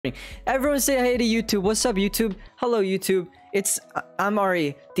Everyone say hey to YouTube. What's up, YouTube? Hello, YouTube. I'm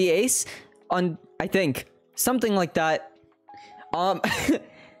Ari, the ace on, I think, something like that.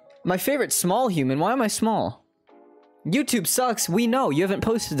 My favorite small human. Why am I small? YouTube sucks. We know. You haven't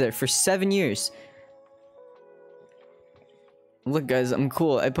posted there for 7 years. Look, guys, I'm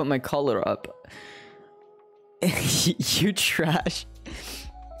cool. I put my collar up. You trash.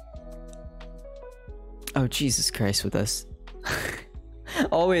 Oh, Jesus Christ with us.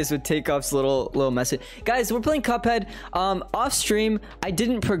 Always with Takeoff's little message. Guys, we're playing Cuphead. Off stream, I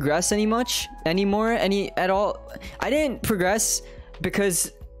didn't progress at all. I didn't progress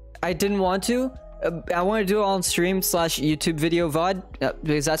because I didn't want to. I want to do it on stream / YouTube video VOD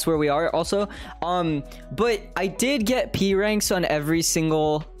because that's where we are also. But I did get P ranks on every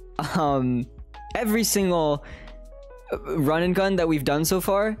single run and gun that we've done so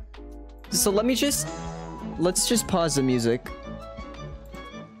far. So let's just pause the music.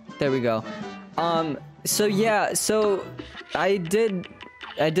 There we go. So yeah, so I did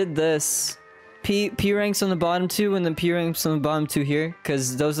this. P ranks on the bottom 2 and then P ranks on the bottom 2 here,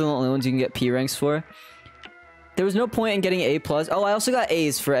 because those are the only ones you can get P ranks for. There was no point in getting A+. Oh, I also got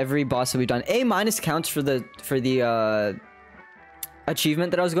A's for every boss that we've done. A- counts for the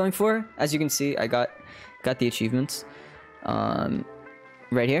achievement that I was going for. As you can see, I got the achievements. Right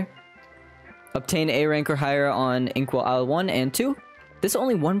here. Obtain A rank or higher on Inkwell Isle 1 and 2. This is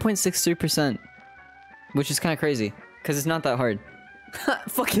only 1.63%, which is kind of crazy, because it's not that hard.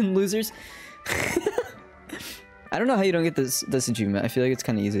 Fucking losers. I don't know how you don't get this achievement. I feel like it's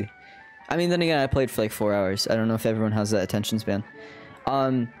kind of easy. I mean, then again, I played for like 4 hours. I don't know if everyone has that attention span.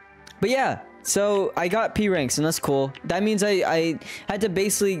 But yeah, so I got P ranks, and that's cool. That means I had to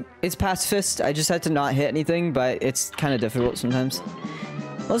basically, it's pacifist. I just had to not hit anything, but it's kind of difficult sometimes.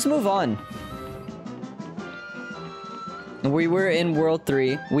 Let's move on. We were in World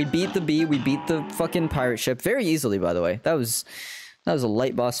 3. We beat the B. We beat the fucking pirate ship very easily, by the way. That was a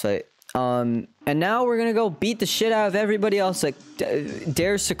light boss fight. And now we're gonna go beat the shit out of everybody else that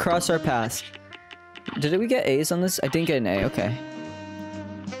dares to cross our path. Did we get A's on this? I didn't get an A. Okay.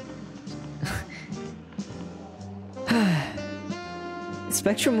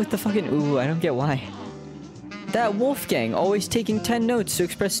 Spectrum with the fucking ooh. I don't get why. That Wolfgang always taking 10 notes to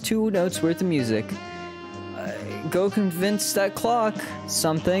express 2 notes worth of music. Go convince that clock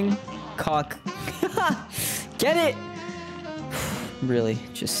something. Cock. Get it? Really,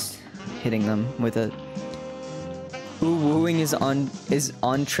 just hitting them with a ooh, wooing is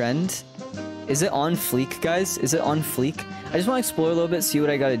on trend. Is it on fleek, guys? Is it on fleek? I just want to explore a little bit, see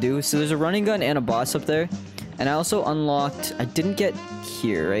what I gotta do. So there's a running gun and a boss up there. And I also unlocked, I didn't get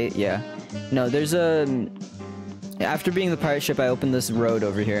here, right? Yeah. No, there's a after being the pirate ship, I opened this road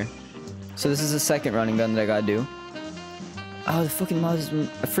over here. So this is the second running gun that I gotta do. Oh, the fucking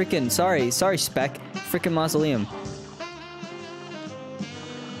freaking sorry Spec. Freaking mausoleum.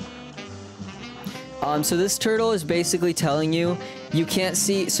 So this turtle is basically telling you can't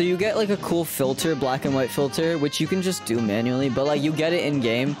see, so you get like a cool filter, black and white filter, which you can just do manually, but like you get it in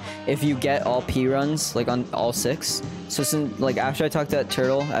game if you get all P runs, like on all 6. So since like after I talk to that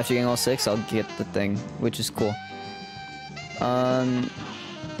turtle, after getting all 6, I'll get the thing, which is cool.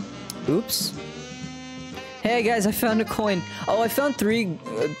 Oops. Hey guys, I found a coin. Oh, I found 3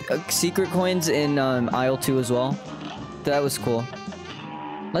 secret coins in aisle 2 as well. That was cool.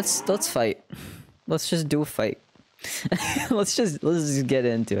 Let's fight. Let's just do a fight. let's just get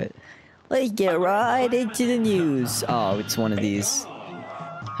into it. Let's get right into the news. Oh, it's one of these.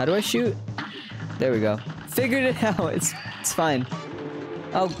 How do I shoot? There we go. Figured it out. It's fine.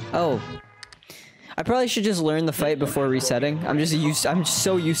 Oh. I probably should just learn the fight before resetting. I'm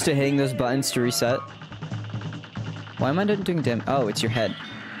so used to hitting those buttons to reset. Why am I not doing damage? Oh, it's your head.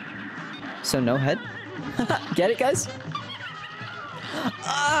 So no head? Get it, guys?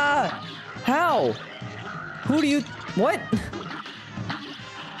 Ah! How? Who do you... What?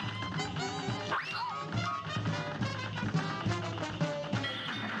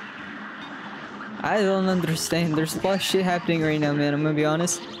 I don't understand. There's a lot of shit happening right now, man. I'm gonna be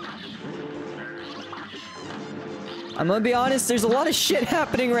honest. There's a lot of shit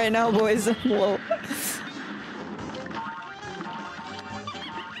happening right now, boys. Whoa.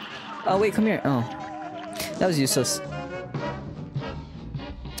 Oh, wait, come here. Oh. That was useless.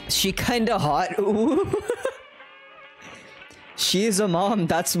 She kinda hot. Ooh. She is a mom.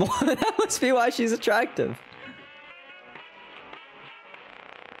 That must be why she's attractive.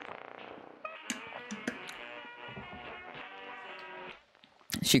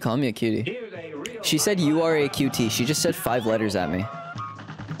 She called me a cutie. She said you are a QT. She just said 5 letters at me.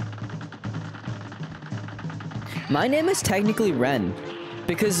 My name is technically Ren.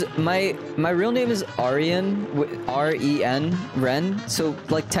 Because my real name is Arian, R-E-N, Ren. So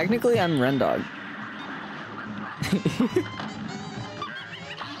like technically I'm Ren Dog.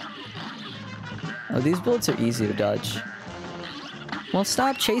 Oh, these bullets are easy to dodge. Well,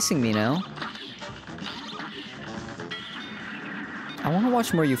 stop chasing me now. I want to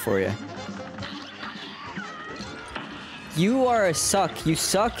watch more Euphoria. You are a suck. You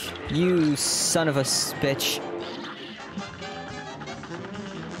suck. You son of a bitch.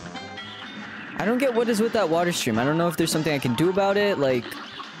 I don't get what is with that water stream. I don't know if there's something I can do about it, like...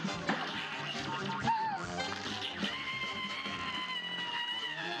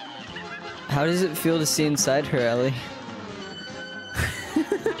 How does it feel to see inside her, Ellie?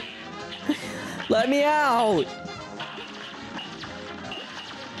 Let me out!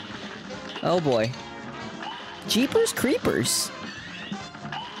 Oh boy. Jeepers Creepers.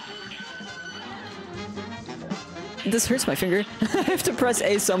 This hurts my finger. I have to press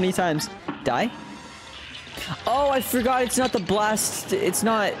A so many times. Die? Oh, I forgot it's not the blast. It's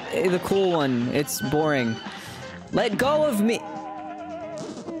not the cool one. It's boring. Let go of me.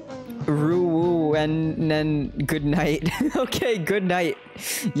 Roo and then good night. Okay, good night.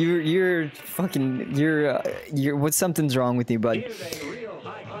 You're fucking you're what something's wrong with you, bud.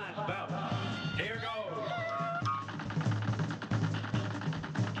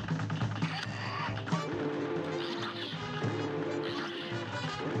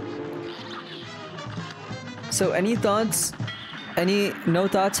 So any thoughts? No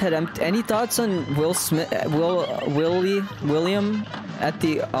thoughts any thoughts on Will Smith, William at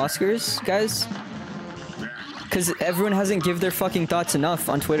the Oscars, guys? Because everyone hasn't give their fucking thoughts enough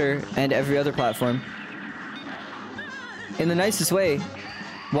on Twitter and every other platform. In the nicest way.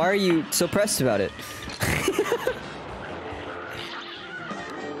 Why are you so pressed about it?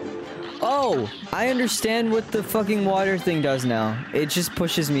 Oh, I understand what the fucking water thing does now. It just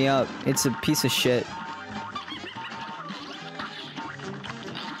pushes me up. It's a piece of shit.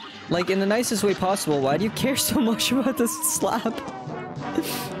 Like, in the nicest way possible, why do you care so much about this slap?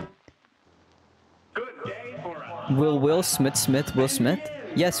 Will Smith?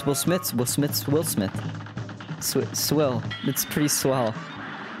 Yes, Will Smith. Swill. It's pretty swell.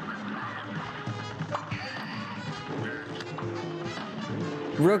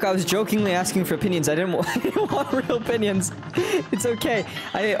 Rook, I was jokingly asking for opinions. I didn't want real opinions. It's okay.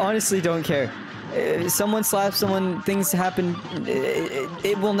 I honestly don't care. Someone slaps someone, things happen.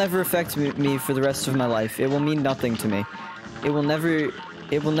 It will never affect me for the rest of my life. It will mean nothing to me. It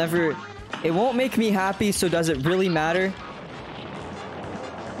won't make me happy, so does it really matter?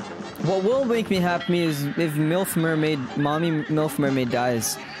 What will make me happy is if Mommy MILF Mermaid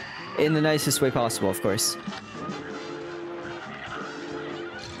dies. In the nicest way possible, of course.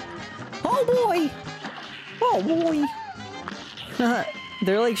 Oh boy! Oh boy!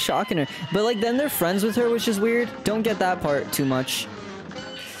 They're like shocking her. But like then they're friends with her, which is weird. Don't get that part too much.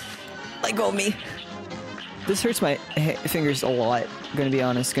 Let go of me. This hurts my fingers a lot. Gonna be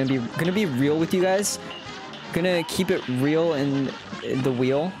honest. Gonna be real with you guys. Gonna keep it real in the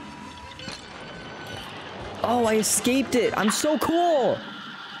wheel. Oh, I escaped it. I'm so cool.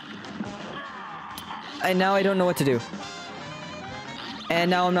 And now I don't know what to do.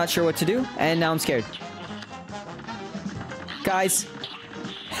 And now I'm not sure what to do. And now I'm scared. Guys.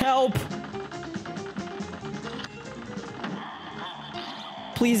 Help!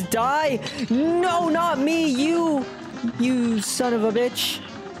 Please die! No, not me! You son of a bitch!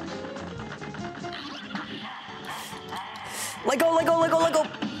 Let go!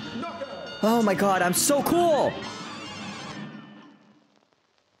 Oh my god, I'm so cool!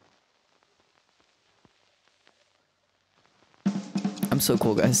 I'm so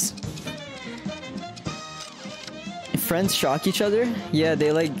cool, guys. Friends shock each other? Yeah,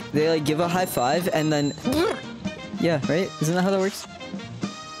 they like give a high five and then yeah, right? Isn't that how that works?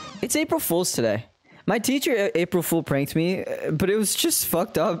 It's April Fool's today. My teacher April Fool pranked me, but it was just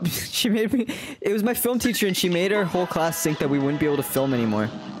fucked up. She made me, it was my film teacher and she made our whole class think that we wouldn't be able to film anymore.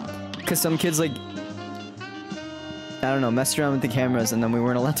 Cause some kids like, I don't know, messed around with the cameras and then we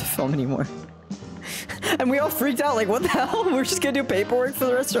weren't allowed to film anymore. And we all freaked out like, what the hell? We're just gonna do paperwork for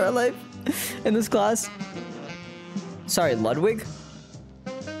the rest of our life in this class. Sorry, Ludwig?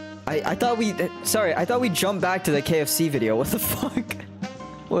 I thought we jumped back to the KFC video. What the fuck?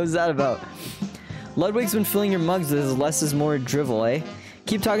 What was that about? Ludwig's been filling your mugs with his less is more drivel, eh?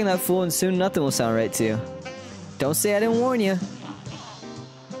 Keep talking that fool and soon nothing will sound right to you. Don't say I didn't warn you.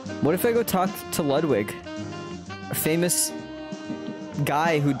 What if I go talk to Ludwig? A famous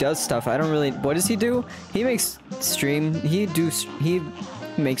guy who does stuff. I don't really... What does he do? He makes stream. He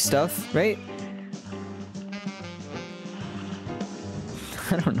makes stuff, right?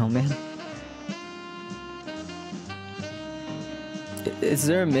 I don't know, man. Is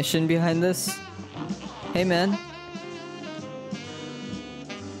there a mission behind this? Hey, man.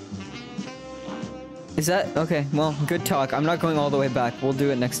 Is that... Okay, well, good talk. I'm not going all the way back. We'll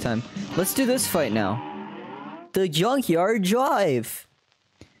do it next time. Let's do this fight now. The Junkyard Drive.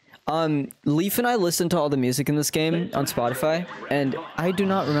 Leaf and I listened to all the music in this game on Spotify, and I do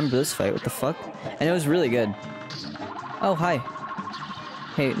not remember this fight. What the fuck? And it was really good. Oh, hi.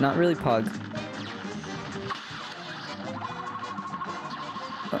 Hey, not really Pog.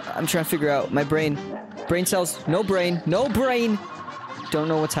 I'm trying to figure out my brain. Brain cells. No brain. No brain! Don't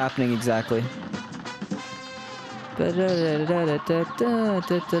know what's happening exactly. Quit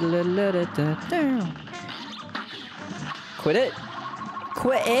it.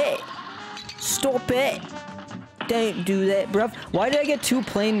 Quit it. Stop it. Don't do that, bruv. Why did I get 2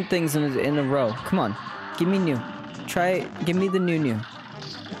 plain things in a row? Come on. Give me new. Try. Give me the new.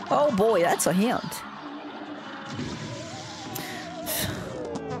 Oh boy, that's a hint.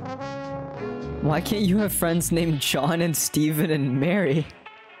 Why can't you have friends named John and Stephen and Mary?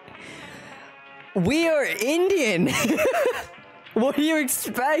 We are Indian! What do you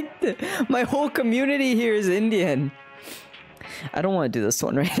expect? My whole community here is Indian. I don't want to do this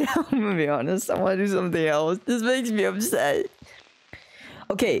one right now, I'm gonna be honest. I want to do something else. This makes me upset.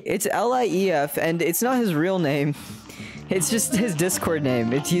 Okay, it's Lief, and it's not his real name. It's just his Discord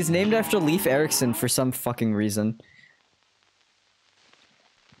name. He's named after Leif Erikson for some fucking reason.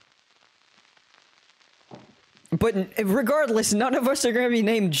 But regardless, none of us are gonna be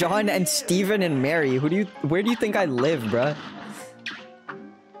named John and Stephen and Mary. Where do you think I live, bruh?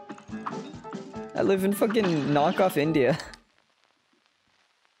 I live in fucking knockoff India.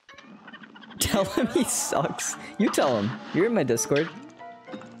 Tell him he sucks. You tell him. You're in my Discord.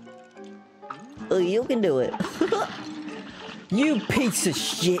 Oh, you can do it. You piece of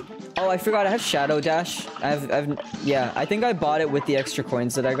shit. Oh, I forgot I have Shadow Dash. Yeah, I think I bought it with the extra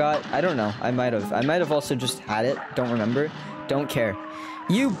coins that I got. I don't know. I might have also just had it. Don't remember. Don't care.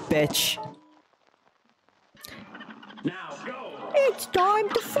 You bitch. Now go. It's time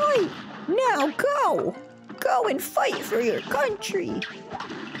to fight. Now go. Go and fight for your country.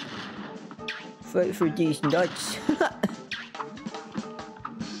 Fight for these nuts.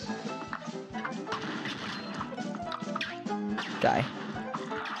 Die.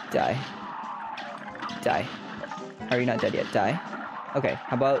 Die. Die. Are you not dead yet? Die. Okay,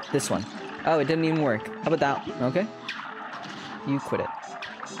 how about this one? Oh, it didn't even work. How about that? Okay. You quit it.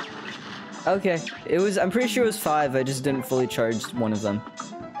 Okay, I'm pretty sure it was 5, I just didn't fully charge one of them.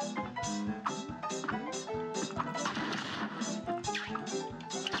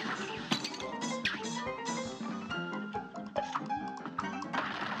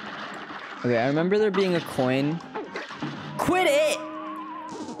 Okay, I remember there being a coin. Quit it!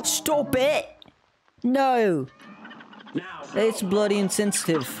 Stop it! No! It's bloody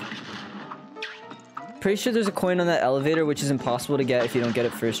insensitive. Pretty sure there's a coin on that elevator which is impossible to get if you don't get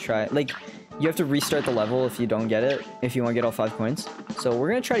it first try. Like, you have to restart the level if you don't get it, if you want to get all 5 coins. So we're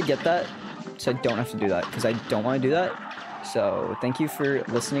gonna try to get that, so I don't have to do that, because I don't want to do that. So, thank you for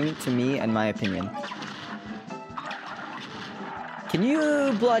listening to me and my opinion. Can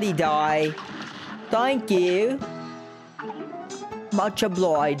you bloody die? Thank you. Much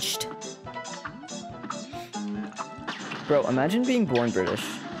obliged. Bro, imagine being born British.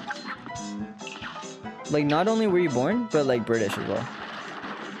 Like, not only were you born, but like British as well.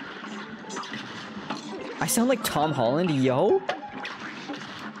 I sound like Tom Holland, yo.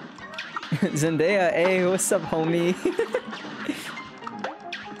 Zendaya, hey, what's up, homie?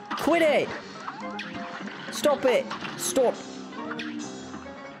 Quit it! Stop it! Stop!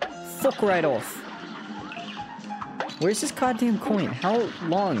 Fuck right off. Where's this goddamn coin? How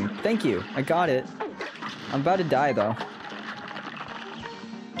long? Thank you. I got it. I'm about to die, though.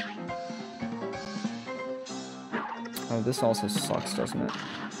 Oh, this also sucks, doesn't it?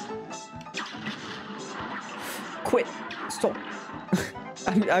 Quit! Stop!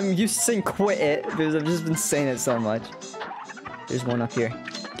 I'm used to saying quit it, because I've just been saying it so much. There's one up here.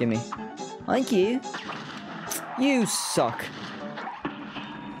 Gimme. Thank you. You suck.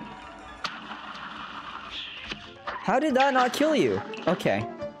 How did that not kill you? Okay.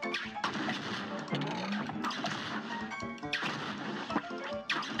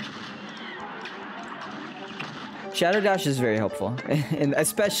 Shadow Dash is very helpful, and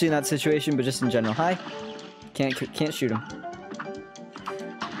especially in that situation, but just in general. Hi. Can't shoot him.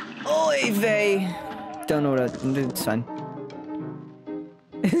 Oy vey. Don't know what it's fine.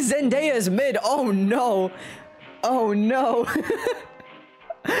 Zendaya is mid. Oh no. Oh no.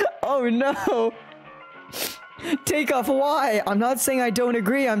 Oh no. Take off, why? I'm not saying I don't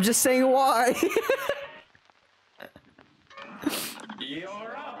agree, I'm just saying why.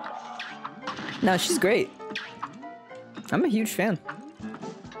 No, she's great. I'm a huge fan.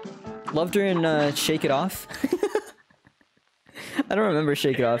 Loved her in Shake It Off. I don't remember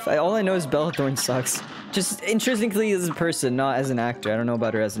Shake It Off. All I know is Bella Thorne sucks. Just intrinsically as a person, not as an actor. I don't know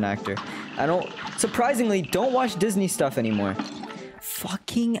about her as an actor. I don't... Surprisingly, don't watch Disney stuff anymore.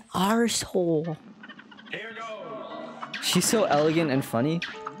 Fucking arsehole. Here goes. She's so elegant and funny.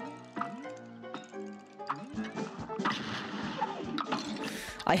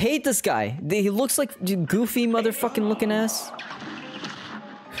 I hate this guy. He looks like goofy motherfucking looking ass.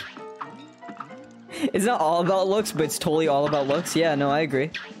 It's not all about looks, but it's totally all about looks. Yeah, no, I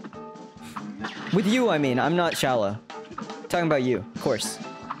agree. With you, I mean. I'm not shallow. Talking about you, of course.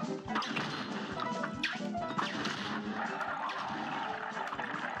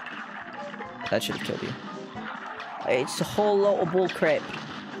 That should have killed you. It's a whole lot of bull crap.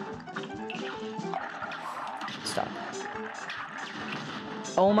 Stop.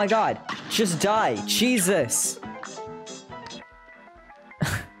 Oh my god. Just die. Jesus.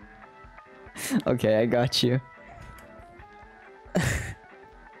 Okay, I got you.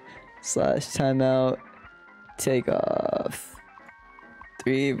 Slash timeout. Take off.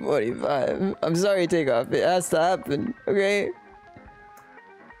 3:45. I'm sorry, take off. It has to happen. Okay.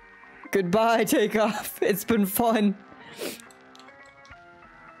 Goodbye, take off. It's been fun.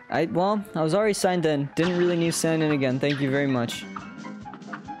 Well, I was already signed in. Didn't really need to sign in again. Thank you very much.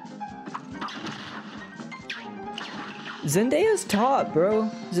 Zendaya's top, bro.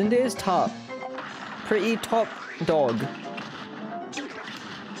 Zendaya's top. Pretty top dog.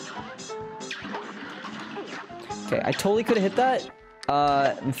 Okay, I totally could have hit that.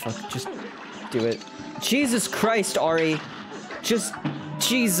 Fuck, just do it. Jesus Christ, Ari. Just,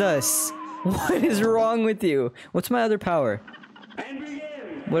 Jesus. What is wrong with you? What's my other power?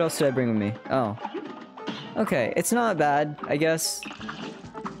 What else did I bring with me? Oh. Okay, it's not bad, I guess.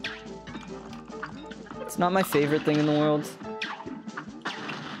 It's not my favorite thing in the world.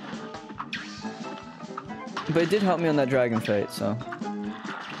 But it did help me on that dragon fight, so.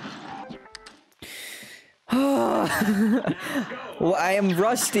 Well, I am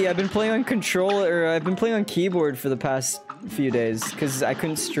rusty. I've been playing on controller, or I've been playing on keyboard for the past few days, because I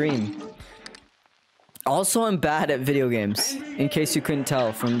couldn't stream. Also, I'm bad at video games, in case you couldn't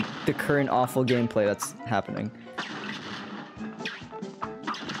tell from the current awful gameplay that's happening.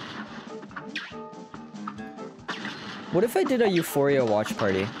 What if I did a Euphoria watch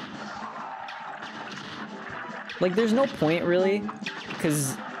party? Like, there's no point, really,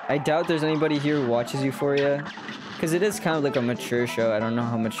 because I doubt there's anybody here who watches Euphoria, because it is kind of like a mature show. I don't know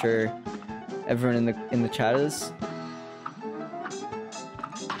how mature everyone in the chat is.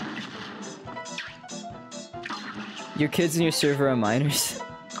 Your kids in your server are minors?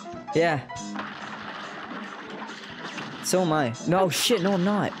 Yeah. So am I. No, shit, no I'm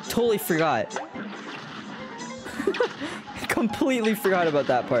not. Totally forgot. Completely forgot about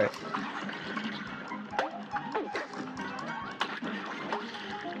that part.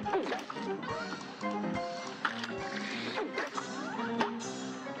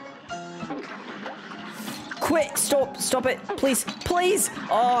 Quit! Stop! Stop it! Please! Please!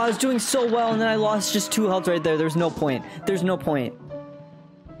 Oh, I was doing so well and then I lost just 2 health right there. There's no point. There's no point.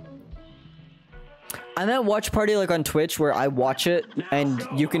 I'm at watch party like on Twitch where I watch it and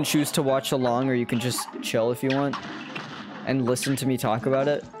you can choose to watch along or you can just chill if you want and listen to me talk about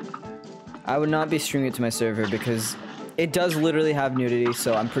it. I would not be streaming it to my server because it does literally have nudity,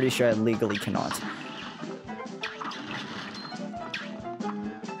 so I'm pretty sure I legally cannot.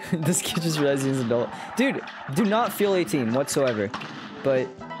 This kid just realized he's an adult. Dude, do not feel 18 whatsoever. But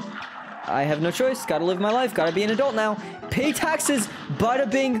I have no choice. Gotta live my life. Gotta be an adult now. Pay taxes.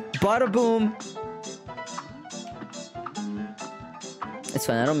 Bada bing. Bada boom. It's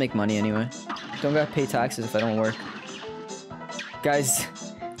fine. I don't make money anyway. Don't gotta pay taxes if I don't work. Guys,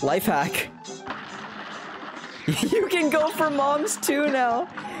 life hack. You can go for moms too now.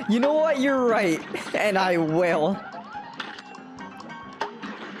 You know what? You're right. And I will.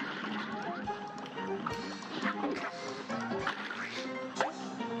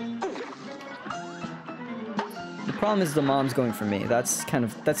 The problem is the mom's going for me. That's kind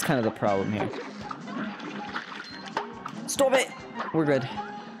of the problem here. Stop it! We're good.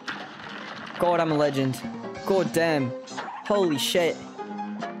 God, I'm a legend. God damn. Holy shit.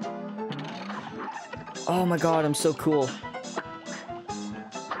 Oh my god, I'm so cool.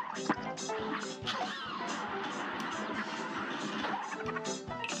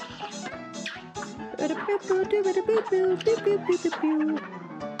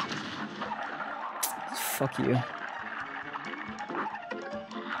 Fuck you.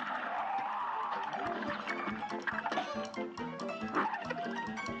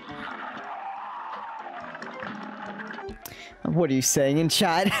 What are you saying in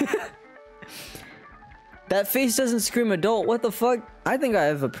chat? That face doesn't scream adult. What the fuck? I think I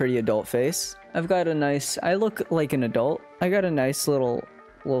have a pretty adult face. I've got a nice... I look like an adult. I got a nice little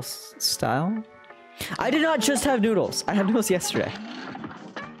style. I did not just have noodles. I had noodles yesterday.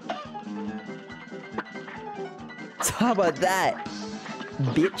 So how about that,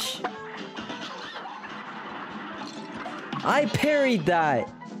 bitch? I parried that.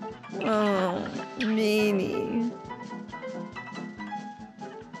 Oh, Mimi.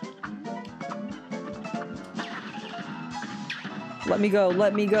 Let me go,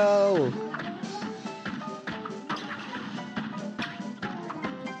 let me go.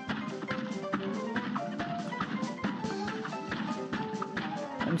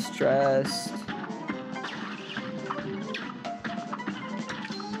 I'm stressed.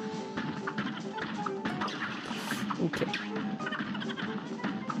 Okay.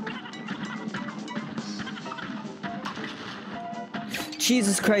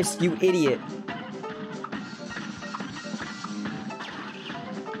 Jesus Christ, you idiot.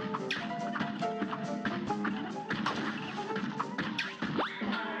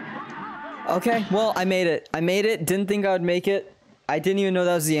 Okay, well, I made it. I made it. Didn't think I would make it. I didn't even know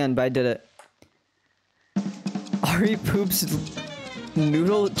that was the end, but I did it. Ari poops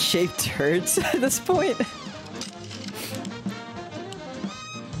noodle-shaped turds at this point.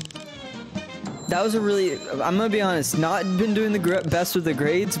 That was a really... I'm gonna be honest, not been doing the best with the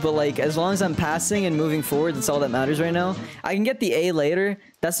grades, but like, as long as I'm passing and moving forward, that's all that matters right now. I can get the A later.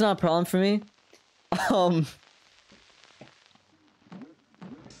 That's not a problem for me.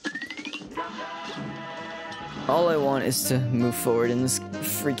 All I want is to move forward in this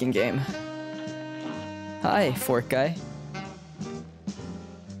freaking game. Hi, fork guy.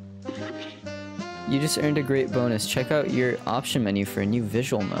 You just earned a great bonus. Check out your option menu for a new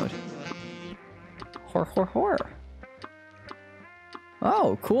visual mode. Hor.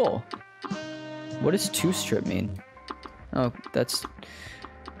 Oh, cool. What does two strip mean? Oh, that's...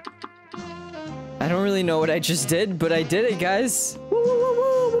 I don't really know what I just did, but I did it, guys.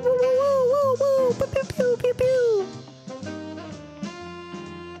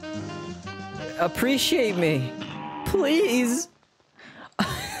 Appreciate me, please.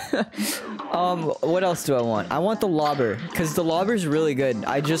 What else do I want? I want the lobber, because the lobber's really good.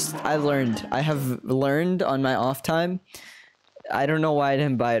 I have learned on my off time. I don't know why I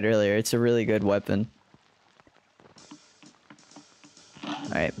didn't buy it earlier. It's a really good weapon.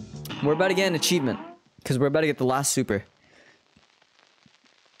 Alright. We're about to get an achievement, because we're about to get the last super.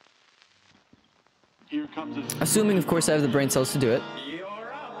 Assuming, of course, I have the brain cells to do it.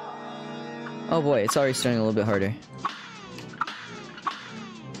 Oh boy, it's already starting a little bit harder.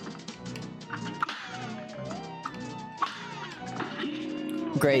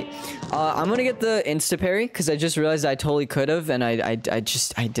 Great. I'm gonna get the insta parry because I just realized I totally could have, and I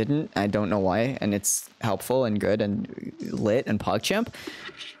didn't. I don't know why, and it's helpful and good and lit and PogChamp.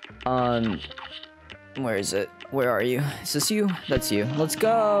 Where is it? Where are you? Is this you? That's you. Let's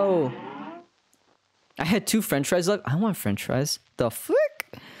go. I had 2 French fries left. I want French fries. The fuck?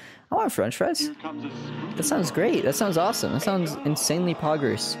 I want French fries. That sounds great. That sounds awesome. That sounds insanely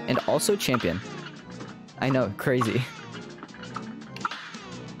poggers and also champion. I know, crazy.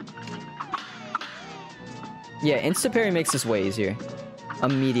 Yeah, insta parry makes this way easier.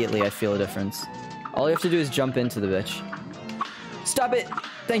 Immediately, I feel a difference. All you have to do is jump into the bitch. Stop it!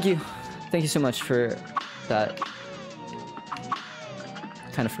 Thank you. Thank you so much for that.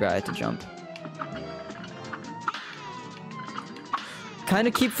 Kind of forgot I had to jump. Kind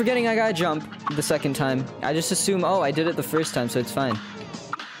of keep forgetting I gotta jump the second time. I just assume, oh, I did it the first time, so it's fine.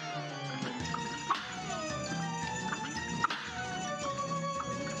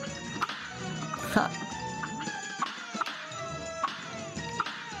 Ha!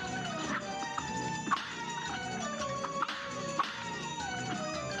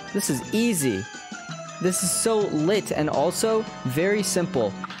 This is easy. This is so lit and also very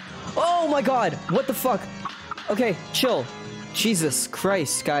simple. Oh my god! What the fuck? Okay, chill. Jesus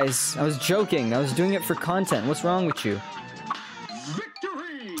Christ, guys. I was joking. I was doing it for content. What's wrong with you?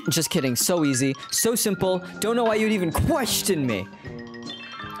 Victory! Just kidding. So easy. So simple. Don't know why you'd even question me.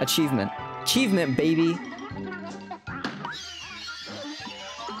 Achievement. Achievement, baby.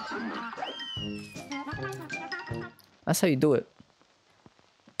 That's how you do it.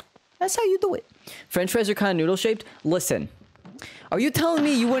 That's how you do it. French fries are kind of noodle-shaped? Listen. Are you telling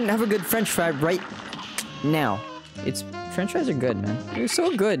me you wouldn't have a good French fry right now? French fries are good, man. They're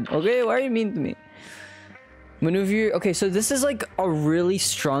so good. Okay, why are you mean to me? Maneuver. Okay, so this is like a really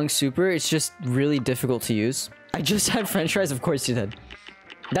strong super. It's just really difficult to use. I just had French fries. Of course you did.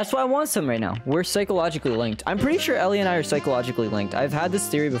 That's why I want some right now. We're psychologically linked. I'm pretty sure Ellie and I are psychologically linked. I've had this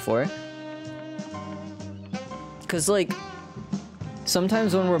theory before. Because, like,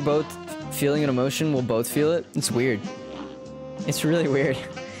 sometimes when we're both feeling an emotion, we'll both feel it. It's weird. It's really weird.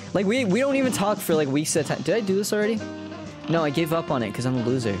 Like, we don't even talk for, like, weeks at a time. Did I do this already? No, I gave up on it because I'm a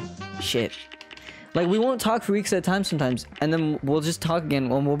loser. Shit. Like, we won't talk for weeks at a time sometimes, and then we'll just talk again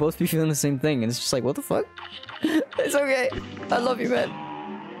when we'll both be feeling the same thing, and it's just like, what the fuck? It's okay. I love you, man.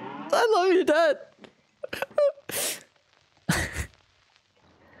 I love you, Dad.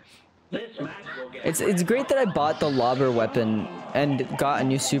 It's great that I bought the lobber weapon and got a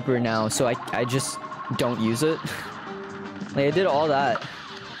new super now, so I just don't use it. Like, I did all that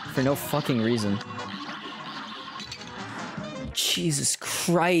for no fucking reason. Jesus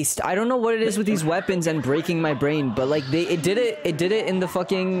Christ. I don't know what it is with these weapons and breaking my brain, but like it did it in the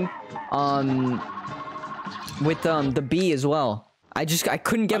fucking with the bee as well. I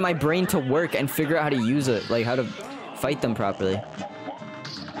couldn't get my brain to work and figure out how to use it, like how to fight them properly.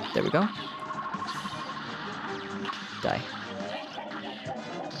 There we go. Die.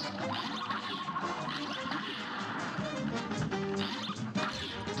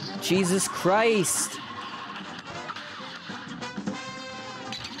 Jesus Christ.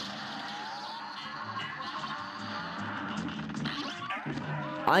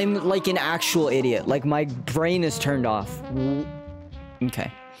 I'm like an actual idiot. Like, my brain is turned off.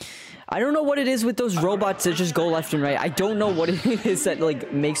 Okay. I don't know what it is with those robots that just go left and right. I don't know what it is that,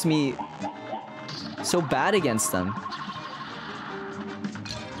 like, makes me so bad against them.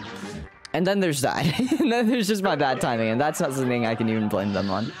 And then there's that. And then there's just my bad timing, and that's not something I can even blame them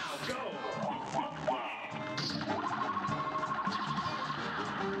on.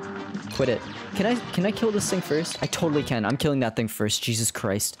 Quit it. Can I kill this thing first? I totally can. I'm killing that thing first. Jesus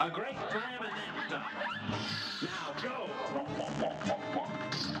Christ. A great slam announcer. Now go.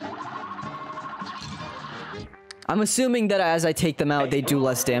 I'm assuming that as I take them out, they do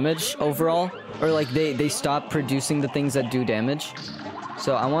less damage overall, or like they stop producing the things that do damage.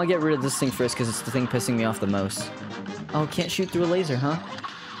 So I want to get rid of this thing first because it's the thing pissing me off the most. Oh, can't shoot through a laser, huh?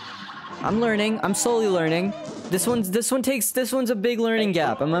 I'm learning. I'm slowly learning. This one's a big learning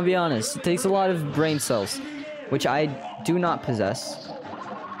gap, I'm gonna be honest. It takes a lot of brain cells, which I do not possess.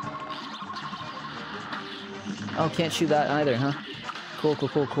 Oh, can't shoot that either, huh? Cool, cool,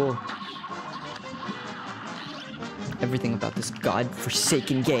 cool, cool. Everything about this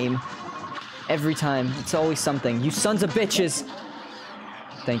godforsaken game. Every time, it's always something. You sons of bitches!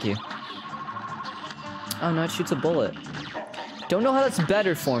 Thank you. Oh, no, it shoots a bullet. Don't know how that's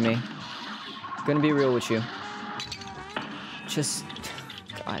better for me. Gonna be real with you. Just...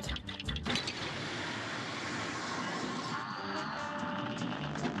 God.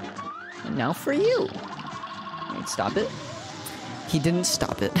 And now for you. Wait, stop it. He didn't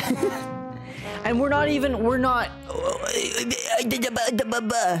stop it. And we're not...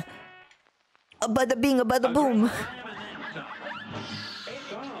 A bada bing, a bada boom.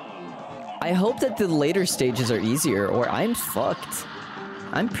 I hope that the later stages are easier, or I'm fucked.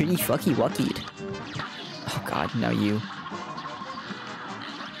 I'm pretty fucky wuckied. Oh god, now you.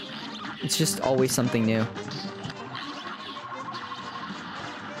 It's just always something new.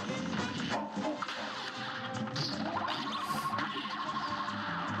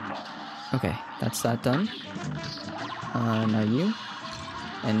 Okay, that's that done. Now you.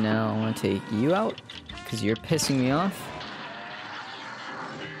 And now I want to take you out, because you're pissing me off.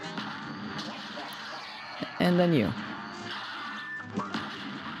 And then you.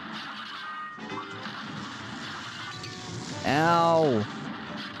 Ow.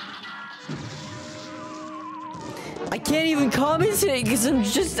 I can't even comment today because I'm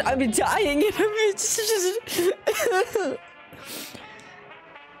dying and it's just...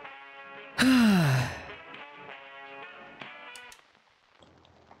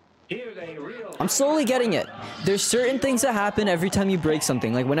 I'm slowly getting it. There's certain things that happen every time you break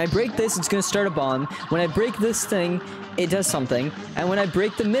something. Like when I break this, it's gonna start a bomb. When I break this thing, it does something. And when I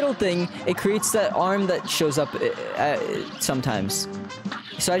break the middle thing, it creates that arm that shows up sometimes.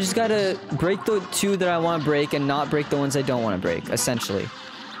 So I just gotta break the two that I want to break and not break the ones I don't want to break, essentially.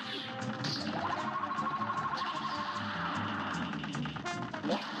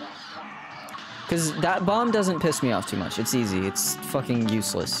 Because that bomb doesn't piss me off too much. It's easy. It's fucking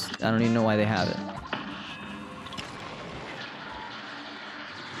useless. I don't even know why they have it.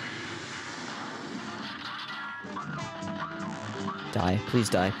 Die. Please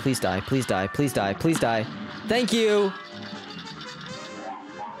die. Please die. Please die. Please die. Please die. Thank you!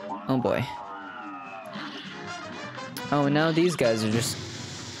 Oh boy. Oh, and now these guys are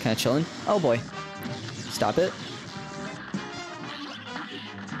just kind of chilling. Oh boy. Stop it.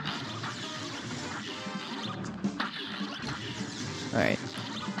 Alright.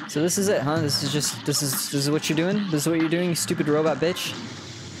 So this is it, huh? This is what you're doing? This is what you're doing, you stupid robot bitch?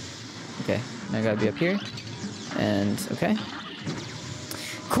 Okay, now I gotta be up here. And, okay.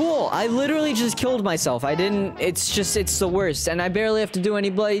 Cool! I literally just killed myself. I didn't... It's the worst. And I barely have to do any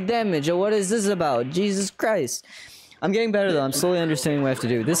bloody damage. What is this about? Jesus Christ. I'm getting better though. I'm slowly understanding what I have to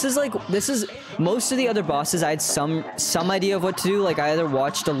do. This is most of the other bosses. I had some idea of what to do. Like I either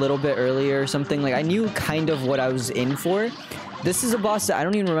watched a little bit earlier or something. Like I knew kind of what I was in for. This is a boss that I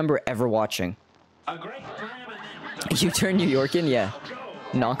don't even remember ever watching. You turn New York in? Yeah.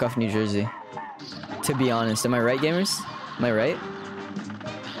 Knock off New Jersey. To be honest. Am I right, gamers? Am I right?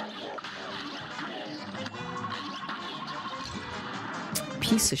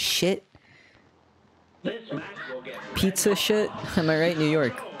 Piece of shit. Pizza shit? Am I right? New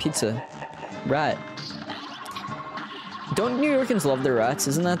York. Pizza. Rat. Don't New Yorkers love their rats?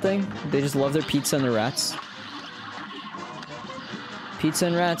 Isn't that thing? They just love their pizza and their rats. Pizza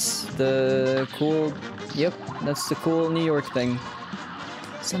and rats. The cool... Yep, that's the cool New York thing.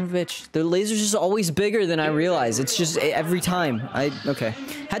 Son of a bitch. The laser's just always bigger than I realize. It's just every time. Okay.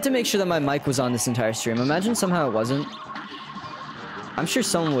 Had to make sure that my mic was on this entire stream. Imagine somehow it wasn't. I'm sure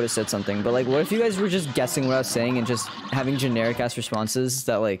someone would have said something, but like, what if you guys were just guessing what I was saying and just having generic-ass responses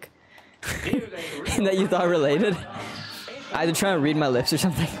that, like, that you thought related? Either trying to read my lips or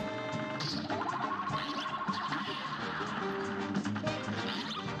something.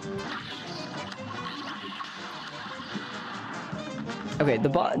 Okay,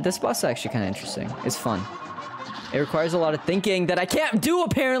 this boss is actually kind of interesting. It's fun. It requires a lot of thinking that I can't do,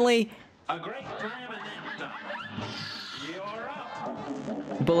 apparently!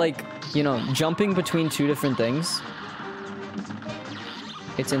 But like, you know, jumping between two different things,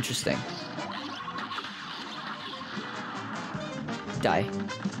 it's interesting. Die.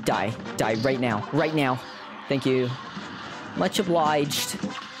 Die. Die right now. Right now. Thank you. Much obliged.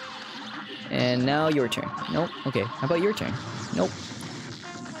 And now your turn. Nope. Okay. How about your turn? Nope.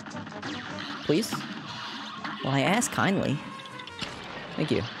 Please? Well, I ask kindly. Thank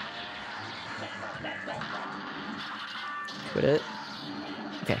you. Quit it.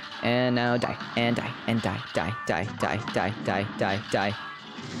 Okay, and now die, and die, and die, die, die, die, die, die, die, die.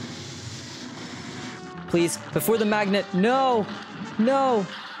 Please, before the magnet, no! No!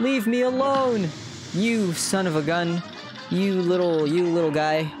 Leave me alone! You son of a gun. You little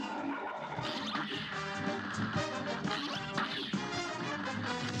guy.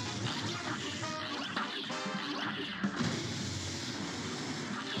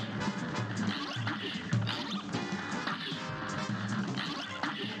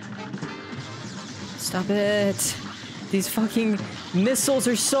 Stop it! These fucking missiles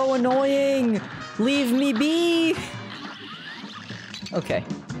are so annoying! Leave me be! Okay.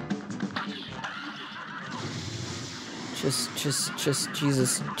 Just,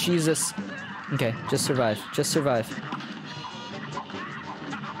 Jesus. Okay, just survive. Just survive.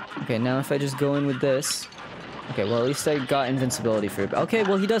 Okay, now if I just go in with this... Okay, well at least I got invincibility for it. Okay,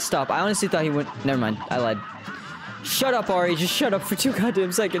 well he does stop. I honestly thought he went... Never mind, I lied. Shut up, Ari. Just shut up for 2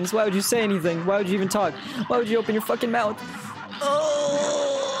 goddamn seconds. Why would you say anything? Why would you even talk? Why would you open your fucking mouth?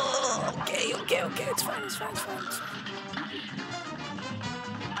 Oh, okay. It's fine.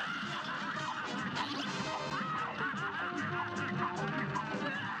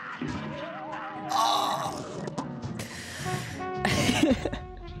 Oh.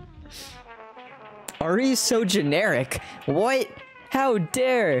 Ari is so generic. What? How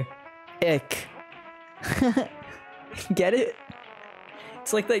dare? Ick. Get it?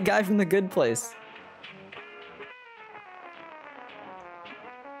 It's like that guy from The Good Place.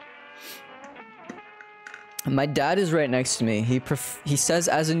 My dad is right next to me. He says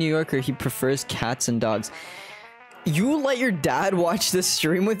as a New Yorker he prefers cats and dogs. You let your dad watch this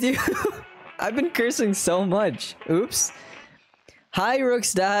stream with you? I've been cursing so much. Oops. Hi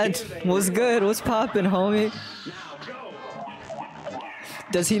Rook's dad. What's good? What's poppin', homie?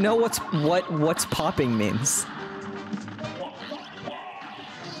 Does he know what's popping means?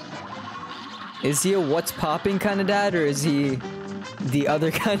 Is he a what's popping kind of dad, or is he the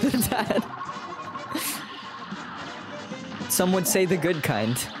other kind of dad? Some would say the good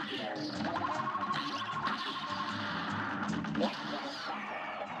kind.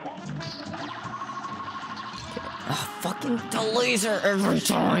 Oh, fucking the laser every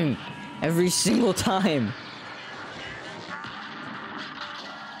time! Every single time!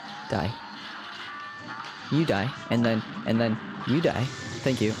 Die. You die, and then you die.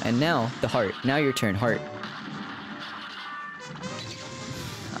 Thank you. And now the heart. Now your turn, heart.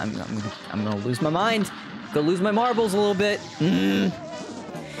 I'm gonna lose my mind. Gonna lose my marbles a little bit.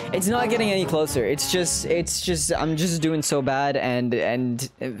 It's not getting any closer. It's just I'm just doing so bad and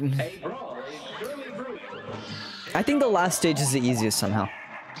I think the last stage is the easiest somehow.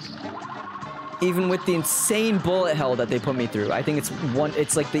 Even with the insane bullet hell that they put me through, I think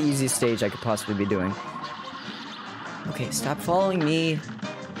it's like the easiest stage I could possibly be doing. Okay, stop following me.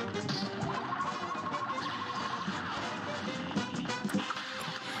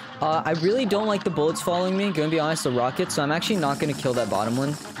 I really don't like the bullets following me, gonna be honest, the rockets, so I'm actually not gonna kill that bottom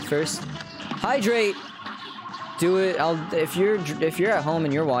one first. Hydrate! Do it. If you're at home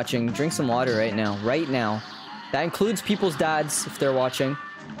and you're watching, drink some water right now. Right now. That includes people's dads if they're watching.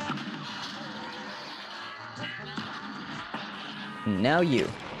 Now you.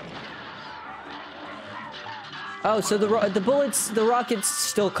 Oh, so the rockets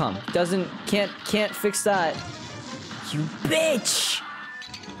still come. Can't fix that. You bitch!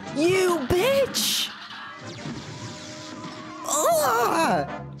 You bitch! Ugh!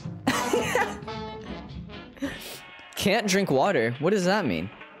 Can't drink water. What does that mean?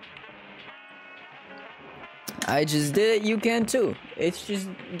 I just did it. You can too. It's just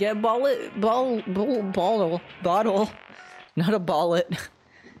get bottle. Not a ballet.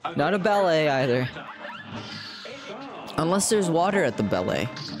 Not a ballet either. Unless there's water at the ballet.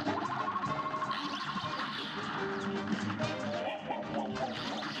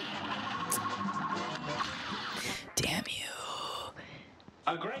 Damn you.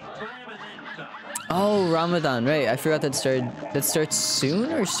 Oh, Ramadan, right. I forgot that starts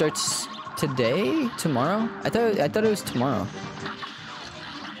soon or starts today? Tomorrow? I thought it was tomorrow.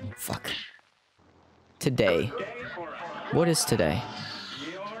 Fuck. Today. What is today?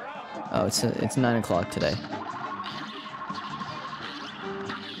 Oh, it's 9 o'clock today.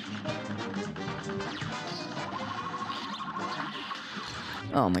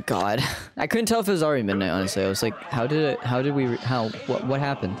 Oh my god. I couldn't tell if it was already midnight, honestly. I was like, what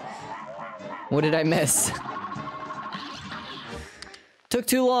happened? What did I miss? Took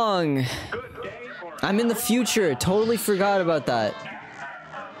too long. I'm in the future. Totally forgot about that.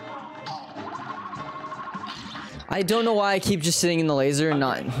 I don't know why I keep just sitting in the laser and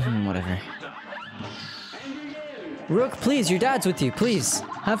not... whatever. Rook, please, your dad's with you. Please,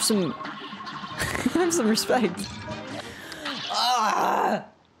 have some... have some respect. Ah!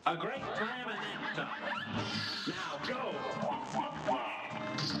 A great now go.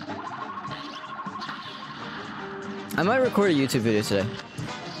 I might record a YouTube video today.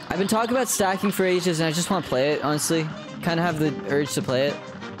 I've been talking about stacking for ages and I just want to play it, honestly. Kind of have the urge to play it.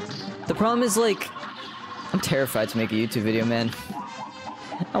 The problem is, like, I'm terrified to make a YouTube video, man.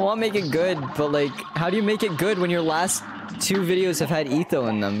 I want to make it good, but, like, how do you make it good when your last 2 videos have had etho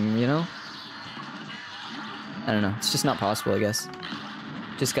in them, you know? I don't know. It's just not possible, I guess.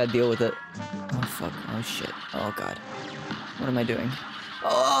 Just gotta deal with it. Oh, fuck. Oh, shit. Oh, God. What am I doing?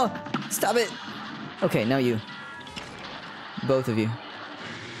 Oh! Stop it! Okay, now you. Both of you.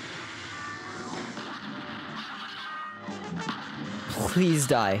 Please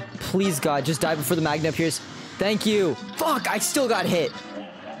die. Please, God, just die before the magnet appears. Thank you! Fuck! I still got hit!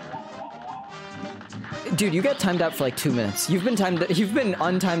 Dude, you got timed out for like 2 minutes. You've been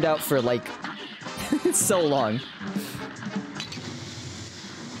untimed out for like... so long.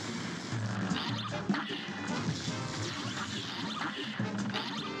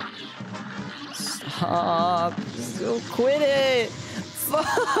 Stop. So quit it.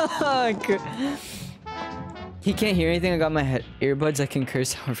 Fuck. He can't hear anything. I got my earbuds. I can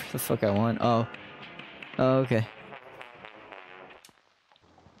curse however the fuck I want. Oh. Oh, okay.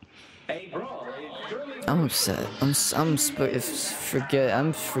 I'm upset. I'm spaghetti.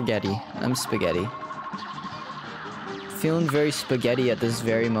 I'm spaghetti. Feeling very spaghetti at this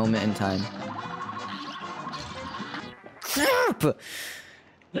very moment in time. Crap!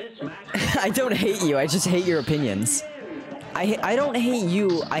 I don't hate you. I just hate your opinions. I don't hate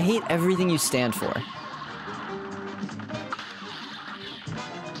you. I hate everything you stand for.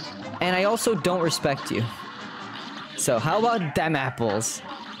 And I also don't respect you. So how about them apples?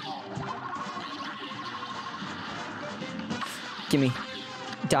 Gimme.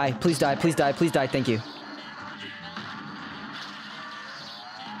 Die. Please die. Please die. Please die. Thank you.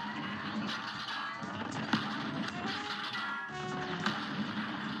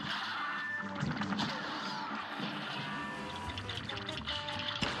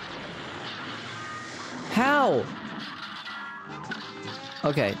 How?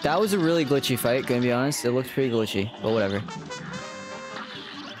 Okay, that was a really glitchy fight, gonna be honest. It looked pretty glitchy, but whatever.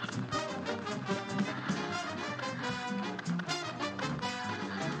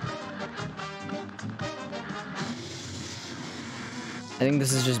 I think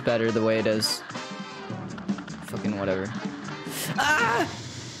this is just better the way it is. Fucking whatever. Ah!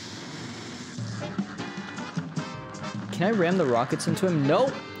 Can I ram the rockets into him?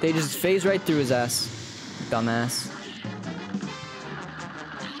 Nope! They just phase right through his ass. Dumbass.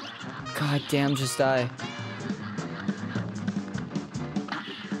 God damn, just die.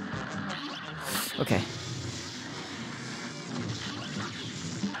 Okay.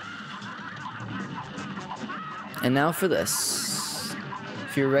 And now for this.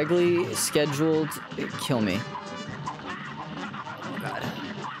 If you're regularly scheduled, kill me. Oh god.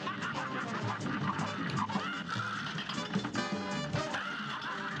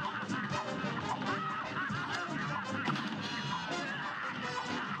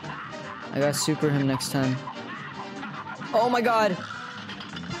 I gotta super him next time. Oh my god!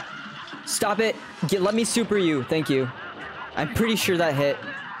 Stop it! Let me super you, thank you. I'm pretty sure that hit.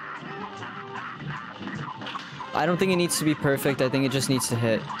 I don't think it needs to be perfect, I think it just needs to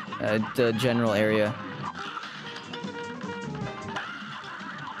hit the general area.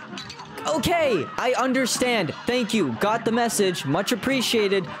 Okay! I understand! Thank you! Got the message, much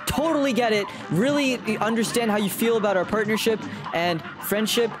appreciated, totally get it, really understand how you feel about our partnership and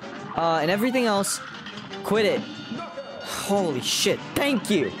friendship and everything else. Quit it. Holy shit, thank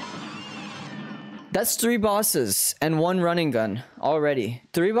you! That's 3 bosses and 1 running gun already.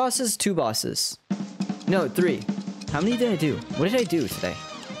 3 bosses, 2 bosses. No, 3. How many did I do? What did I do today?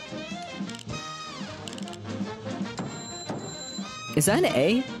 Is that an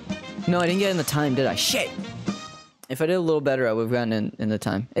A? No, I didn't get in the time, did I? Shit! If I did a little better, I would have gotten in the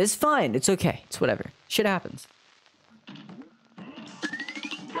time. It's fine. It's okay. It's whatever. Shit happens.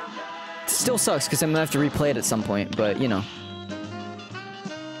 It still sucks because I'm gonna have to replay it at some point, but you know.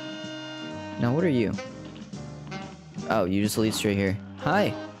 Now, what are you? Oh, you just lead straight here.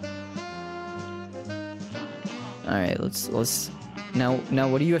 Hi. All right, let's. Now,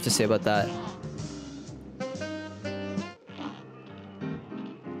 what do you have to say about that?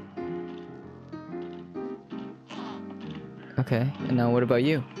 Okay, and now what about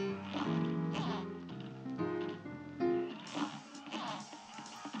you?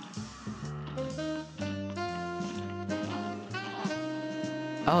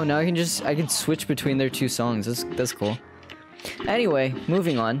 Oh, now I can switch between their 2 songs. That's cool. Anyway,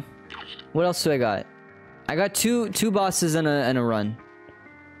 moving on. What else do I got? I got two bosses and a run.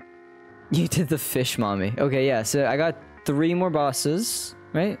 You did the fish mommy. Okay, yeah. So I got 3 more bosses,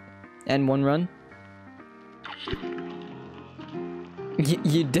 right? And 1 run.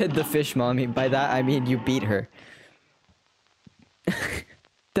 You did the fish mommy. By that I mean you beat her.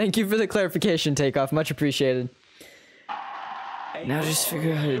 Thank you for the clarification, Takeoff. Much appreciated. Now just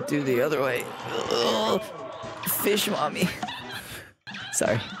figure out how to do the other way. Ugh. Fish mommy.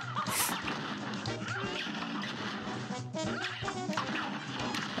 Sorry.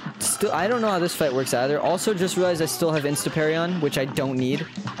 Still, I don't know how this fight works either. Also, just realized I still have Insta Parry on, which I don't need,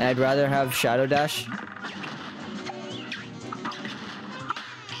 and I'd rather have Shadow Dash.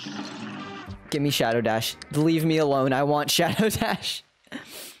 Give me Shadow Dash. Leave me alone. I want Shadow Dash.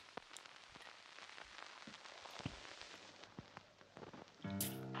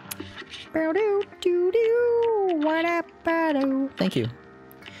 Thank you.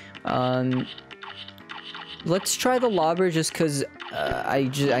 Let's try the lobber just because I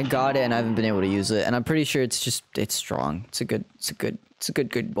got it and I haven't been able to use it, and I'm pretty sure it's strong. It's a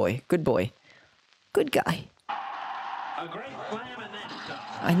good boy. Good boy. Good guy.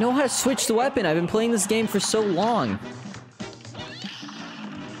 I know how to switch the weapon. I've been playing this game for so long.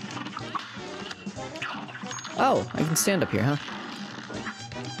 Oh, I can stand up here, huh?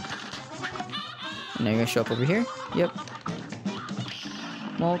 Now you're gonna show up over here? Yep.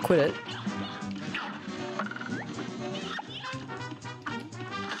 Well, quit it.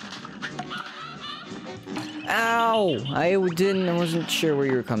 Ow! I wasn't sure where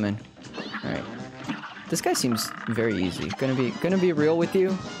you were coming. Alright. This guy seems very easy. Gonna be real with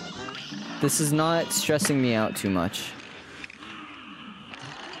you. This is not stressing me out too much.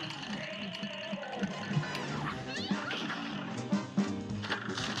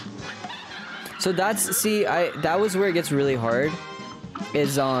 So that's, see, that was where it gets really hard.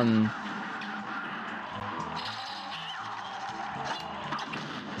 Is,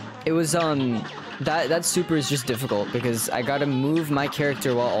 it was, that super is just difficult because I gotta move my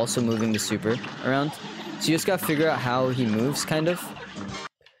character while also moving the super around. So you just gotta figure out how he moves, kind of.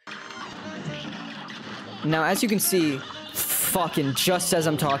 Now, as you can see, fucking just as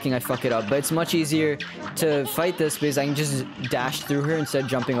I'm talking, I fuck it up. But it's much easier to fight this because I can just dash through her instead of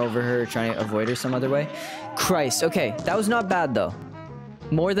jumping over her or trying to avoid her some other way. Christ. Okay, that was not bad, though.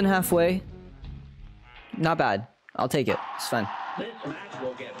 More than halfway. Not bad. I'll take it. It's fine.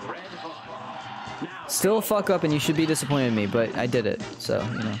 Still a fuck up and you should be disappointed in me, but I did it, so,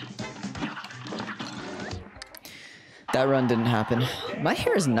 you know. That run didn't happen. My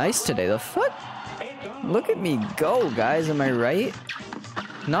hair is nice today. The fuck? Look at me go, guys. Am I right?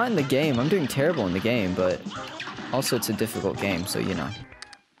 Not in the game. I'm doing terrible in the game, but also it's a difficult game, so you know.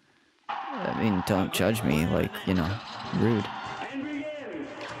 I mean, don't judge me, like, you know, rude.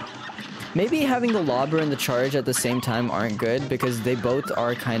 Maybe having the lobber and the charge at the same time aren't good because they both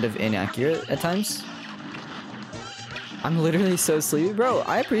are kind of inaccurate at times. I'm literally so sleepy. Bro,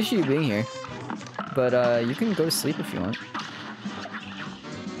 I appreciate you being here. But, you can go to sleep if you want.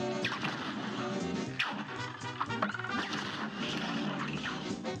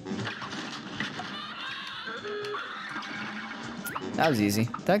 That was easy.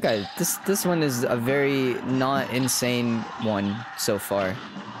 That guy, this one is a very not insane one so far.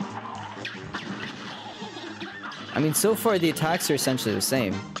 I mean, so far the attacks are essentially the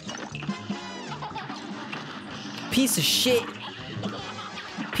same. Piece of shit!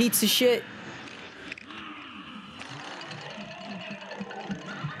 Pizza shit!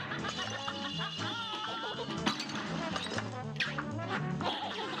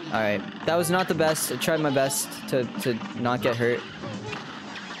 Alright, that was not the best. I tried my best to not get hurt.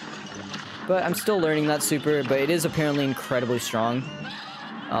 But I'm still learning that super, but it is apparently incredibly strong.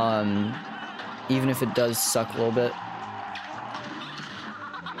 Even if it does suck a little bit.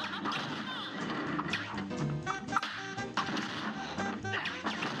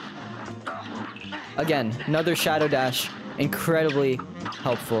 Again, another shadow dash. Incredibly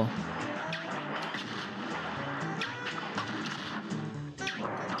helpful.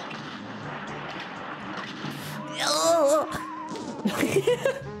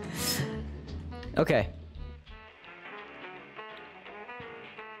 Okay.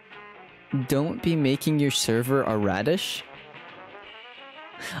 Don't be making your server a radish.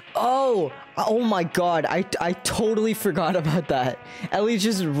 Oh my god, I totally forgot about that. Ellie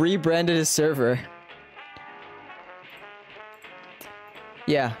just rebranded his server.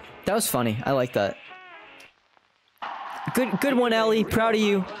 Yeah, that was funny. I like that. Good one, Ellie. Proud of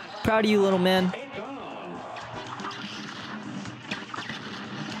you. Proud of you, little man.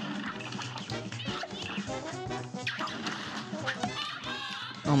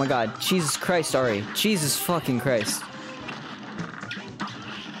 Oh my god. Jesus Christ, Ari. Jesus fucking Christ.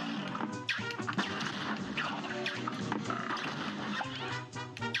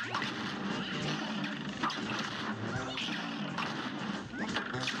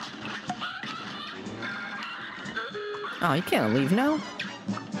 Oh, you can't leave now?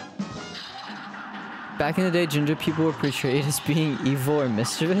 Back in the day, ginger people were portrayed as being evil or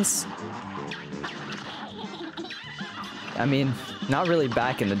mischievous. I mean, not really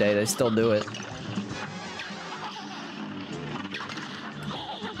back in the day, they still do it.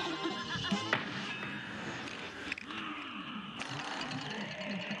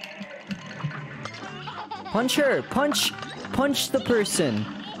 Punch her! Punch the person!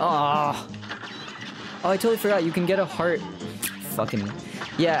 Ah. Oh, I totally forgot, you can get a heart. Fucking...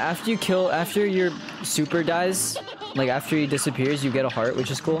 Yeah, after your super dies, like after he disappears, you get a heart,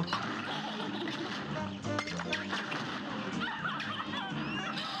 which is cool.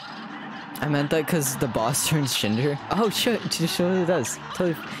 I meant that because the boss turns Shinder. Oh shit, just show it does.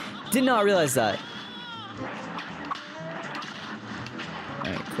 Totally did not realize that.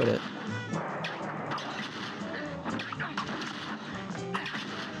 Alright, quit it.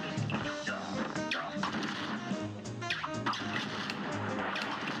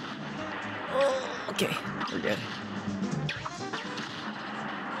 Okay, we're good.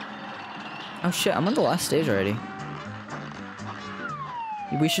 Oh shit, I'm on the last stage already.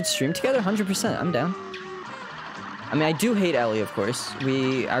 We should stream together? 100%, I'm down. I mean, I do hate Ellie, of course.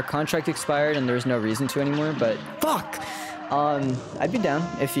 Our contract expired and there's no reason to anymore, but fuck! I'd be down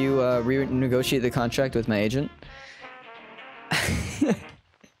if you renegotiate the contract with my agent.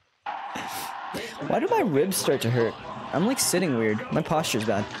 Why do my ribs start to hurt? I'm like sitting weird. My posture's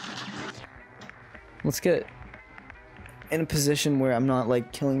bad. Let's get in a position where I'm not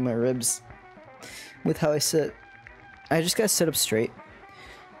like killing my ribs with how I sit. I just gotta sit up straight.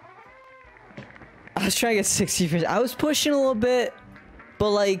 I was trying to get 60%. I was pushing a little bit,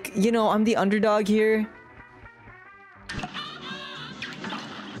 but like, you know, I'm the underdog here.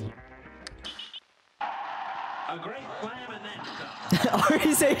 A great slam and then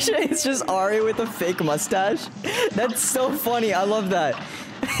Ari's Asian, it's just Ari with a fake mustache. That's so funny. I love that.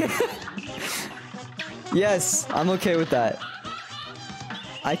 Yes, I'm okay with that.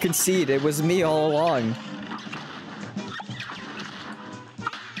 I concede, it was me all along.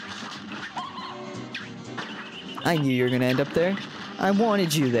 I knew you were gonna end up there. I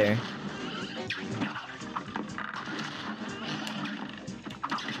wanted you there.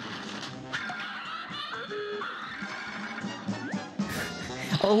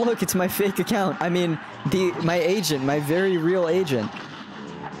 Oh look, it's my fake account. I mean, my agent, my very real agent.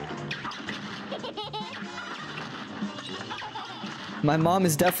 My mom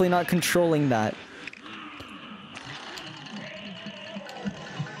is definitely not controlling that.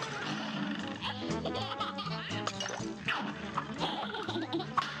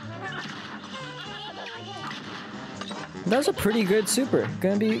 That was a pretty good super.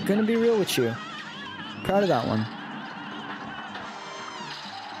 Gonna be real with you. Proud of that one.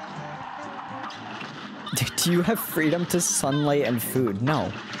 Do you have freedom to sunlight and food?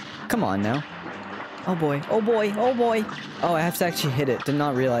 No. Come on now. Oh boy. Oh boy. Oh boy. Oh, I have to actually hit it. Did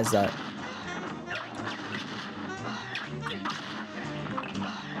not realize that.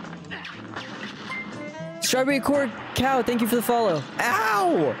 Strawberry Cord Cow, thank you for the follow.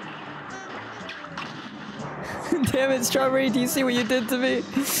 Ow! Damn it, Strawberry, do you see what you did to me?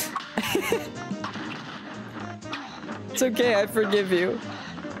 It's okay, I forgive you.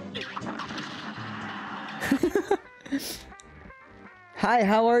 Hi,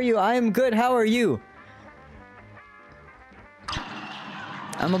 how are you? I am good, how are you?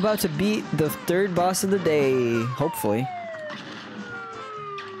 I'm about to beat the third boss of the day, hopefully.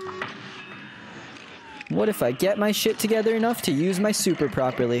 What if I get my shit together enough to use my super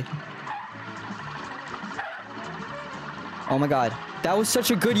properly? Oh my god, that was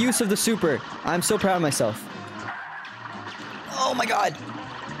such a good use of the super. I'm so proud of myself. Oh my god.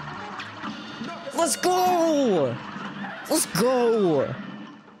 Let's go! Let's go!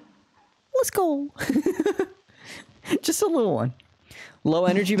 Let's go! Just a little one. Low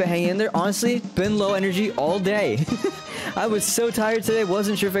energy, but hang in there. Honestly, been low energy all day. I was so tired today,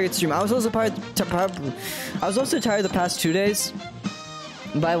 wasn't sure if I could stream. I was also tired the past 2 days.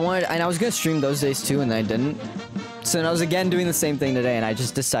 But I was gonna stream those days too, and I didn't. So then I was again doing the same thing today, and I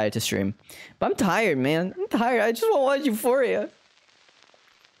just decided to stream. But I'm tired, man. I'm tired. I just want to watch Euphoria.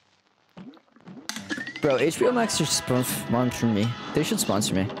 Bro, HBO Max should sponsor me. They should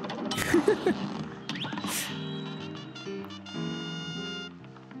sponsor me.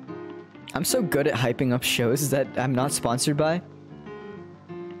 I'm so good at hyping up shows that I'm not sponsored by.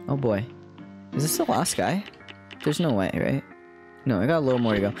 Oh boy. Is this the last guy? There's no way, right? No, I got a little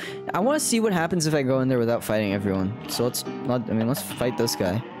more to go. I want to see what happens if I go in there without fighting everyone. So let's fight this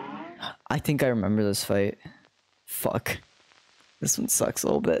guy. I think I remember this fight. Fuck. This one sucks a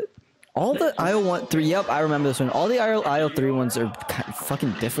little bit. All the IO 3, yep, I remember this one. All the IO 3 ones are kind of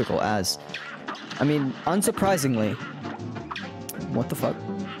fucking difficult as. I mean, unsurprisingly. What the fuck?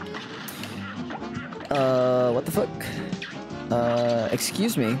 What the fuck?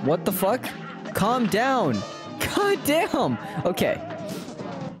 Excuse me. What the fuck? Calm down. God damn. Okay.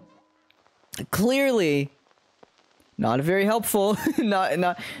 Clearly, not a very helpful, not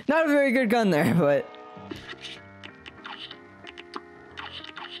a very good gun there, but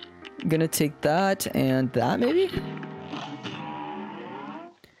I'm gonna take that and that maybe.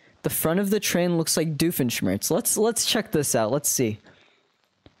 The front of the train looks like Doofenshmirtz. Let's check this out. Let's see.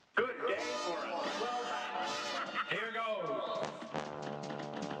 Good day for us. Here goes.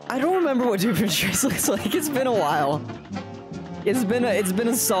 I don't remember what Doofenshmirtz looks like. It's been a while. It's been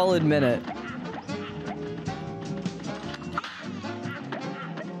a solid minute.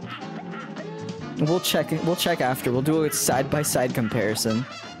 We'll check after. We'll do a side-by-side comparison.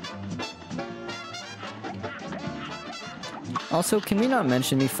 Also, can we not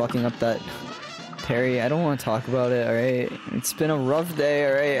mention me fucking up that parry? I don't want to talk about it, alright? It's been a rough day,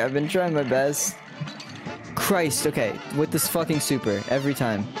 alright? I've been trying my best. Christ, okay. With this fucking super, every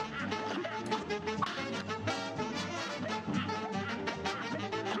time.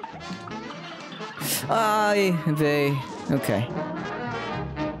 Okay.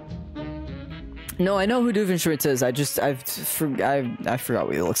 No, I know who Doofenshmirtz is. I forgot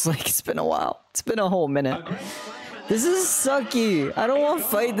what he looks like. It's been a while. It's been a whole minute. This is sucky. I don't want to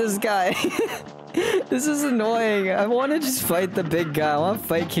fight this guy. This is annoying. I want to just fight the big guy. I want to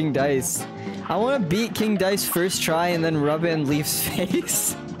fight King Dice. I want to beat King Dice first try and then rub it in Leaf's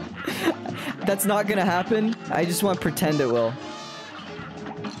face. That's not gonna happen. I just want to pretend it will.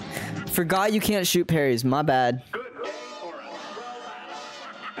 Forgot you can't shoot parries. My bad.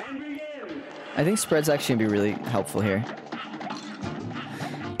 I think spread's actually gonna be really helpful here.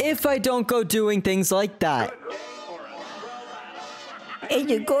 If I don't go doing things like that. It's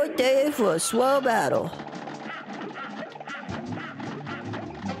a good day for a swell battle.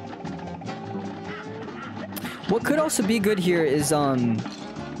 What could also be good here is the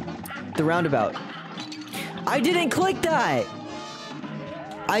roundabout. I didn't click that.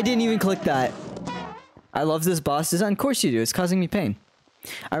 I didn't even click that. I love this boss design. Of course you do. It's causing me pain.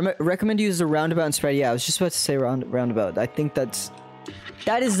 I recommend you use the roundabout and spread. Yeah, I was just about to say roundabout. I think that's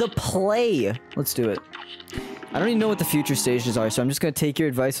That is the play. Let's do it. I don't even know what the future stages are, so I'm just gonna take your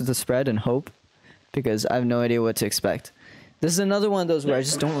advice with the spread and hope, because I have no idea what to expect. This is another one of those where I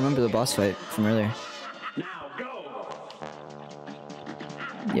just don't remember the boss fight from earlier. Now go.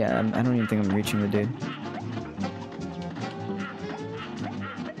 Yeah, I don't even think I'm reaching the dude.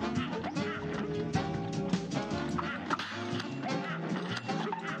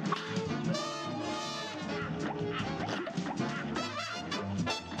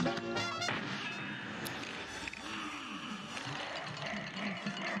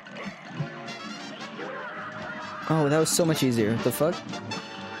 Oh, that was so much easier. The fuck?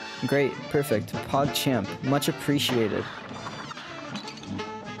 Great, perfect. Pog champ, much appreciated.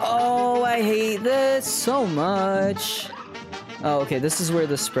 Oh, I hate this so much. Oh, okay, this is where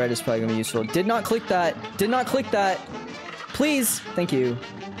the spread is probably gonna be useful. Did not click that. Did not click that. Please. Thank you.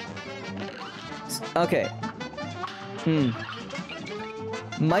 Okay.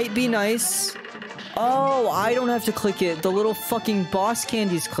 Might be nice. Oh, I don't have to click it. The little fucking boss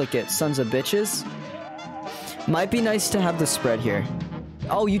candies click it, sons of bitches. Might be nice to have the spread here.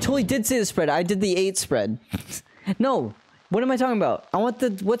 Oh, you totally did say the spread. I did the 8 spread. No. What am I talking about? I want the...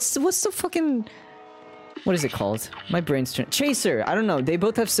 What's the fucking... What is it called? My brain's turning... Chaser! I don't know. They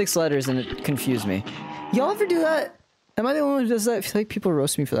both have 6 letters and it confused me. Y'all ever do that? Am I the only one who does that? I feel like people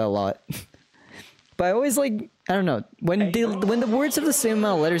roast me for that a lot. But I always like... I don't know. When the words have the same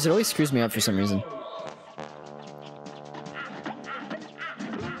amount of letters, it always screws me up for some reason.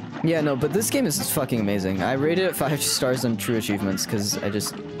 Yeah, no, but this game is fucking amazing. I rated it 5 stars on True Achievements because I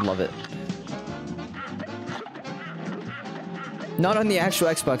just love it. Not on the actual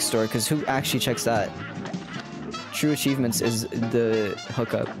Xbox store, because who actually checks that? True Achievements is the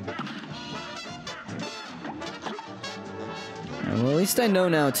hookup. Well, at least I know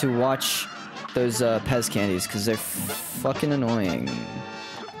now to watch those Pez candies, because they're fucking annoying.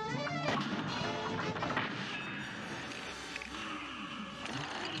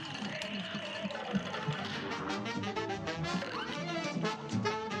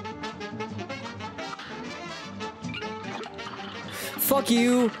 Fuck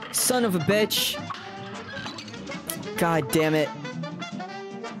you, son of a bitch. God damn it.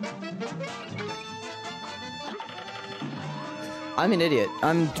 I'm an idiot.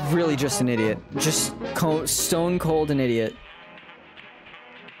 I'm really just an idiot. Just stone cold an idiot.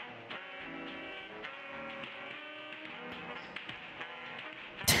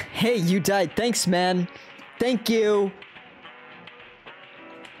 Hey, you died. Thanks, man. Thank you.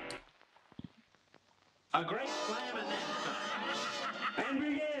 A great slam and then and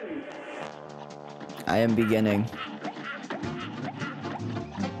begin. I am beginning.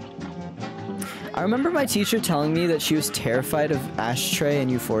 I remember my teacher telling me that she was terrified of Ashtray in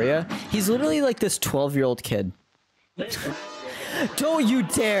Euphoria. He's literally like this 12-year-old kid. Don't you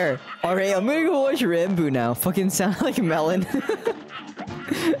dare! Alright, I'm gonna go watch Rambo now. Fucking sound like Melon.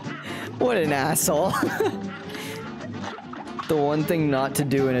 What an asshole. The one thing not to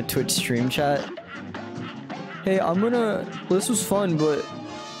do in a Twitch stream chat. Hey, this was fun, but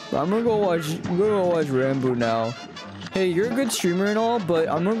I'm gonna go watch Rambo now. Hey, you're a good streamer and all, but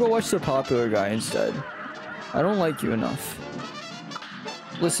I'm gonna go watch the popular guy instead. I don't like you enough.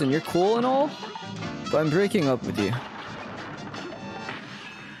 Listen, you're cool and all, but I'm breaking up with you.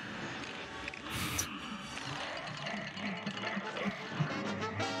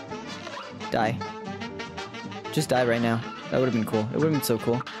 Die. Just die right now. That would have been cool. It would have been so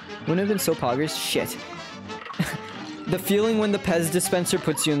cool. Wouldn't it have been so poggers? Shit. The feeling when the Pez dispenser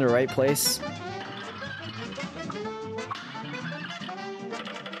puts you in the right place.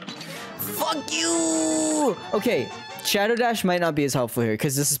 Fuck you! Okay, Shadow Dash might not be as helpful here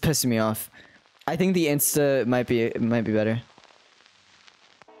because this is pissing me off. I think the Insta might be better.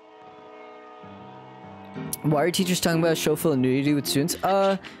 Why are teachers talking about a show full of nudity with students?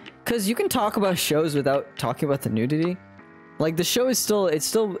 Cause you can talk about shows without talking about the nudity. Like the show is still, it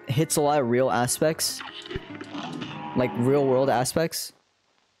still hits a lot of real aspects. Like real world aspects.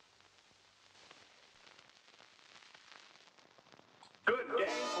 Good day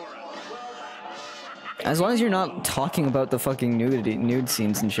for a As long as you're not talking about the fucking nude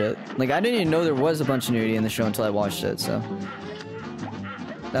scenes and shit. Like I didn't even know there was a bunch of nudity in the show until I watched it, so.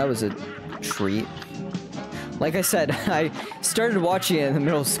 That was a treat. Like I said, I started watching it in the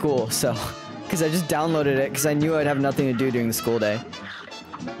middle of school, so. Because I just downloaded it because I knew I'd have nothing to do during the school day.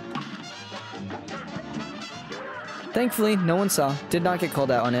 Thankfully, no one saw. Did not get called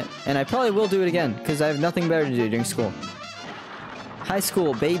out on it. And I probably will do it again, because I have nothing better to do during school. High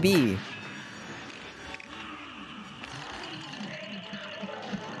school, baby!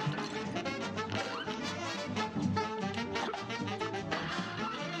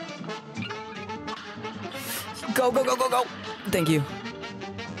 Go, go, go, go, go! Thank you.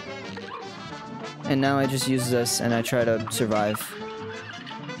 And now I just use this and I try to survive.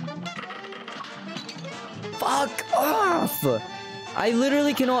 Fuck off! I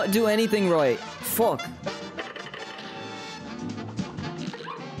literally cannot do anything right. Fuck.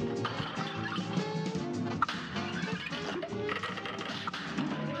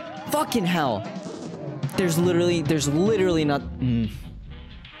 Fucking hell. There's literally not...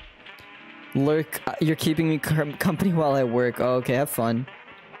 Lurk, you're keeping me company while I work. Oh, okay, have fun.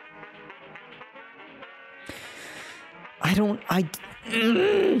 I want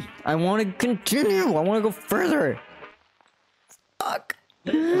to continue. I want to go further. Fuck.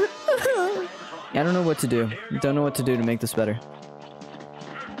 I don't know what to do. Don't know what to do to make this better.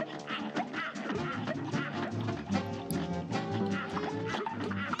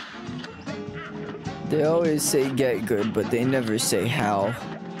 They always say get good, but they never say how.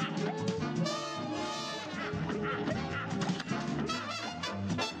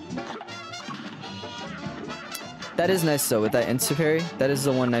 That is nice though, with that insta parry. That is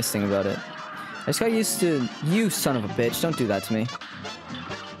the one nice thing about it. I just got used to... You son of a bitch, don't do that to me.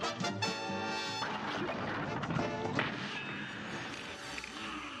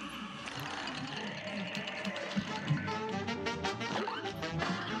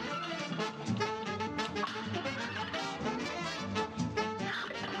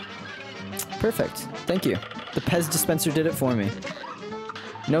 Perfect. Thank you. The Pez dispenser did it for me.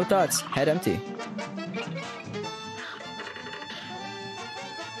 No thoughts. Head empty.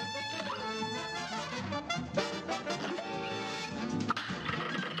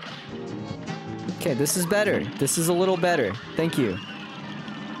 Okay, this is better. This is a little better. Thank you.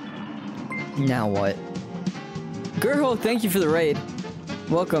 Now what? Girl, thank you for the raid.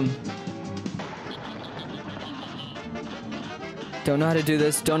 Welcome. Don't know how to do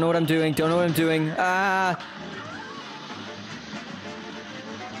this. Don't know what I'm doing. Don't know what I'm doing. Ah!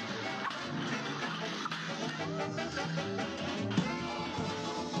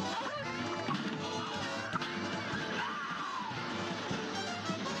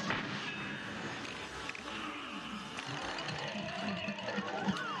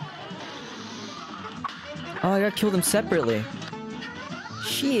 Oh, I gotta kill them separately.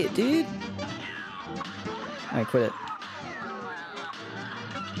 Shit, dude. Alright, quit it.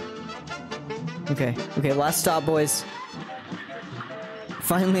 Okay, okay, last stop, boys.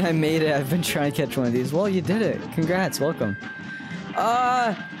 Finally, I made it. I've been trying to catch one of these. Well, you did it. Congrats, welcome.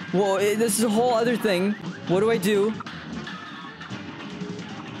 Well, this is a whole other thing. What do I do?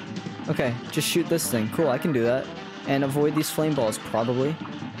 Okay, just shoot this thing. Cool, I can do that. And avoid these flame balls, probably.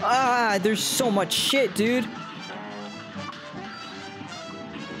 Ah, there's so much shit, dude.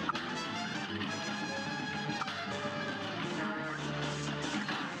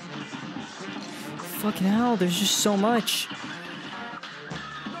 Fucking hell, there's just so much.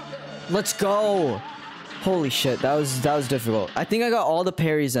 Let's go. Holy shit, that was difficult. I think I got all the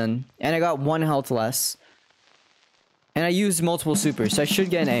parries in, and I got 1 health less. And I used multiple supers, so I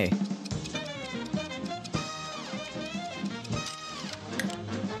should get an A.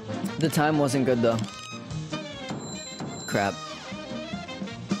 The time wasn't good though. Crap.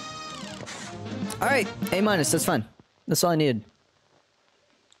 Alright, A-, that's fine. That's all I needed.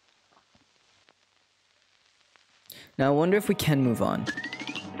 Now I wonder if we can move on.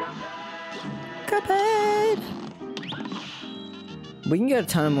 Cuphead! We can get a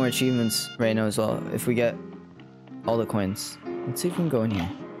ton of more achievements right now as well, if we get all the coins. Let's see if we can go in here.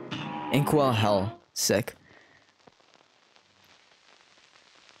 Inkwell Hell. Sick.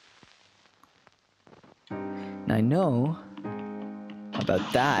 Now I know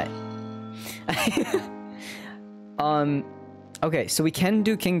about that. Okay, so we can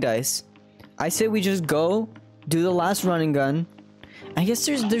do King Dice. I say we just go do the last run and gun. I guess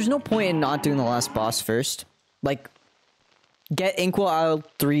there's no point in not doing the last boss first. Like, get Inkwell Isle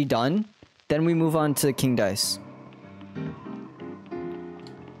 3 done, then we move on to King Dice.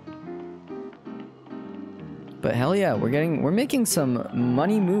 But hell yeah, we're making some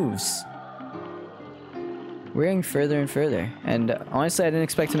money moves. We're getting further and further. And honestly, I didn't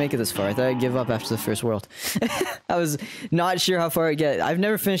expect to make it this far. I thought I'd give up after the first world. I was not sure how far I'd get. I've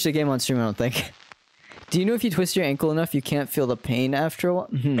never finished a game on stream, I don't think. Do you know if you twist your ankle enough, you can't feel the pain after a while?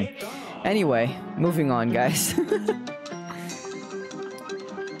 Anyway, moving on, guys.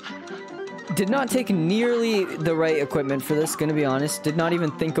 Did not take nearly the right equipment for this, gonna be honest. Did not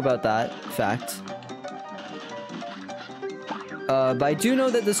even think about that fact. But I do know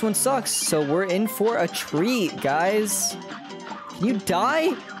that this one sucks, so we're in for a treat, guys. Can you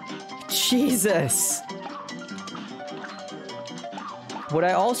die? Jesus. What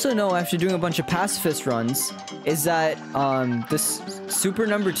I also know after doing a bunch of pacifist runs is that this super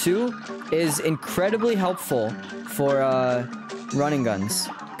number 2 is incredibly helpful for running guns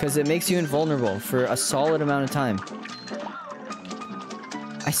because it makes you invulnerable for a solid amount of time.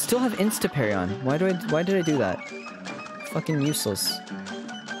 I still have insta parry on. Why did I do that? Fucking useless.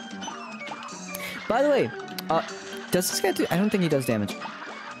 By the way, does this guy do? I don't think he does damage.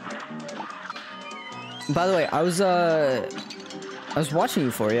 By the way, I was watching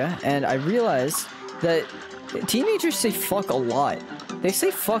Euphoria, and I realized that teenagers say fuck a lot. They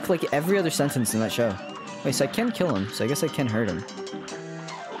say fuck like every other sentence in that show. Wait, so I can kill him, so I guess I can hurt him.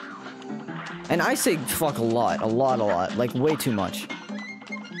 And I say fuck a lot, like way too much.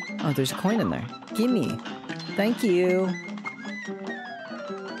 Oh, there's a coin in there. Gimme. Thank you.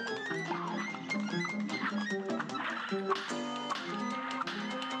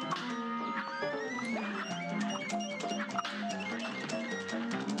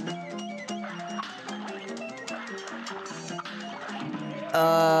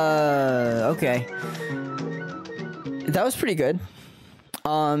 Okay. That was pretty good.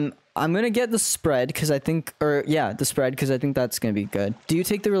 I'm gonna get the spread because I think, the spread because I think that's gonna be good. Do you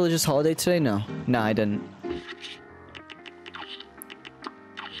take the religious holiday today? No. No, I didn't.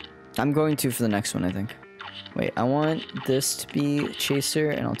 I'm going to for the next one, I think. Wait, I want this to be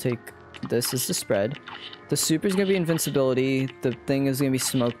Chaser, and I'll take this as the spread. The super is gonna be invincibility. The thing is gonna be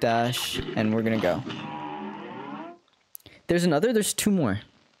smoke dash, and we're gonna go. There's 2 more.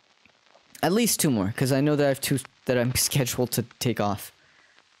 At least 2 more, because I know that I have 2 that I'm scheduled to take off.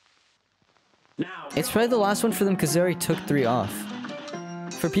 It's probably the last one for them because they already took 3 off.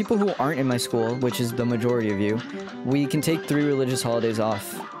 For people who aren't in my school, which is the majority of you, we can take 3 religious holidays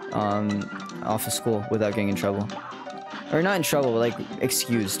off of school without getting in trouble. Or not in trouble, but like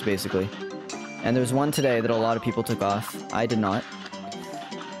excused, basically. And there was one today that a lot of people took off. I did not.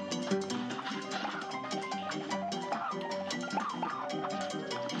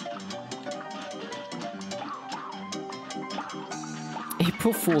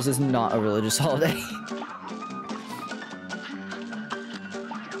 April Fool's is not a religious holiday.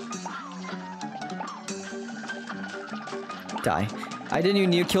 Die. I didn't even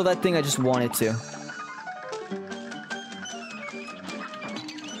need to kill that thing, I just wanted to.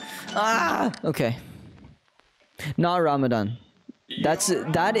 Ah! Okay. Not Ramadan.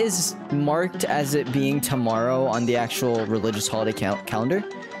 That is marked as it being tomorrow on the actual religious holiday calendar.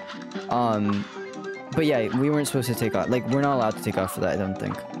 But yeah, we weren't supposed to take off. Like, we're not allowed to take off for that, I don't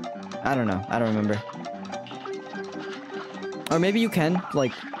think. I don't know. I don't remember. Or maybe you can,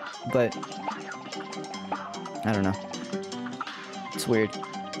 like, but... I don't know. It's weird.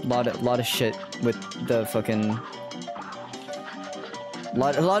 A lot of shit with the fucking... A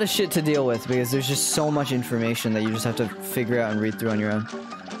lot of shit to deal with, because there's just so much information that you just have to figure out and read through on your own.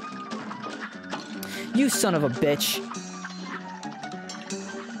 You son of a bitch!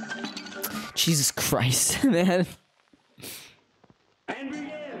 Jesus Christ, man. And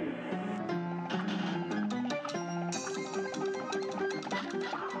begin.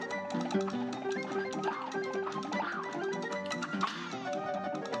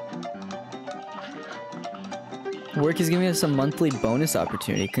 Work is giving us a monthly bonus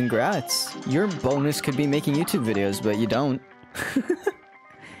opportunity. Congrats. Your bonus could be making YouTube videos, but you don't.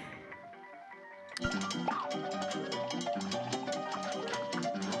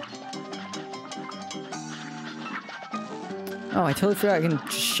 Oh, I totally forgot I can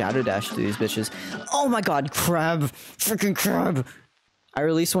shadow dash through these bitches. Oh my god, crab! Freaking crab! I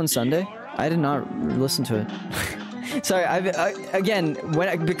released one Sunday. I did not listen to it. Sorry, again,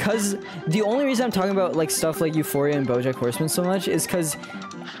 because the only reason I'm talking about like stuff like Euphoria and BoJack Horseman so much is because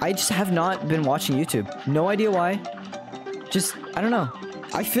I just have not been watching YouTube. No idea why. Just, I don't know.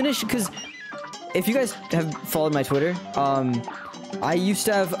 I finished, because if you guys have followed my Twitter, I used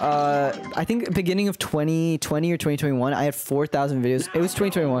to have, I think beginning of 2020 or 2021, I had 4,000 videos. It was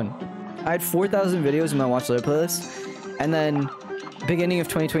 2021. I had 4,000 videos in my watch later playlist. And then beginning of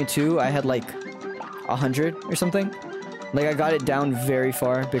 2022, I had like 100 or something. Like, I got it down very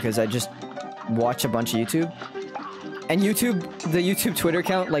far because I just watch a bunch of YouTube. And YouTube, the YouTube Twitter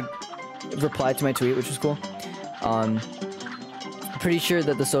account, like, replied to my tweet, which was cool. Pretty sure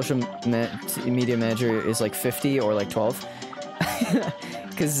that the social media manager is like 50 or like 12.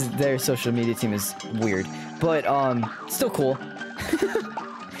 Because their social media team is weird. But, still cool.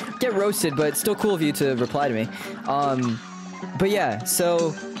 Get roasted, but still cool of you to reply to me. But yeah,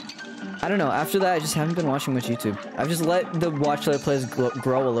 so... I don't know, after that I just haven't been watching much YouTube. I've just let the watch later plays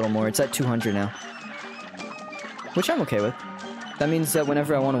grow a little more. It's at 200 now. Which I'm okay with. That means that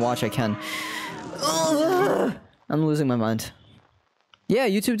whenever I want to watch, I can. Ugh! I'm losing my mind. Yeah,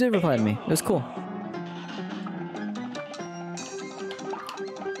 YouTube did reply to me. It was cool.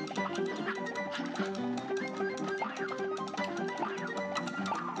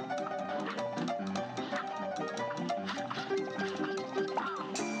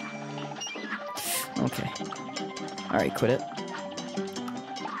 Okay. Alright, quit it.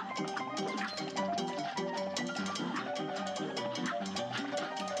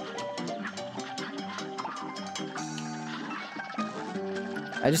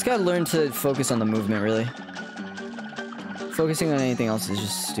 I just gotta learn to focus on the movement, really. Focusing on anything else is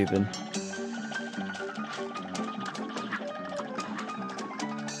just stupid.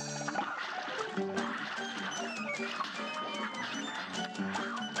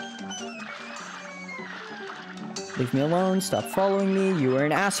 Leave me alone. Stop following me. You are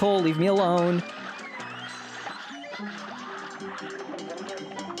an asshole. Leave me alone.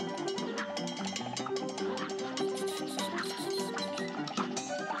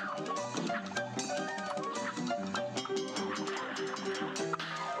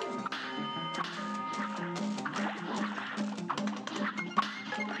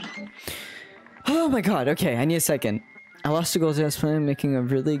 Oh my god, okay, I need a second. I lost a goal test plan making a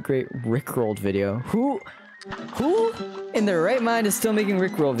really great Rickrolled video. Who in their right mind is still making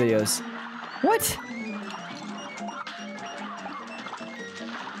Rickroll videos? What?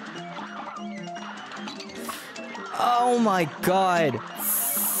 Oh my god.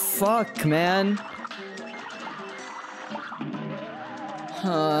 Fuck, man.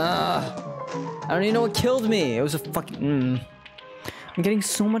 I don't even know what killed me. It was a fucking... I'm getting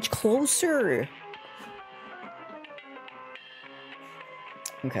so much closer.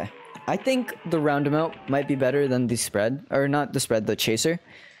 Okay. I think the roundabout might be better than the spread. Or not the spread, the chaser.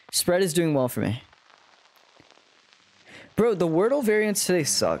 Spread is doing well for me. Bro, the Wordle variants today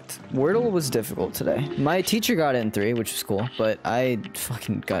sucked. Wordle was difficult today. My teacher got it in 3, which was cool. But I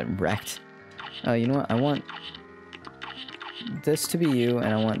fucking got wrecked. Oh, you know what? I want this to be you,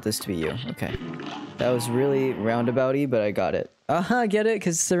 and I want this to be you. Okay. That was really roundabout-y, but I got it. Get it?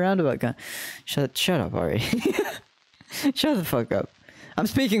 Because it's a roundabout guy. Shut up already. Shut the fuck up. I'm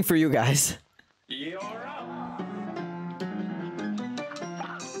speaking for you guys. You're up.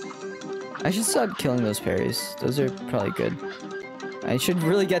 I should stop killing those parries. Those are probably good. I should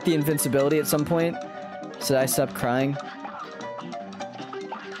really get the invincibility at some point, so that I stop crying.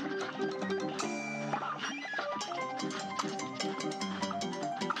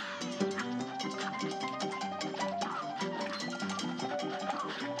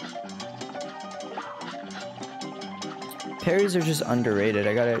 Parries are just underrated.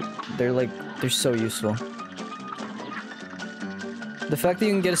 They're so useful. The fact that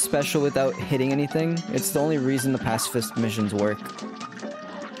you can get a special without hitting anything, it's the only reason the pacifist missions work.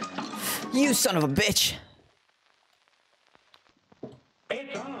 You son of a bitch!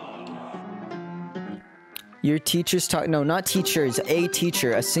 It's on. Your teachers talk- no, not teachers, a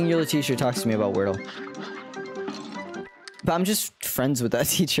teacher, a singular teacher talks to me about Wordle. But I'm just friends with that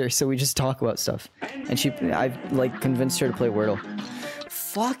teacher, so we just talk about stuff. And I've, like, convinced her to play Wordle.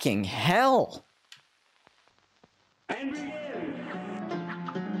 Fucking hell! And begin.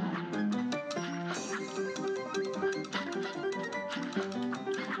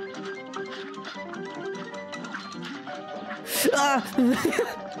 Ah!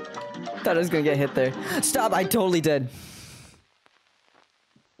 Thought I was gonna get hit there. Stop, I totally did.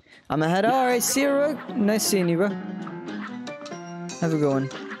 I'm ahead. Alright, see you, Rook. Nice seeing you, bro. Have a good one.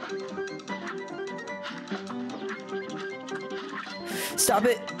 Stop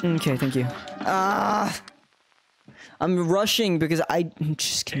it! Okay, thank you. Ah! I'm rushing because I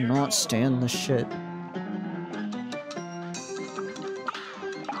just cannot stand this shit.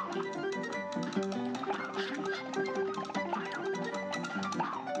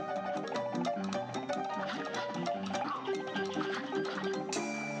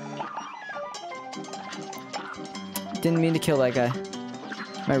 Didn't mean to kill that guy.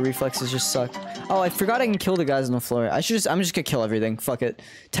 My reflexes just suck. Oh, I forgot I can kill the guys on the floor. I'm just gonna kill everything. Fuck it.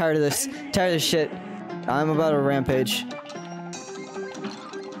 Tired of this. Tired of this shit. I'm about to rampage.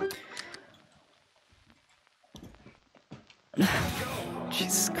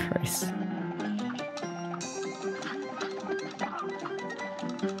 Jesus Christ.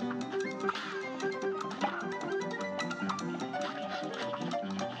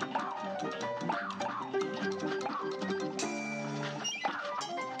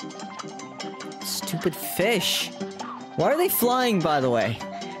 Stupid fish. Why are they flying, by the way?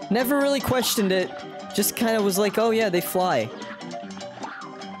 Never really questioned it. Just kind of was like, oh yeah, they fly.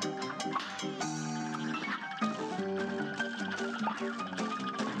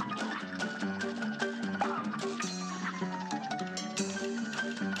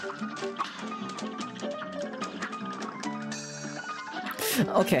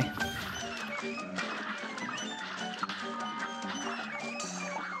 Okay.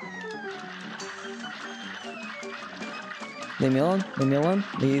 Leave me alone. Leave me alone.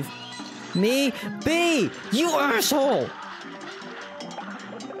 Leave me be, you asshole!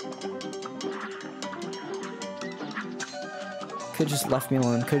 Could just left me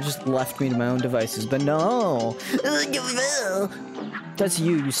alone. Could just left me to my own devices, but no. That's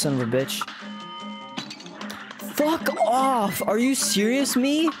you son of a bitch. Fuck off! Are you serious,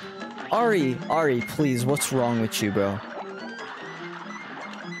 me? Ari, please, what's wrong with you, bro?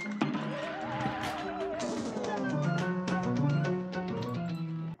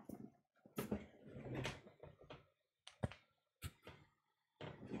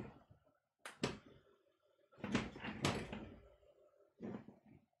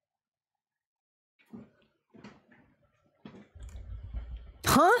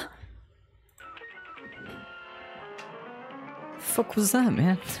 Huh? Fuck was that,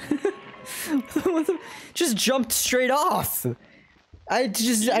 man? Just jumped straight off. I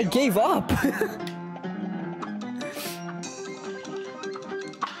gave up.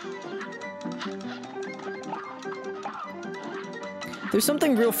 There's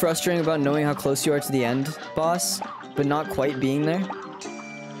something real frustrating about knowing how close you are to the end, boss, but not quite being there.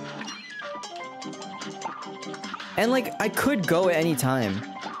 And like, I could go at any time,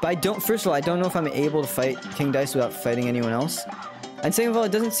 but I don't, first of all, I don't know if I'm able to fight King Dice without fighting anyone else. And second of all,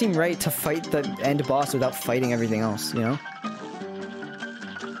 it doesn't seem right to fight the end boss without fighting everything else, you know?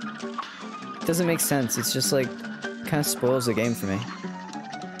 It doesn't make sense, it's just like, kind of spoils the game for me.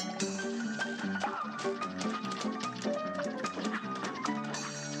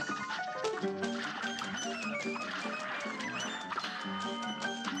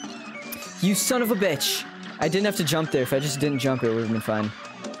 You son of a bitch! I didn't have to jump there. If I just didn't jump, it would have been fine.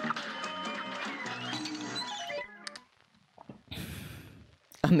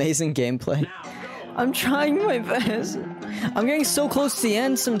 Amazing gameplay. I'm trying my best. I'm getting so close to the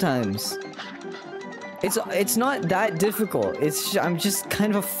end sometimes. It's not that difficult. I'm just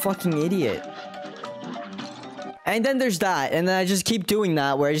kind of a fucking idiot. And then there's that, and then I just keep doing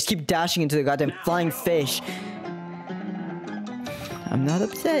that, where I just keep dashing into the goddamn flying fish. I'm not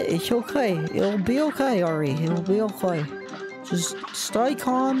upset. It's okay. It'll be okay, Ari. It'll be okay. Just stay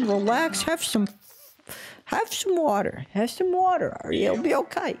calm, relax, have some water. Have some water, Ari. It'll be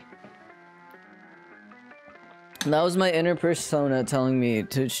okay. That was my inner persona telling me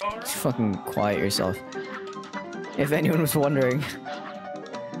to fucking quiet yourself. If anyone was wondering.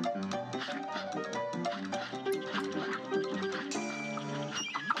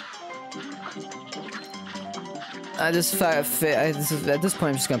 At this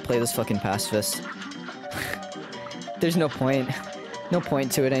point, I'm just gonna play this fucking pacifist. There's no point. No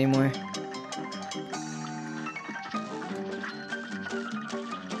point to it anymore.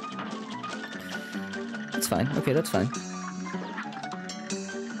 That's fine. Okay, that's fine.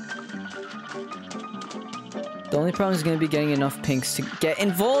 The only problem is gonna be getting enough pinks to get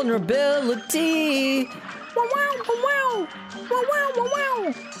invulnerability! Wow, wow, wow, wow, wow, wow,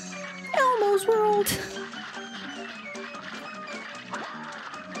 wow! Elmo's World!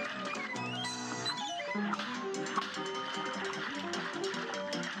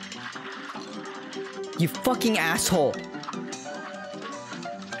 You fucking asshole!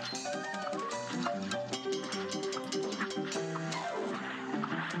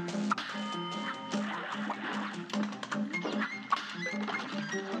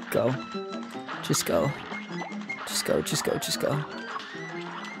 Go. Just go. Just go, just go, just go.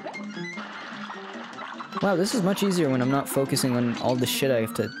 Wow, this is much easier when I'm not focusing on all the shit I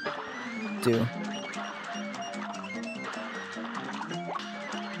have to do.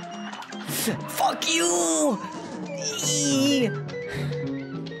 Fuck you! Eee.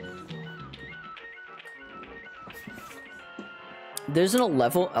 There's an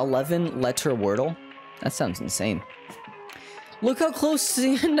 11 letter wordle? That sounds insane. Look how close to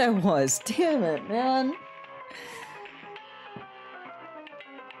the end I was. Damn it, man.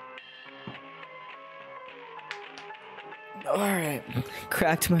 Alright.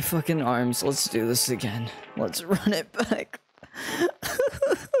 Cracked my fucking arms. Let's do this again. Let's run it back.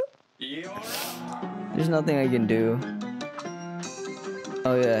 There's nothing I can do.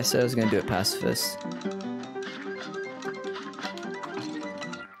 Oh yeah, I said I was gonna do it pacifist.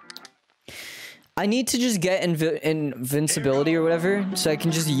 I need to just get invincibility or whatever, so I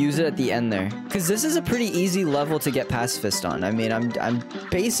can just use it at the end there. Because this is a pretty easy level to get pacifist on. I mean, I'm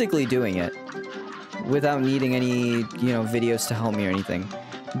basically doing it without needing any, you know, videos to help me or anything.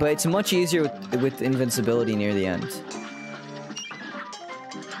 But it's much easier with invincibility near the end.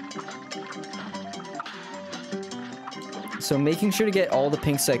 So making sure to get all the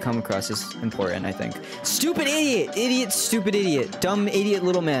pinks I come across is important, I think. Stupid idiot! Idiot, stupid idiot. Dumb idiot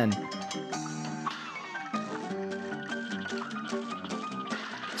little man.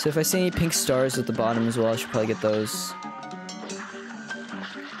 So if I see any pink stars at the bottom as well, I should probably get those.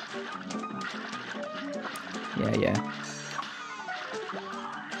 Yeah.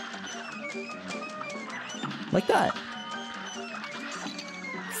 Like that.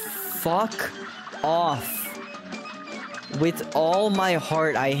 Fuck off. With all my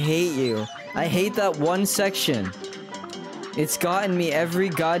heart, I hate you. I hate that one section. It's gotten me every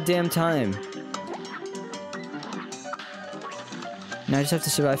goddamn time. Now I just have to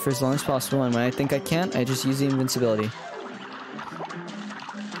survive for as long as possible, and when I think I can't, I just use the invincibility.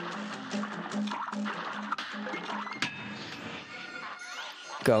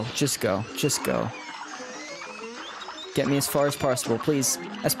 Go. Just go. Just go. Get me as far as possible, please.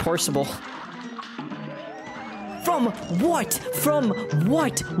 As possible. From what? From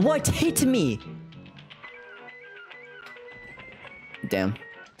what? What hit me? Damn.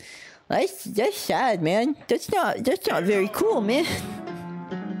 That's sad, man. That's not very cool, man.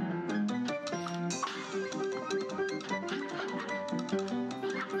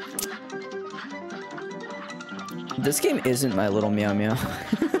 This game isn't My Little Meow Meow.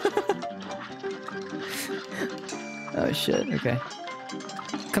 Oh shit, okay.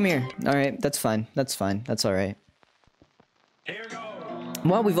 Come here. Alright, that's fine. That's fine. That's alright. Here goes.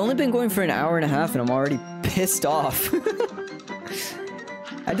 Wow, we've only been going for an hour and a half and I'm already pissed off.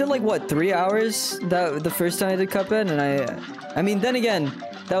 I did like, what, 3 hours the first time I did Cuphead, and I mean, then again,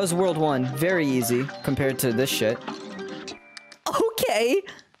 that was World 1. Very easy compared to this shit. Okay!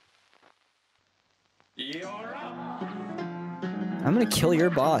 You're up. I'm gonna kill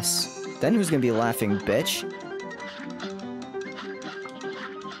your boss. Then who's gonna be laughing, bitch?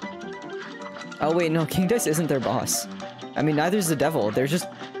 Oh wait, no, King Dice isn't their boss. I mean, neither's the devil. They're just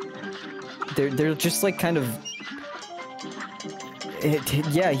like kind of...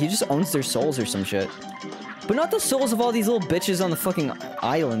 yeah, he just owns their souls or some shit. But not the souls of all these little bitches on the fucking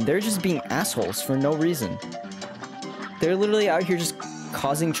island. They're just being assholes for no reason. They're literally out here just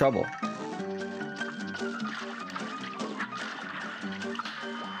causing trouble.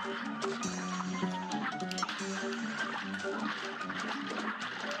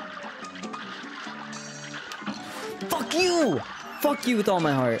 Fuck you! Fuck you with all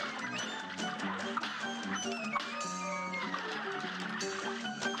my heart.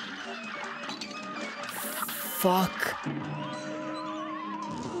 Fuck.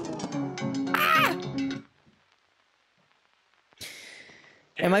 Ah!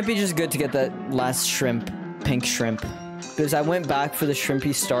 It might be just good to get that last shrimp, pink shrimp. Because I went back for the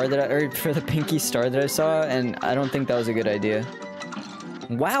shrimpy star for the pinky star that I saw, and I don't think that was a good idea.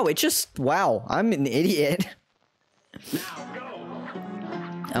 Wow, wow, I'm an idiot. Now go.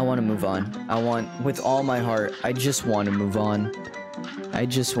 I want to move on. With all my heart, I just want to move on. I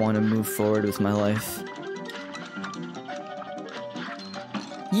just want to move forward with my life.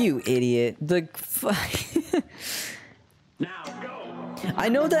 You idiot. The fuck. Now go. I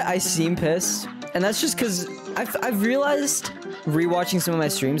know that I seem pissed, and that's just because I've realized rewatching some of my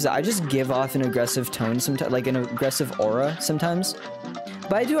streams that I just give off an aggressive tone sometimes, like an aggressive aura sometimes.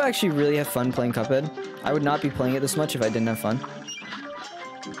 But I do actually really have fun playing Cuphead. I would not be playing it this much if I didn't have fun.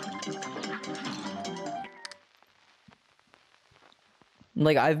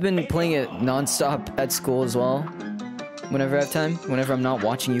 Like, I've been playing it non-stop at school as well. Whenever I have time. Whenever I'm not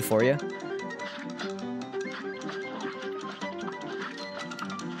watching Euphoria.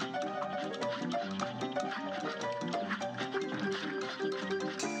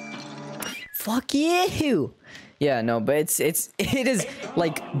 Fuck you! Yeah, no, but it is,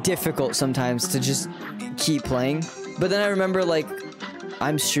 like, difficult sometimes to just keep playing. But then I remember, like,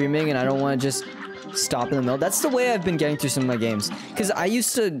 I'm streaming and I don't want to just stop in the middle. That's the way I've been getting through some of my games. Because I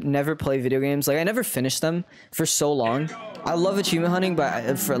used to never play video games. Like, I never finished them for so long. I love achievement hunting,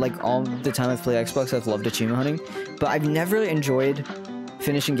 but for, like, all the time I've played Xbox, I've loved achievement hunting. But I've never enjoyed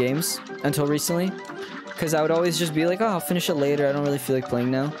finishing games until recently. Because I would always just be like, oh, I'll finish it later. I don't really feel like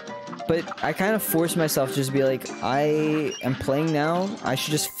playing now. But I kind of forced myself to just be like, I am playing now. I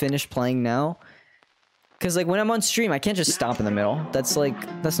should just finish playing now. Because, like, when I'm on stream, I can't just stop in the middle. That's, like,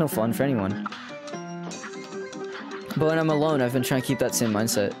 that's no fun for anyone. But when I'm alone, I've been trying to keep that same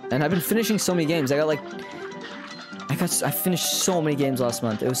mindset. And I've been finishing so many games. I finished so many games last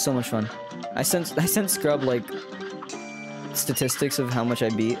month. It was so much fun. I sent Scrub, like, statistics of how much I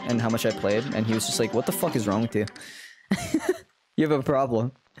beat and how much I played. And he was just like, what the fuck is wrong with you? You have a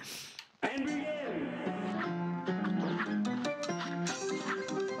problem. And begin.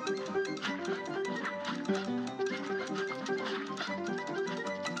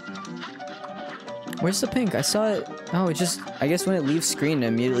 Where's the pink? I saw it. Oh, it just... I guess when it leaves screen, it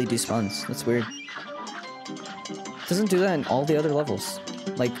immediately despawns. That's weird. It doesn't do that in all the other levels.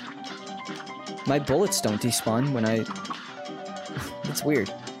 Like, my bullets don't despawn when I... It's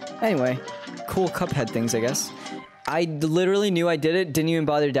weird. Anyway, cool Cuphead things, I guess. I literally knew I did it, didn't even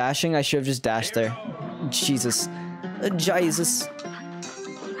bother dashing. I should have just dashed there. Jesus. Jesus.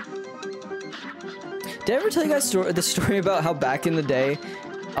 Did I ever tell you guys the story about how back in the day,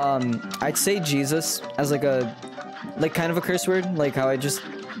 I'd say Jesus as like a, kind of a curse word? Like how it's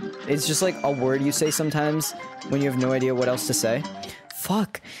just like a word you say sometimes when you have no idea what else to say.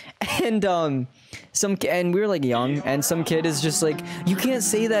 Fuck. And, and we were like young, and some kid is just like, you can't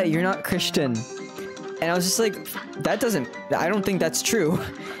say that, you're not Christian. And I was just like, I don't think that's true.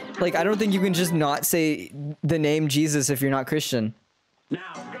 Like, I don't think you can just not say the name Jesus if you're not Christian.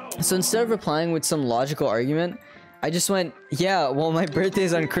 So instead of replying with some logical argument, I just went, yeah, well, my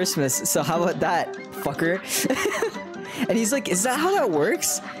birthday's on Christmas, so how about that, fucker? And he's like, is that how that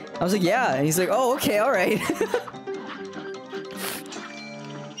works? I was like, yeah. And he's like, oh, okay, all right.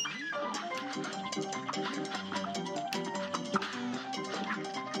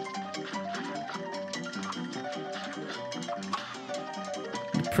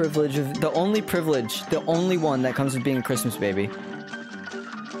 The only one that comes with being a Christmas baby.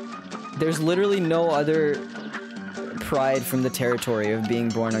 There's literally no other pride from the territory of being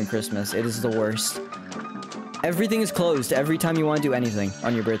born on Christmas. It is the worst. Everything is closed every time you want to do anything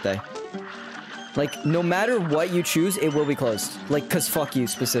on your birthday. Like, no matter what you choose, it will be closed. Like, cause fuck you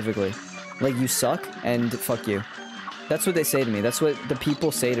specifically. Like, you suck and fuck you. That's what they say to me. That's what the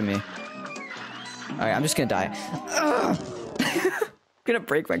people say to me. Alright, I'm just gonna die. Ugh! I'm gonna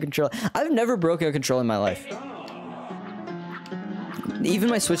break my controller. I've never broken a controller in my life. Even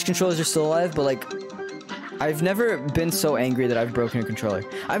my Switch controllers are still alive, but like, I've never been so angry that I've broken a controller.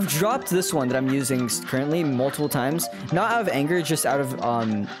 I've dropped this one that I'm using currently multiple times. Not out of anger, just out of,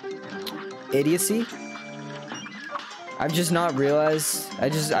 idiocy. I've just not realized. I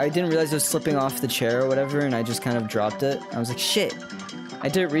didn't realize it was slipping off the chair or whatever, and I just kind of dropped it. I was like, shit. I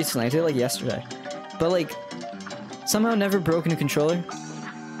did it recently. I did it like yesterday. But like, somehow never broken a controller.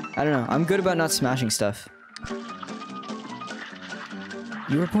 I don't know. I'm good about not smashing stuff.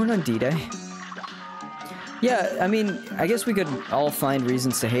 You were born on D-Day? Yeah, I mean, I guess we could all find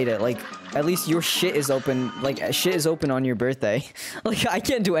reasons to hate it. Like, at least your shit is open. Like, shit is open on your birthday. Like, I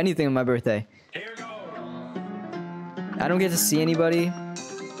can't do anything on my birthday. I don't get to see anybody.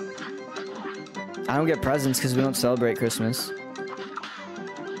 I don't get presents because we don't celebrate Christmas.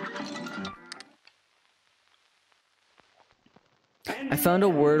 I found a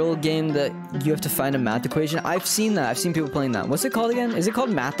Wordle game that you have to find a math equation. I've seen that. I've seen people playing that. What's it called again? Is it called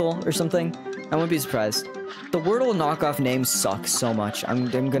Mathel or something? I wouldn't be surprised. The Wordle knockoff names suck so much.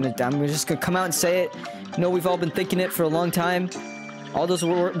 I'm just gonna come out and say it. You know, we've all been thinking it for a long time. All those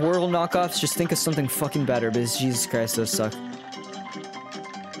Wordle knockoffs, just think of something fucking better, because Jesus Christ, those suck.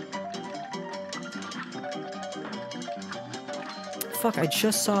 Fuck, I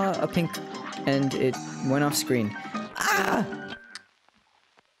just saw a pink and it went off screen. Ah!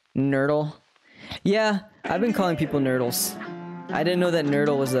 Nerdle. Yeah, I've been calling people nerdles. I didn't know that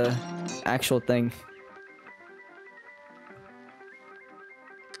nerdle was a actual thing.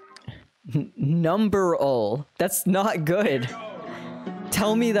 Number-ol. That's not good.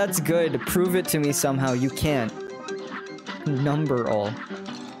 Tell me that's good. Prove it to me somehow. You can't. Number-ol.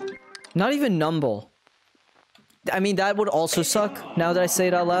 Not even numble. I mean, that would also suck, now that I say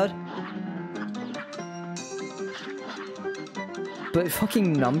it out loud. But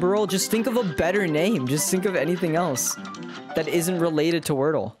fucking Numberl, just think of a better name. Just think of anything else that isn't related to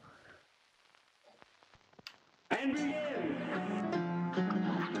Wordle.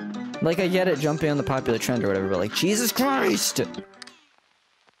 Like, I get it jumping on the popular trend or whatever, but like, Jesus Christ!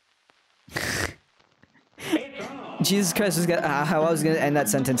 Jesus Christ was how I was gonna end that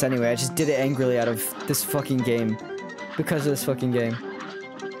sentence anyway. I just did it angrily out of this fucking game. Because of this fucking game.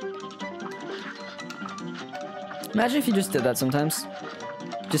 Imagine if you just did that sometimes.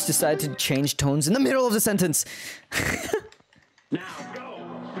 Just decide to change tones in the middle of the sentence. Now go.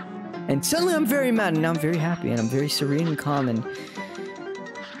 And suddenly I'm very mad, and now I'm very happy, and I'm very serene and calm, and...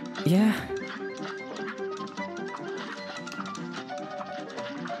 yeah.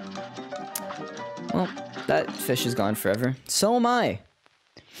 Well, that fish is gone forever. So am I.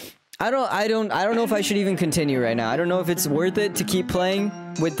 I don't know if I should even continue right now. I don't know if it's worth it to keep playing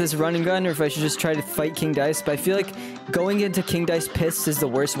with this run and gun, or if I should just try to fight King Dice, but I feel like going into King Dice pissed is the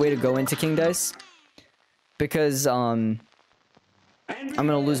worst way to go into King Dice. Because, I'm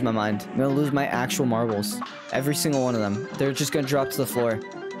gonna lose my mind. I'm gonna lose my actual marbles. Every single one of them. They're just gonna drop to the floor.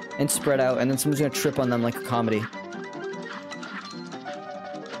 and spread out, and then someone's gonna trip on them like a comedy.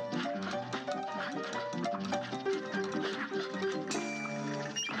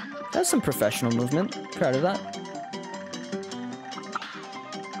 That's some professional movement. Proud of that.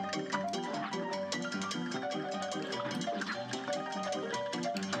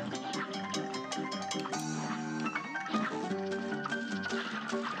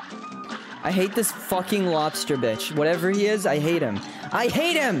 I hate this fucking lobster bitch. Whatever he is, I hate him. I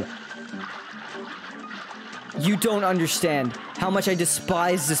hate him! You don't understand how much I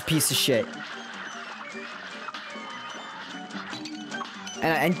despise this piece of shit.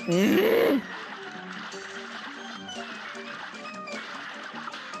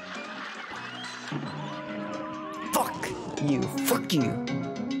 Fuck you. Fuck you.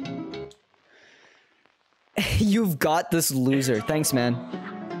 You've got this, loser. Thanks, man.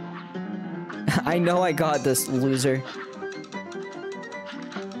 I know I got this, loser.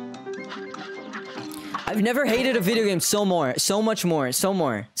 I've never hated a video game so much more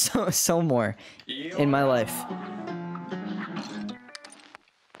in my life.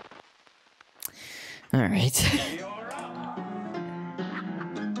 All right.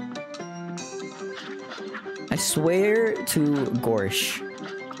 I swear to Gorsh.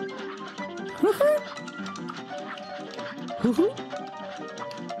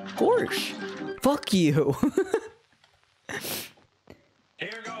 Gorsh. Fuck you.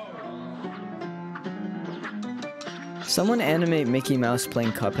 Here goes. Someone animate Mickey Mouse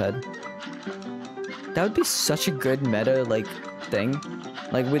playing Cuphead. That would be such a good meta, like, thing.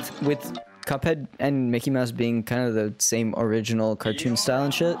 Like, with Cuphead and Mickey Mouse being kind of the same original cartoon style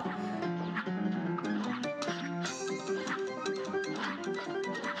and shit.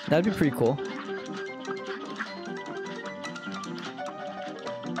 That'd be pretty cool.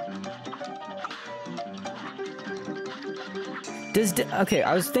 Okay,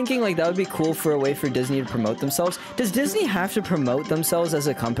 I was thinking like that would be cool for a way for Disney to promote themselves. Does Disney have to promote themselves as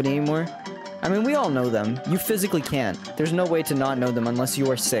a company anymore? I mean, we all know them. You physically can't. There's no way to not know them unless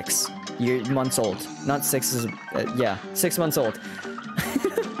you are 6 months old. Not 6 is, yeah, 6 months old.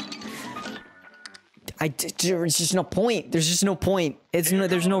 There's just no point. There's just no point.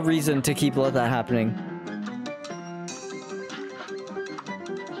 There's no reason to keep that happening.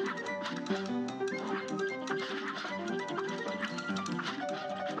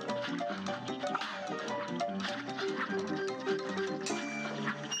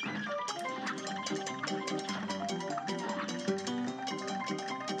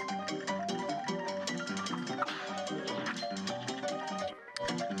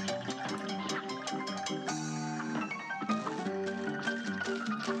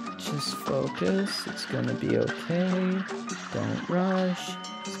 Just focus, it's gonna be okay. Don't rush,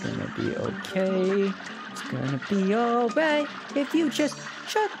 it's gonna be okay. It's gonna be alright if you just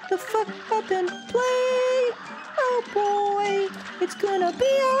shut the fuck up and play. Oh boy, it's gonna be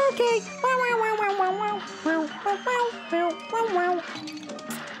okay.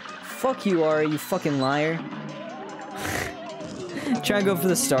 Fuck you, Ari, you fucking liar. Trying to go for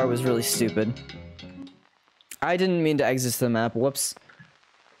the star was really stupid. I didn't mean to exit the map, whoops.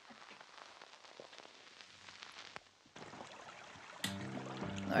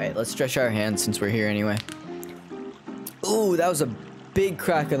 Alright, let's stretch our hands since we're here anyway. Ooh, that was a big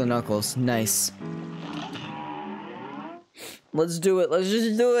crack of the knuckles. Nice. Let's do it. Let's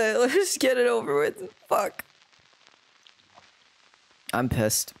just do it. Let's just get it over with. Fuck. I'm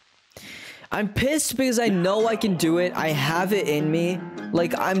pissed. I'm pissed because I know I can do it. I have it in me.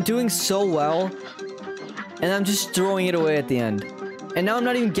 Like, I'm doing so well. And I'm just throwing it away at the end. And now I'm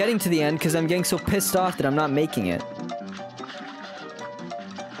not even getting to the end because I'm getting so pissed off that I'm not making it.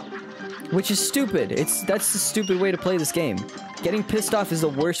 Which is stupid. That's the stupid way to play this game. Getting pissed off is the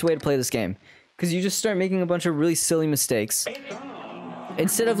worst way to play this game. Because you just start making a bunch of really silly mistakes.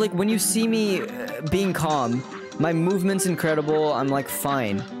 Instead of, like, when you see me being calm, my movement's incredible, I'm, like,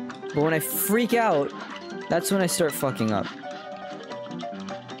 fine. But when I freak out, that's when I start fucking up.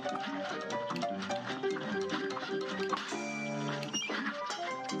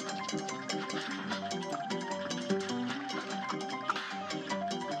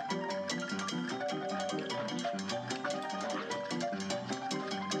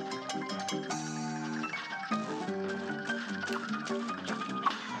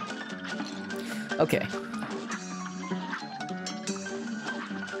 Okay.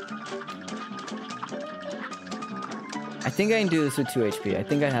 I think I can do this with 2 HP. I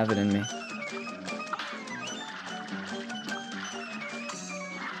think I have it in me.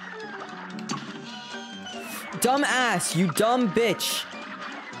 Dumb ass, you dumb bitch.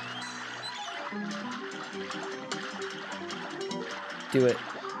 Do it.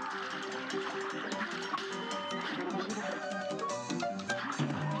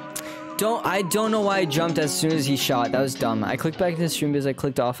 I don't know why I jumped as soon as he shot. That was dumb. I clicked back into the stream because I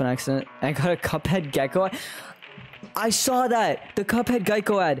clicked off on accident. And I got a Cuphead Gecko ad. I saw that! The Cuphead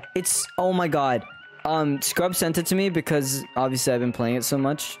Gecko ad. It's... Oh my god. Scrub sent it to me because obviously I've been playing it so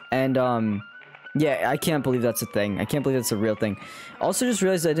much. And, yeah, I can't believe that's a thing. I can't believe that's a real thing. Also just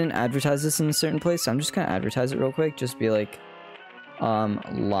realized I didn't advertise this in a certain place. So I'm just gonna advertise it real quick. Just be like,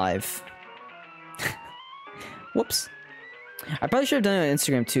 live. Whoops. I probably should have done it on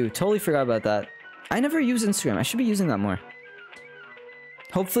Instagram too. Totally forgot about that. I never use Instagram. I should be using that more.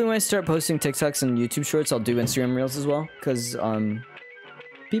 Hopefully when I start posting TikToks and YouTube shorts, I'll do Instagram Reels as well. Because,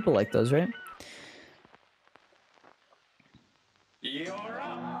 people like those, right? You're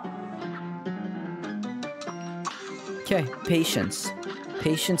up. Okay, patience.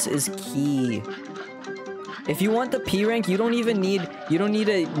 Patience is key. If you want the P rank, you don't need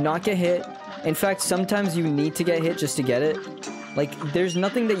to not get hit. In fact, sometimes you need to get hit just to get it. Like, there's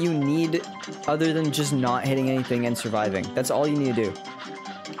nothing that you need other than just not hitting anything and surviving. That's all you need to do.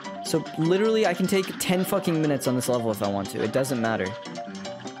 So, literally, I can take 10 fucking minutes on this level if I want to. It doesn't matter.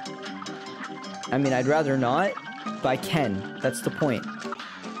 I mean, I'd rather not, but I can. That's the point.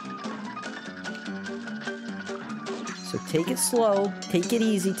 So, take it slow. Take it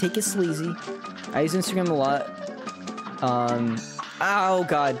easy. Take it sleazy. I use Instagram a lot. Oh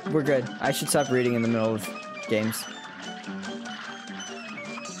god, we're good. I should stop reading in the middle of games.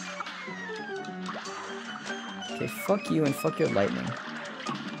 Okay, fuck you and fuck your lightning.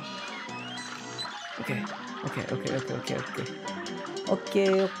 Okay. Okay.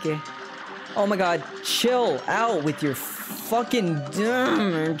 Oh my god, chill out with your fucking...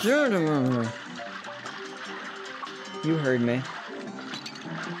 You heard me.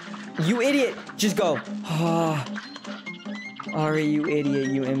 You idiot! Just go. Ari, you idiot,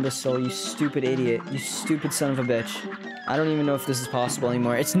 you imbecile, you stupid idiot, you stupid son of a bitch. I don't even know if this is possible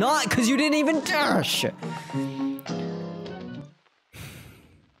anymore. It's not, because you didn't even dash!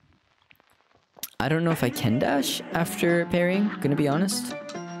 I don't know if I can dash after parrying, gonna be honest.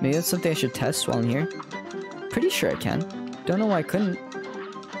 Maybe that's something I should test while I'm here. Pretty sure I can. Don't know why I couldn't.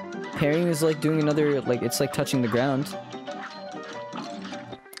 Parrying is like doing another, like, it's like touching the ground.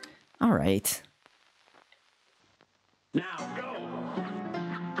 Alright. Now go.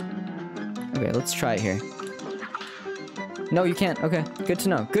 Okay, let's try it here. No, you can't. Okay, good to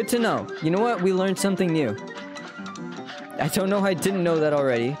know. Good to know. You know what? We learned something new. I don't know how I didn't know that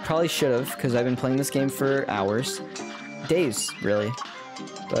already. Probably should have, because I've been playing this game for hours. Days, really.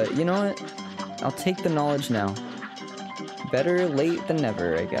 But you know what? I'll take the knowledge now. Better late than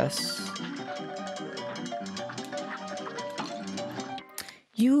never, I guess.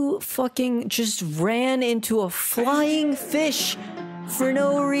 You fucking just ran into a flying fish for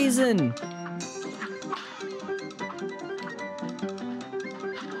no reason.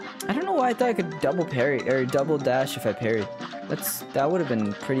 I don't know why I thought I could double parry or double dash if I parried. That would have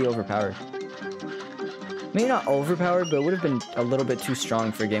been pretty overpowered. Maybe not overpowered, but it would have been a little bit too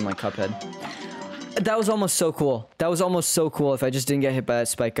strong for a game like Cuphead. That was almost so cool. That was almost so cool if I just didn't get hit by that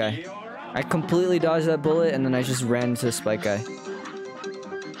spike guy. I completely dodged that bullet and then I just ran into the spike guy.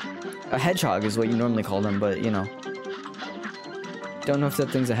 A hedgehog is what you normally call them, but, you know. Don't know if that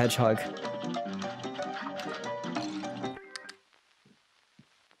thing's a hedgehog.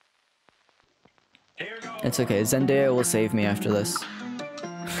 It's okay, Zendaya will save me after this.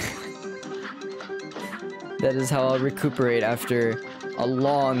 That is how I'll recuperate after a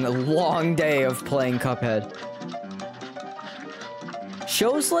long day of playing Cuphead.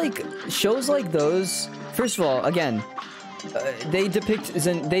 Shows like those, first of all, again, they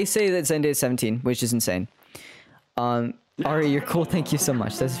say that Zendaya is 17, which is insane. Ari, you're cool. Thank you so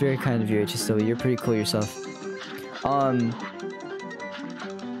much. That's very kind of you, HSW. You're pretty cool yourself.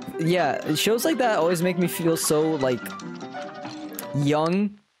 Yeah, shows like that always make me feel so, like,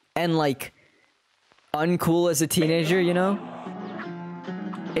 young and, like, uncool as a teenager, you know?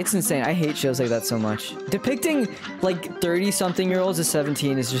 It's insane. I hate shows like that so much. Depicting, like, 30-something-year-olds as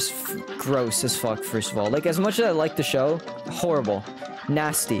 17 is just gross as fuck, first of all. Like, as much as I like the show, horrible.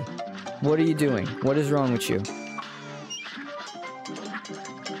 Nasty. What are you doing? What is wrong with you?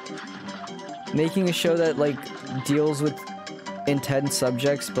 Making a show that, like, deals with intense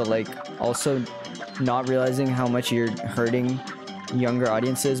subjects, but, like, also not realizing how much you're hurting younger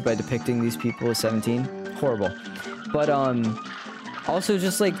audiences by depicting these people as 17. Horrible. But, also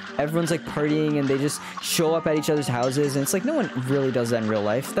just, like, everyone's, like, partying and they just show up at each other's houses, and it's like, no one really does that in real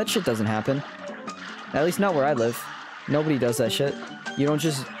life. That shit doesn't happen. At least not where I live. Nobody does that shit. You don't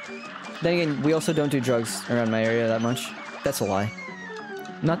just... Then again, we also don't do drugs around my area that much. That's a lie.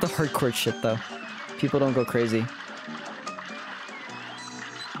 Not the hardcore shit, though. People don't go crazy.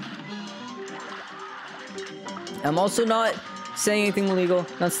 I'm also not saying anything illegal.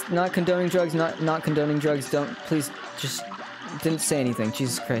 Not condoning drugs. Not condoning drugs. Don't please just didn't say anything.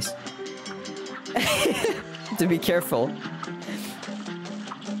 Jesus Christ. To be careful.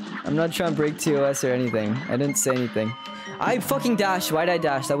 I'm not trying to break TOS or anything. I didn't say anything. I fucking dashed. Why'd I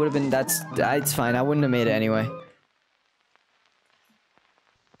dash? That would have been. It's fine. I wouldn't have made it anyway.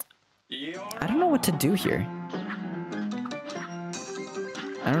 I don't know what to do here.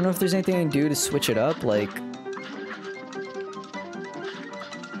 I don't know if there's anything I can do to switch it up, like...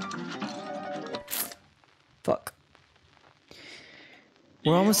 Fuck.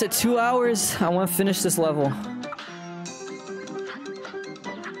 We're almost at 2 hours. I want to finish this level.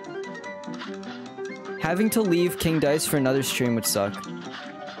 Having to leave King Dice for another stream would suck.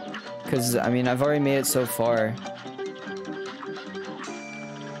 Because, I mean, I've already made it so far.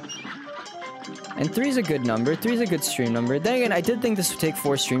 And 3 is a good number. 3 is a good stream number. Then again, I did think this would take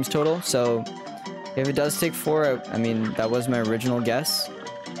 4 streams total, so... If it does take 4, I mean, that was my original guess.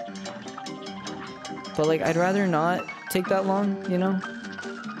 But, like, I'd rather not take that long, you know?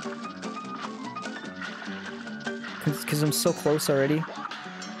 Because I'm so close already.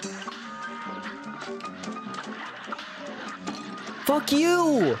 Fuck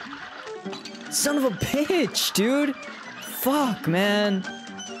you! Son of a bitch, dude! Fuck, man.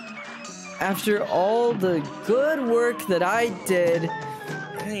 After all the good work that I did,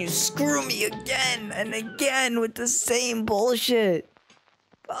 and you screw me again and again with the same bullshit.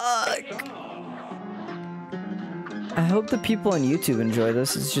 Fuck. I hope the people on YouTube enjoy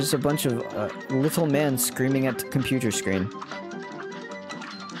this. It's just a bunch of little men screaming at the computer screen.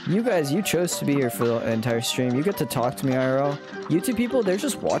 You guys, you chose to be here for the entire stream. You get to talk to me IRL. YouTube people, they're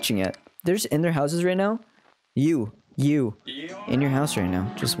just watching it. They're just in their houses right now. You, in your house right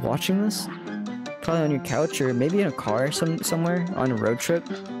now, just watching this. Probably on your couch or maybe in a car somewhere on a road trip,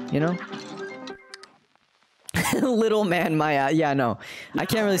 you know? Little man, yeah, no. I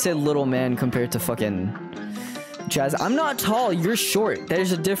can't really say little man compared to fucking Jazz. I'm not tall, you're short.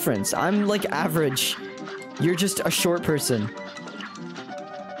 There's a difference. I'm like average. You're just a short person.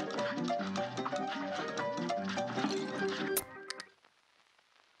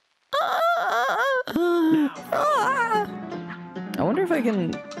 I wonder if I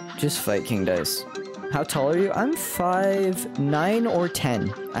can just fight King Dice. How tall are you? I'm 5'9" or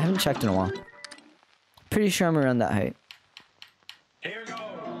 10. I haven't checked in a while. Pretty sure I'm around that height. Here goes.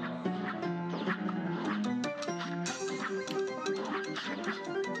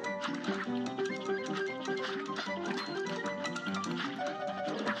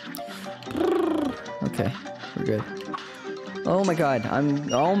 Okay, we're good. Oh my god,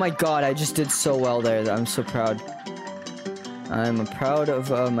 oh my god, I just did so well there. I'm so proud. I'm proud of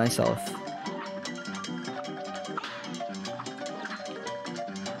myself.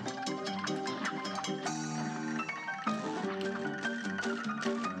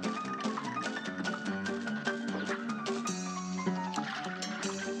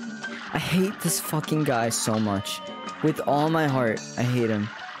 I hate this fucking guy so much. With all my heart, I hate him.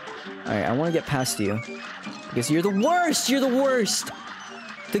 Alright, I want to get past you. Because you're the worst! You're the worst!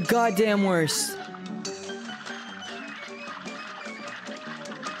 The goddamn worst.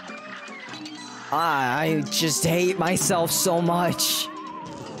 I just hate myself so much.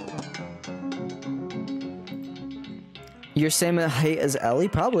 You're same height as Ellie?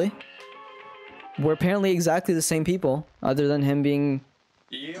 Probably. We're apparently exactly the same people, other than him being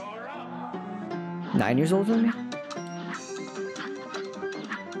 9 years older than me.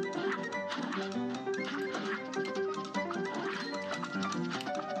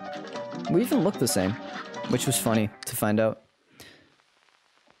 We even look the same, which was funny to find out.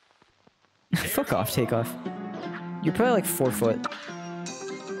 Fuck off, take off. You're probably like 4 foot.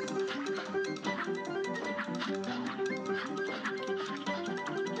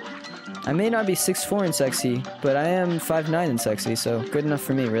 I may not be 6'4" and sexy, but I am 5'9" and sexy, so good enough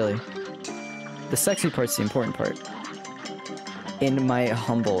for me, really. The sexy part's the important part. In my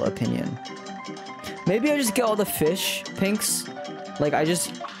humble opinion. Maybe I just get all the fish pinks. Like, I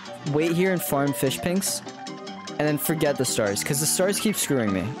just wait here and farm fish pinks. And then forget the stars, because the stars keep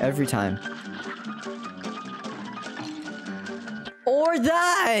screwing me every time. Or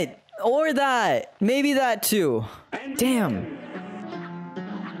that! Or that! Maybe that too. Damn.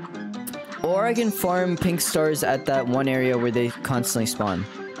 Or I can farm pink stars at that one area where they constantly spawn.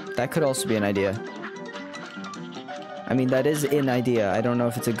 That could also be an idea. I mean, that is an idea. I don't know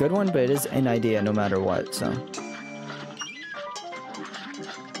if it's a good one, but it is an idea no matter what, so.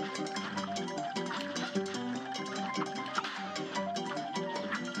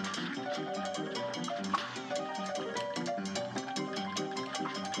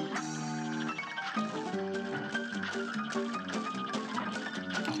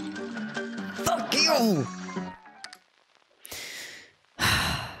 Go!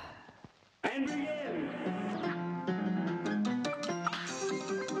 And begin.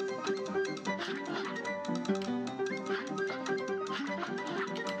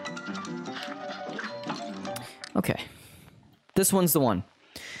 Okay. This one's the one.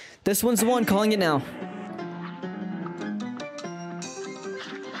 This one's the one, calling it now.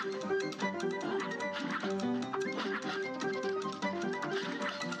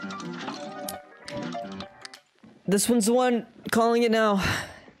 This one's the one, calling it now.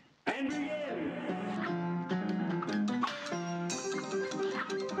 And begin.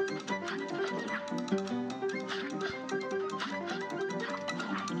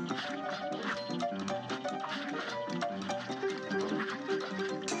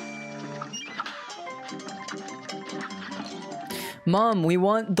 Mom, we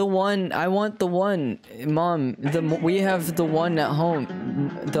want the one. I want the one. Mom, we have the one at home.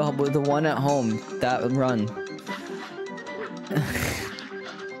 The one at home. That run.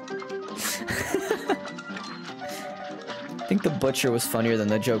 I think the butcher was funnier than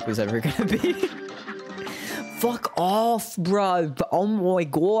the joke was ever gonna be. Fuck off, bro. Oh my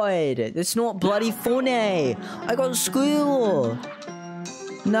god. It's not bloody funny. I got school.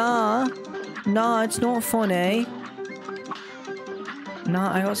 Nah. Nah, it's not funny.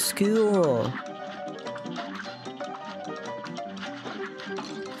 Nah, I got school.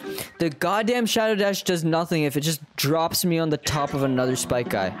 The goddamn Shadow Dash does nothing if it just drops me on the top of another spike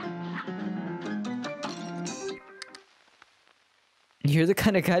guy. You're the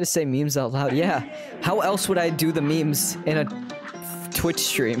kind of guy to say memes out loud. Yeah. How else would I do the memes in a Twitch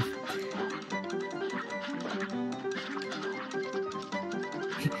stream?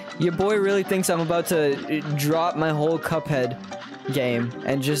 Your boy really thinks I'm about to drop my whole Cuphead game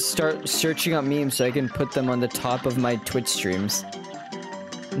and just start searching up memes so I can put them on the top of my Twitch streams.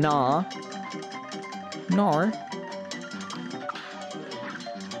 Nah. Nar.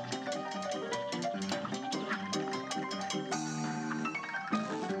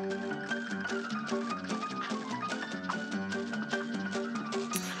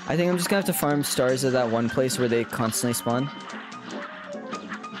 I think I'm just gonna have to farm stars at that one place where they constantly spawn.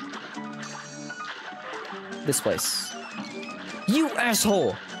 This place. You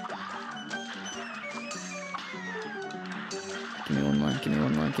asshole! Give me one more, give me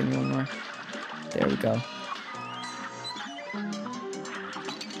one more, give me one more. There we go.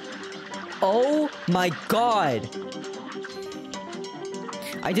 Oh my god!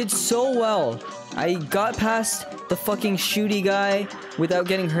 I did so well. I got past the fucking shooty guy without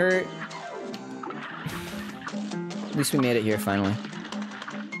getting hurt. At least we made it here finally.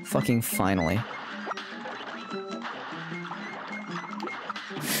 Fucking finally.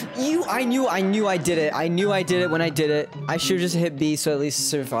 I knew I did it. I knew I did it when I did it. I should have just hit B so at least it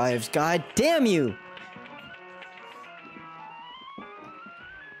survives. God damn you!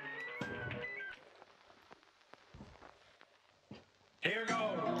 Here goes.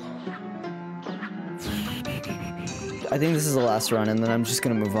 I think this is the last run and then I'm just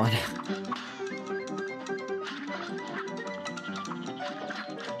gonna move on.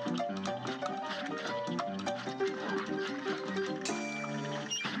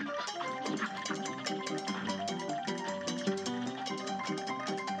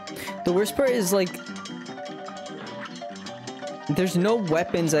 The worst part is like there's no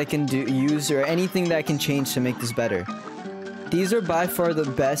weapons I can use or anything that I can change to make this better. These are by far the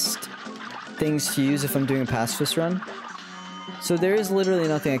best things to use if I'm doing a pacifist run. So there is literally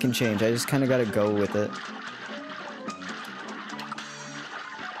nothing I can change. I just kind of gotta go with it.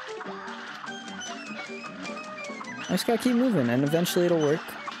 I just gotta keep moving and eventually it'll work.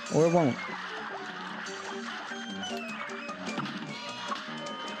 Or it won't.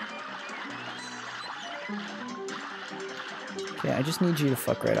 Okay, I just need you to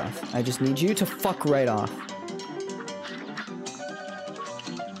fuck right off. I just need you to fuck right off.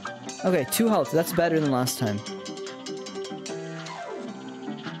 Okay, 2 health. That's better than last time.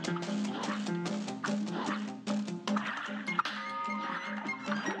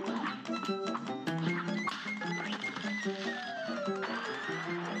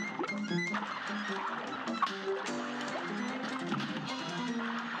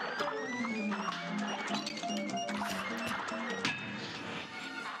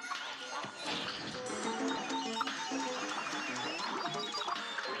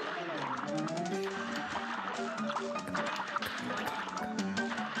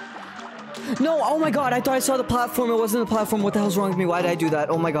 No, oh my god, I thought I saw the platform. It wasn't the platform. What the hell's wrong with me? Why did I do that?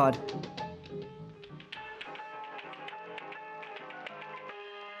 Oh my god.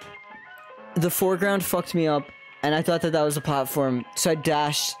 The foreground fucked me up, and I thought that that was a platform, so I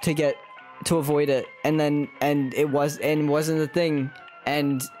dashed to get to avoid it, and it wasn't the thing,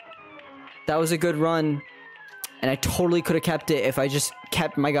 and that was a good run, and I totally could have kept it if I just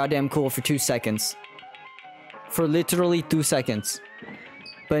kept my goddamn cool for 2 seconds. For literally 2 seconds.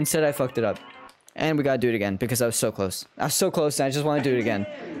 But instead I fucked it up. And we gotta do it again because I was so close. I was so close and I just want to do it again.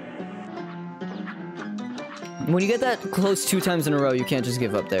 When you get that close 2 times in a row, you can't just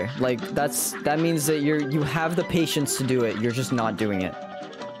give up there. Like, that means that you have the patience to do it, you're just not doing it.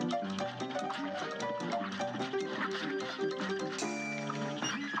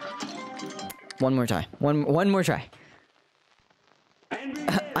 One more try. One more try.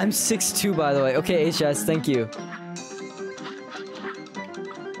 I'm 6'2", by the way. Okay, HS, thank you.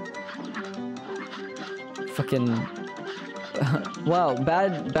 Fucking wow,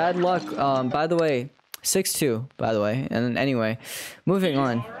 bad luck. By the way, 6'2", by the way. And anyway, moving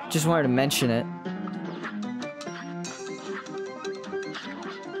on. Just wanted to mention it.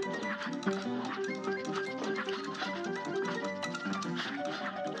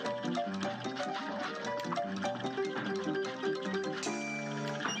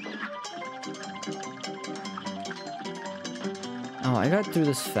 Oh, I got through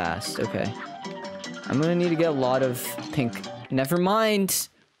this fast. Okay. I'm gonna need to get a lot of pink. Never mind.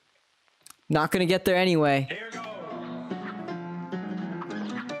 Not gonna get there anyway.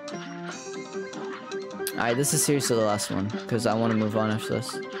 Alright, this is seriously the last one, because I want to move on after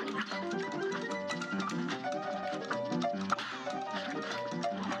this.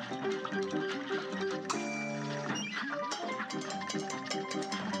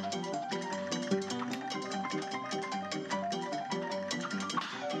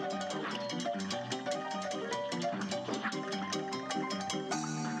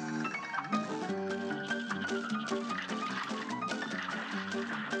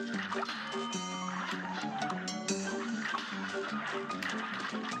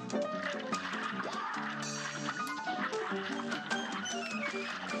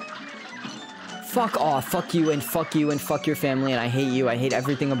 Fuck off, fuck you, and fuck you, and fuck your family, and I hate you, I hate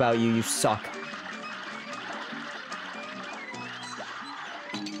everything about you, you suck.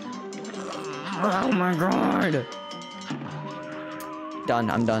 Oh my god! Done,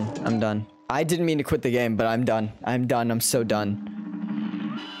 I'm done, I'm done. I didn't mean to quit the game, but I'm done. I'm done, I'm so done.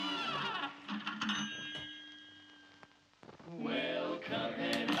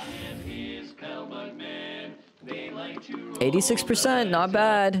 86%, not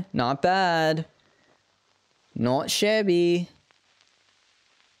bad, not bad. Not shabby.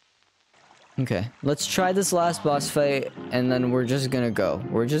 Okay, let's try this last boss fight, and then we're just gonna go.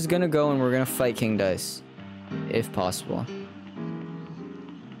 We're just gonna go and we're gonna fight King Dice. If possible.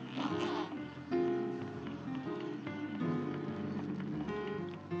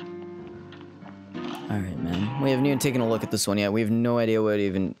 Alright, man. We haven't even taken a look at this one yet. We have no idea what it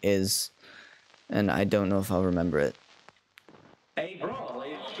even is. And I don't know if I'll remember it.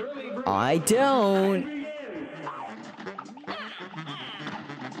 I don't.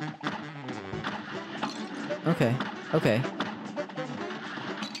 Okay, okay.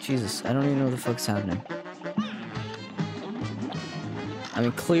 Jesus, I don't even know what the fuck's happening. I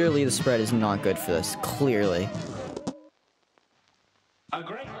mean, clearly the spread is not good for this. Clearly. A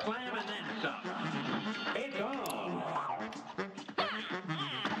great slam and then some. It's on.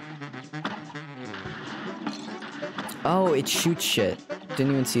 Oh, it shoots shit.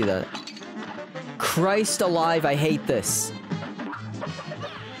 Didn't even see that. Christ alive, I hate this.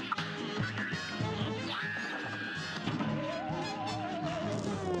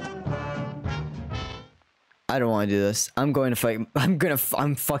 I don't want to do this. I'm going to fight. I'm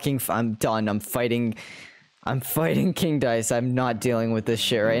done. I'm fighting King Dice. I'm not dealing with this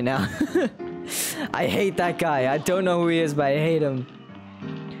shit right now. I hate that guy. I don't know who he is, but I hate him.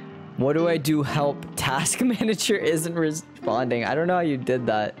 What do I do? Help. Task manager isn't responding. I don't know how you did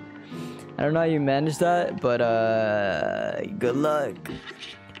that. I don't know how you managed that, but good luck.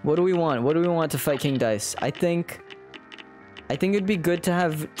 What do we want? What do we want to fight King Dice? I think it'd be good to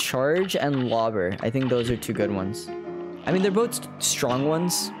have Charge and Lobber. I think those are two good ones. I mean, they're both strong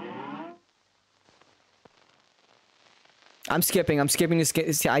ones. I'm skipping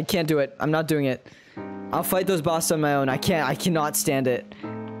this. I can't do it. I'm not doing it. I'll fight those bosses on my own. I cannot stand it.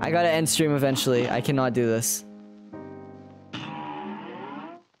 I gotta end stream eventually. I cannot do this.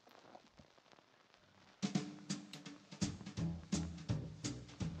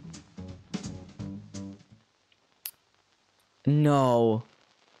 No.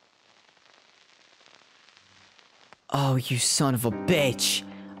 Oh, you son of a bitch.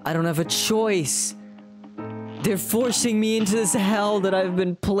 I don't have a choice. They're forcing me into this hell that I've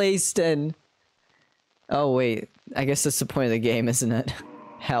been placed in. Oh, wait. I guess that's the point of the game, isn't it?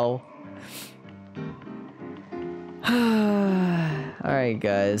 Hell. Alright,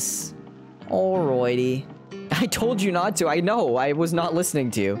 guys. Alrighty. I told you not to. I know. I was not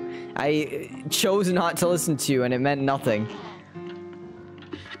listening to you. I chose not to listen to you, and it meant nothing.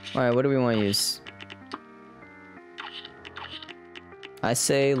 Alright, what do we want to use? I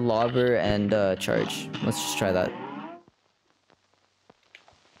say lobber and charge. Let's just try that.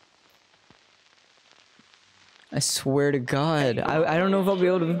 I swear to God. I don't know if I'll be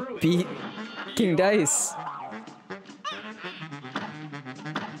able to beat King Dice.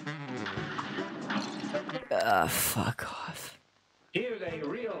 Fuck off. Here's a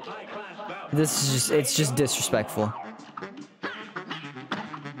real high-class bout. This is just, it's just disrespectful.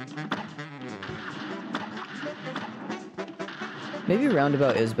 Maybe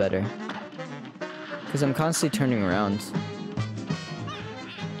roundabout is better. Because I'm constantly turning around.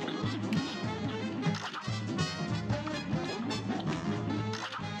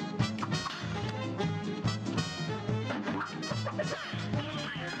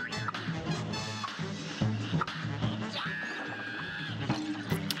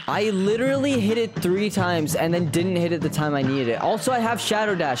 I literally hit it 3 times and then didn't hit it the time I needed it. Also, I have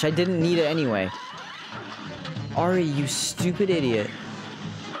Shadow Dash. I didn't need it anyway. Ari, you stupid idiot.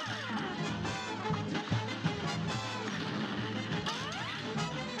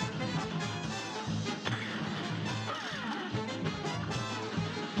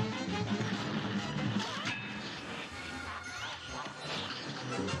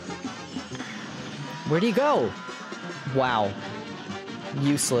 Where'd he go? Wow.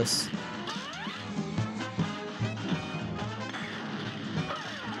 Useless.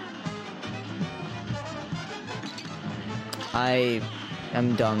 I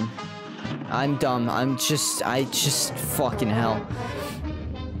am dumb. I'm dumb. I just fucking hell.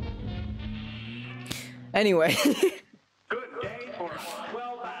 Anyway.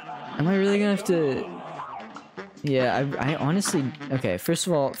 Am I really gonna have to? Yeah, I honestly, okay, first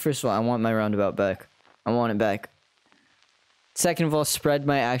of all, I want my roundabout back. I want it back. Second of all, spread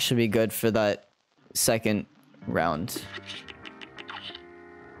might actually be good for that second round.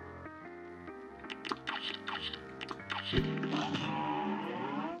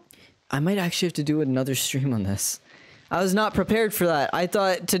 I might actually have to do another stream on this. I was not prepared for that. I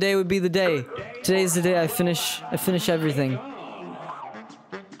thought today would be the day. Today's the day I finish everything.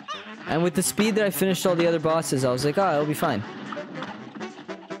 And with the speed that I finished all the other bosses, I was like, oh, it'll be fine.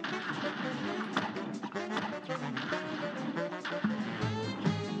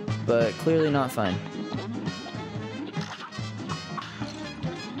 But clearly not fine.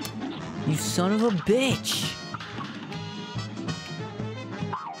 You son of a bitch!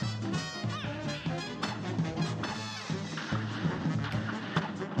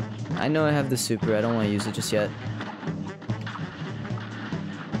 I know I have the super, I don't want to use it just yet.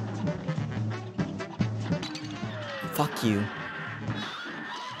 Fuck you.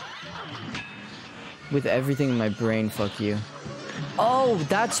 With everything in my brain, fuck you. Oh,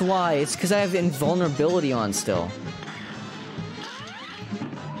 that's why. It's because I have invulnerability on still.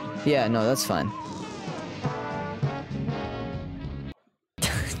 Yeah, no, that's fine.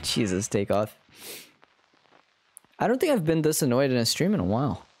 Jesus, take off. I don't think I've been this annoyed in a stream in a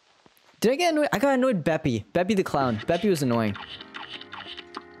while. Did I get annoyed? I got annoyed Beppy. Beppy the clown. Beppy was annoying.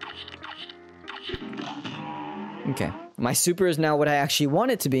 Okay. My super is now what I actually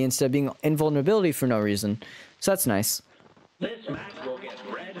want it to be instead of being invulnerability for no reason. So that's nice. This match will get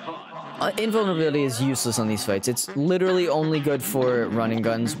red hot. Invulnerability is useless on these fights. It's literally only good for running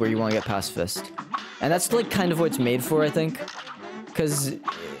guns where you want to get past fist. And that's like kind of what it's made for, I think. Because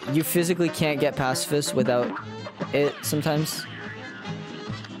you physically can't get past fist without it sometimes.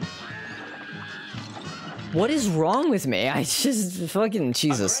 What is wrong with me? I just fucking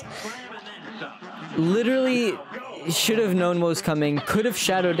Jesus. Literally should have known what was coming. Could have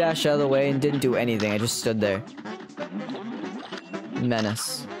shadow dashed out of the way and didn't do anything. I just stood there.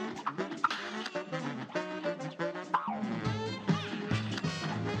 Menace.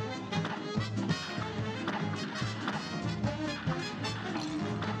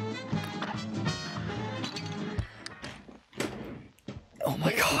 Oh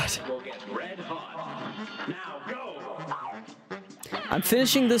my god. I'm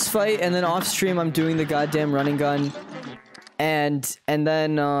finishing this fight and then off stream I'm doing the goddamn running gun. And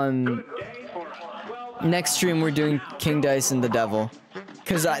then next stream we're doing King Dice and the Devil.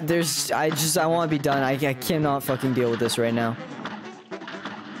 Cause I want to be done. I cannot fucking deal with this right now.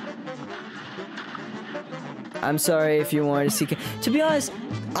 I'm sorry if you wanted to see. To be honest,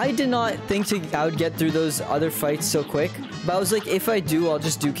 I did not think I would get through those other fights so quick. But I was like, if I do, I'll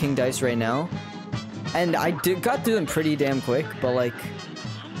just do King Dice right now. And I got through them pretty damn quick. But like,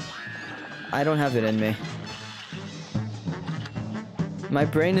 I don't have it in me. My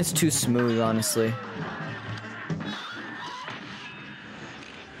brain is too smooth, honestly.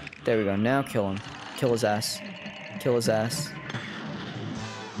 There we go. Now kill him. Kill his ass. Kill his ass.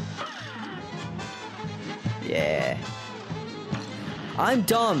 Yeah. I'm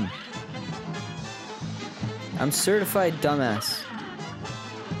dumb. I'm certified dumbass.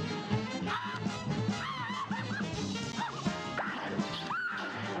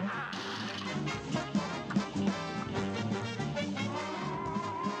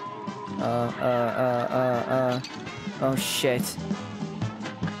 Oh shit.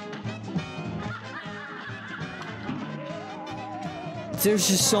 There's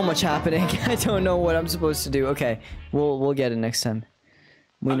just so much happening. I don't know what I'm supposed to do. Okay, we'll get it next time.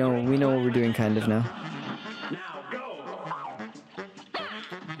 We know what we're doing kind of now.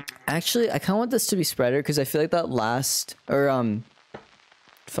 Actually, I kind of want this to be spreader because I feel like that last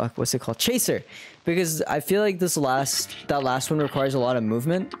fuck, what's it called? Chaser. Because I feel like that last one requires a lot of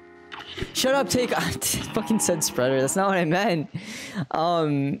movement. Shut up, take. I fucking said spreader. That's not what I meant.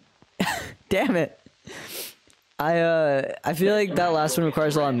 Damn it. I feel like that last one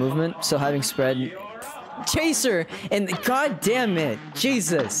requires a lot of movement, so having spread chaser and god damn it,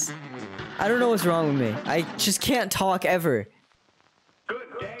 Jesus. I don't know what's wrong with me. I just can't talk ever.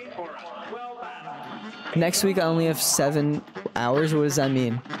 Next week I only have 7 hours. What does that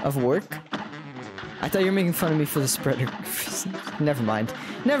mean? Of work? I thought you were making fun of me for the spreader. Never mind.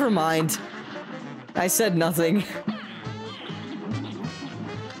 Never mind. I said nothing.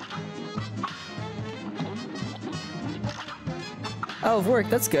 Oh, of work.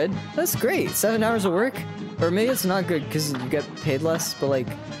 That's good. That's great. 7 hours of work? Or maybe it's not good because you get paid less, but like,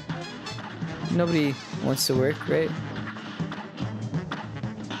 nobody wants to work, right?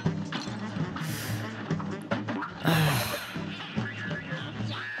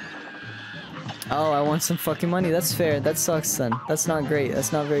 Oh, I want some fucking money. That's fair. That sucks then. That's not great.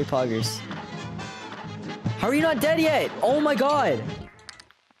 That's not very poggers. How are you not dead yet? Oh my god!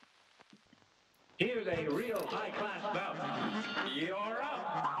 Here's a real high-class bout. You're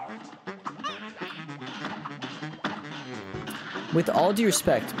up. With all due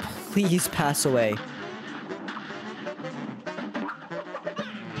respect, please pass away.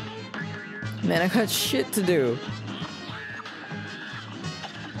 Man, I got shit to do.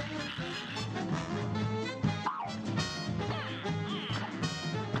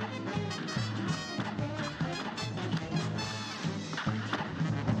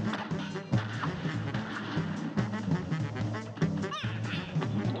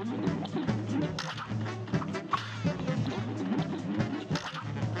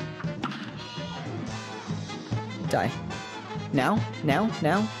 Die. Now? Now?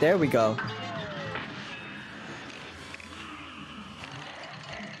 Now? There we go.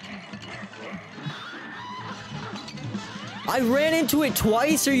 I ran into it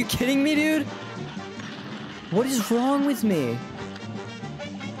twice? Are you kidding me, dude? What is wrong with me?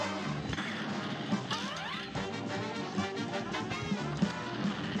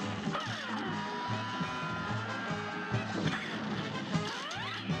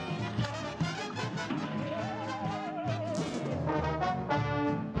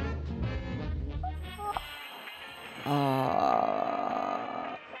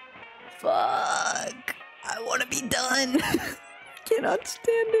 Fuck. I want to be done. I cannot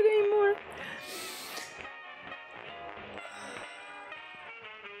stand it anymore.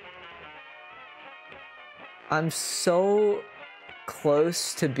 I'm so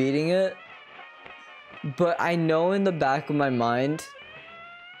close to beating it, but I know in the back of my mind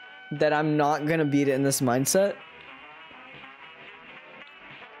that I'm not gonna beat it in this mindset.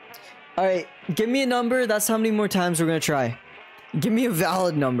 Alright, give me a number. That's how many more times we're gonna try. Give me a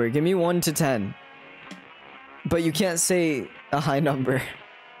valid number. Give me 1 to 10. But you can't say a high number.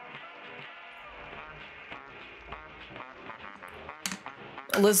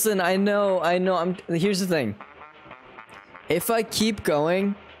 Listen, I know, here's the thing. If I keep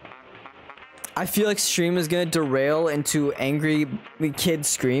going, I feel like stream is gonna derail into angry kid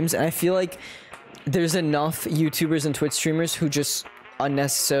screams, and I feel like there's enough YouTubers and Twitch streamers who just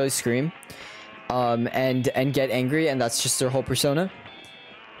unnecessarily scream. And get angry, and that's just their whole persona.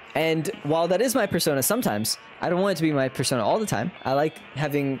 And while that is my persona sometimes, I don't want it to be my persona all the time. I like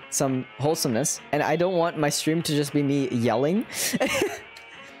having some wholesomeness, and I don't want my stream to just be me yelling.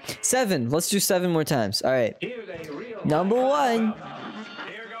 7. Let's do 7 more times. All right. Number 1.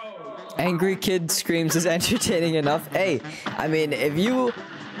 Angry kid screams is entertaining enough. Hey, I mean,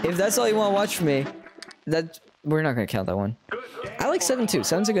 if that's all you want to watch from me, we're not gonna count that one. I like 7 too.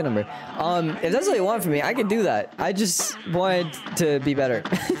 7's a good number. If that's all you want from me, I can do that. I just wanted to be better.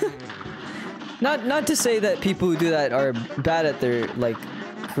 Not to say that people who do that are bad at their like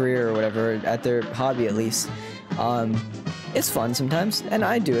career or whatever, at their hobby at least. It's fun sometimes, and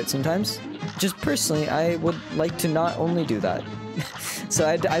I do it sometimes. Just personally, I would like to not only do that. So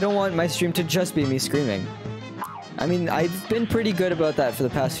I don't want my stream to just be me screaming. I mean, I've been pretty good about that for the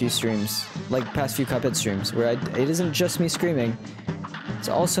past few streams, like past few Cuphead streams, where it isn't just me screaming, it's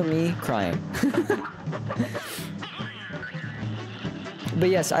also me crying. But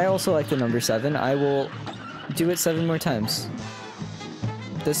yes, I also like the number 7. I will do it 7 more times.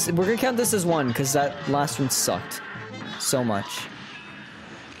 We're gonna count this as 1, because that last one sucked so much.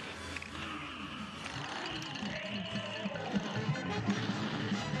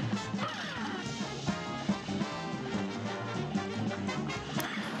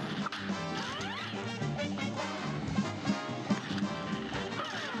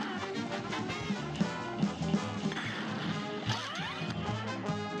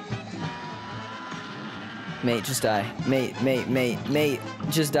 Mate, just die. Mate,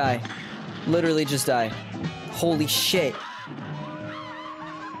 just die. Literally just die. Holy shit.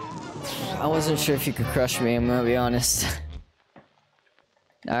 I wasn't sure if you could crush me, I'm gonna be honest.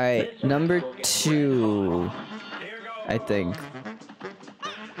 Alright, number 2. I think.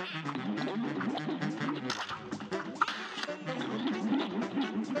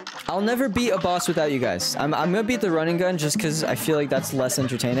 I'll never beat a boss without you guys. I'm gonna beat the running gun just because I feel like that's less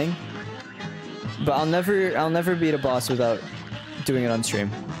entertaining. But I'll never beat a boss without doing it on stream.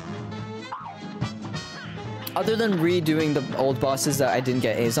 Other than redoing the old bosses that I didn't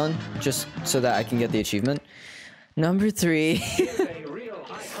get A's on, just so that I can get the achievement. Number 3.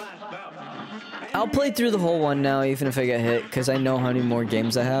 I'll play through the whole one now, even if I get hit, because I know how many more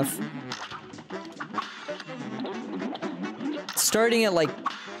games I have. Starting at like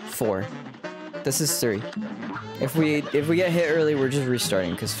 4. This is 3. If we get hit early, we're just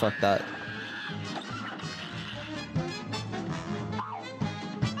restarting, because fuck that.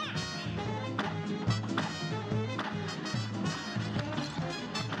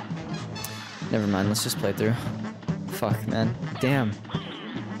 Never mind, let's just play through. Fuck, man. Damn.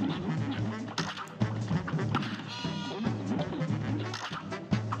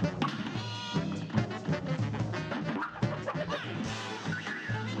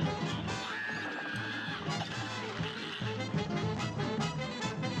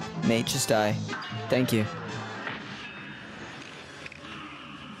 Mate, just die. Thank you.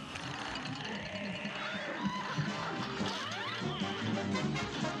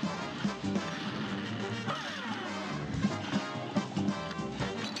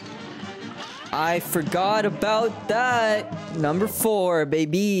 I forgot about that. Number 4,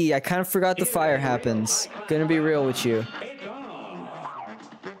 baby. I kind of forgot the fire happens. Gonna be real with you.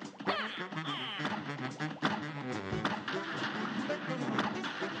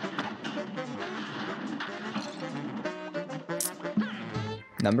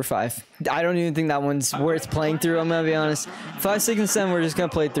 Number 5. I don't even think that one's worth playing through, I'm gonna be honest. 5, 6, and 7 we're just gonna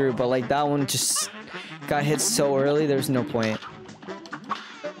play through, but like that one just got hit so early, there's no point.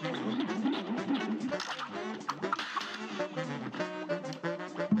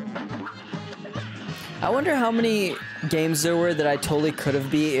 I wonder how many games there were that I totally could have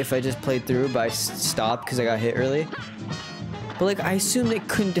beat if I just played through, but I stopped because I got hit early. But like, I assumed it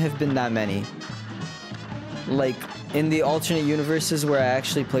couldn't have been that many. Like, in the alternate universes where I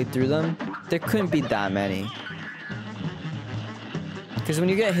actually played through them, there couldn't be that many. Because when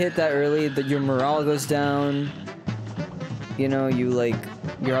you get hit that early, your morale goes down. You know,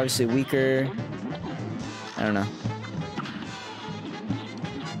 you're obviously weaker. I don't know.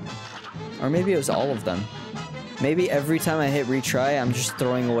 Or maybe it was all of them. Maybe every time I hit retry, I'm just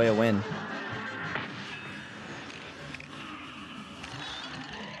throwing away a win.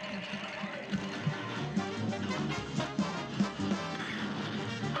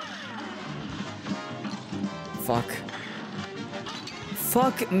 Fuck.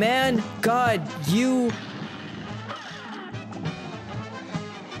 Fuck, man. God, you...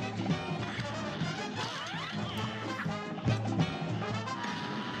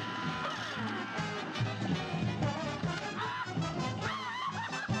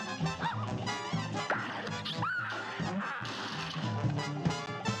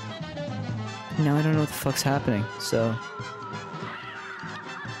 Now I don't know what the fuck's happening, so...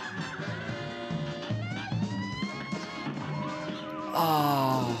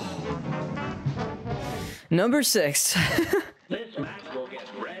 Oh. Number 6. This match will get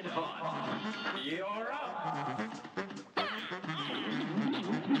red hot. You're up.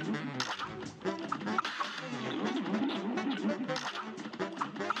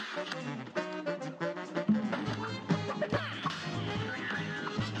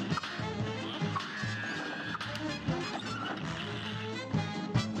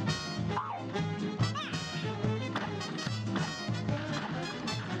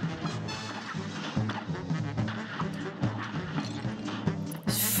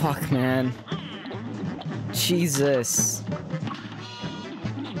 fuck, man. Jesus.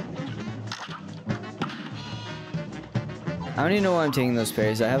 I don't even know why I'm taking those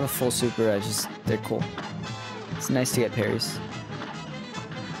parries. I have a full super, they're cool. It's nice to get parries.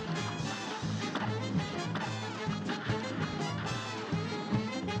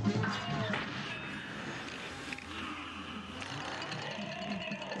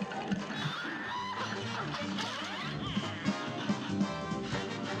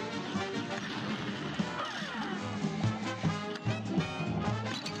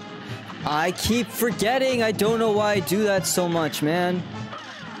 I keep forgetting. I don't know why I do that so much, man.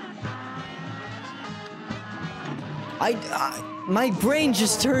 My brain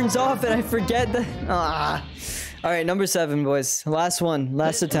just turns off and I forget that. Ah. All right, number 7, boys. Last one.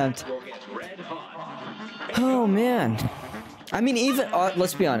 Last attempt. Oh, man. I mean, even...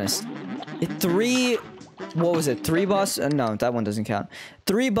 let's be honest. 3... What was it? 3 boss... no, that one doesn't count.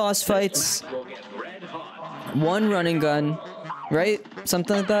 3 boss fights. 1 running gun. Right?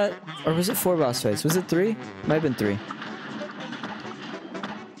 Something like that? Or was it 4 boss fights? Was it 3? Might have been 3.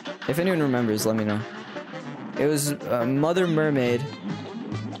 If anyone remembers, let me know. It was Mother Mermaid,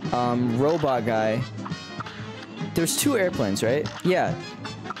 Robot Guy. There's 2 airplanes, right? Yeah.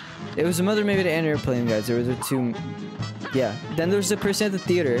 It was a Mother Mermaid and airplane, guys. There were 2... Yeah. Then there was the person at the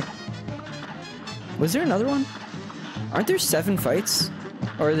theater. Was there another one? Aren't there 7 fights?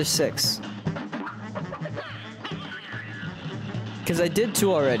 Or are there 6? Because I did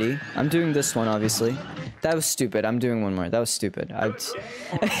 2 already. I'm doing this one, obviously. That was stupid. I'm doing 1 more. That was stupid.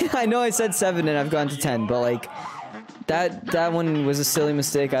 I know I said 7 and I've gone to 10, but like... That one was a silly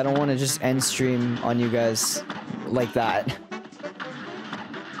mistake. I don't want to just end stream on you guys like that.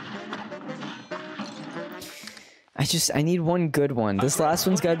 I need 1 good one. This last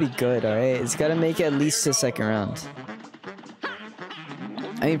one's gotta be good, alright? It's gotta make it at least to the 2nd round.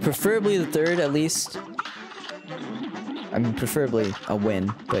 I mean, preferably the 3rd, at least. I mean, preferably a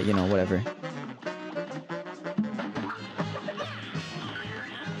win, but you know, whatever.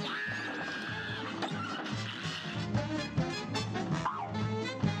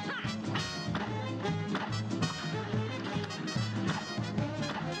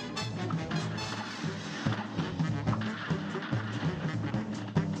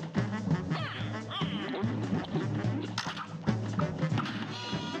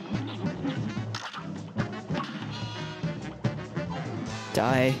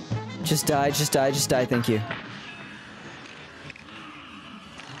 Die. Just die, just die, just die, thank you.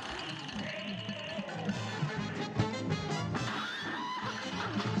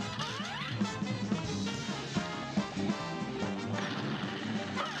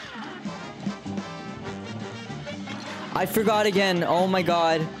 I forgot again. Oh my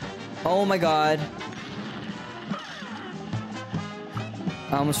god. Oh my god.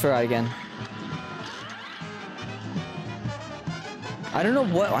 I almost forgot again. I don't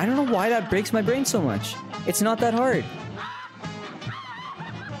know why that breaks my brain so much. It's not that hard.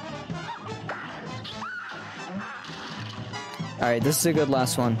 Alright, this is a good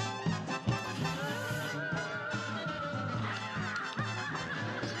last one.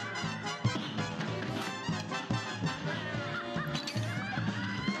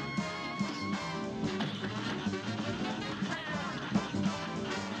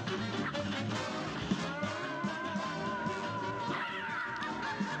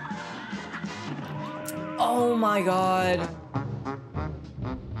 Oh my god.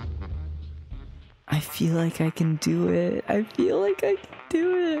 I feel like I can do it. I feel like I can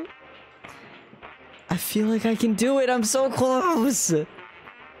do it. I feel like I can do it. I'm so close.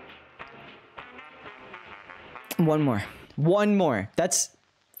 1 more. 1 more. That's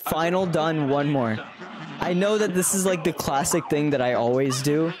final done. 1 more. I know that this is like the classic thing that I always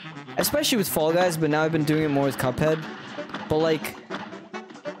do. Especially with Fall Guys, but now I've been doing it more with Cuphead. But like...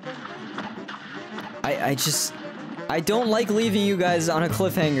 I don't like leaving you guys on a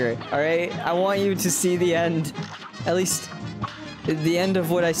cliffhanger, alright? I want you to see the end. At least, the end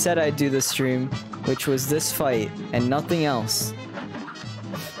of what I said I'd do this stream, which was this fight, and nothing else.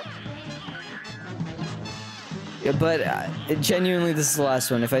 Yeah, but genuinely, this is the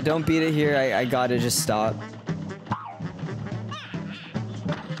last one. If I don't beat it here, I gotta just stop.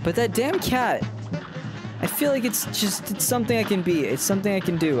 But that damn cat, I feel like it's something I can beat. It's something I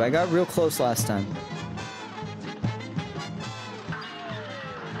can do. I got real close last time.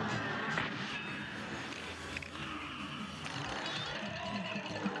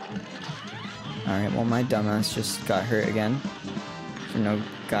 Alright, well my dumbass just got hurt again. For no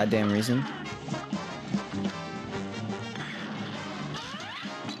goddamn reason.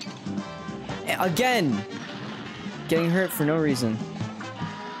 Again! Getting hurt for no reason.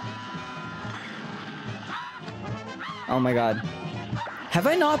 Oh my god. Have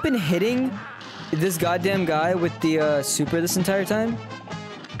I not been hitting this goddamn guy with the super this entire time?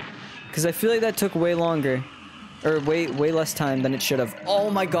 Because I feel like that took way longer. Or way less time than it should have. Oh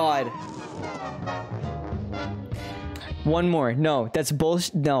my god. One more. No, that's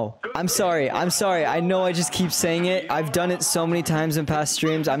bullshit. No. I'm sorry. I'm sorry. I know I just keep saying it. I've done it so many times in past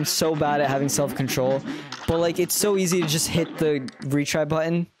streams. I'm so bad at having self-control. But like, it's so easy to just hit the retry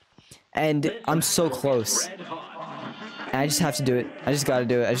button. And I'm so close. And I just have to do it. I just gotta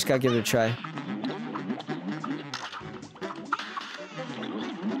do it. I just gotta give it a try.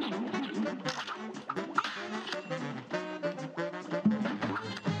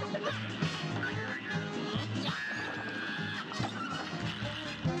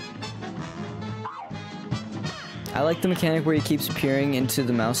 I like the mechanic where he keeps peering into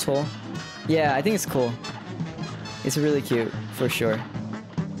the mouse hole. Yeah, I think it's cool. It's really cute, for sure.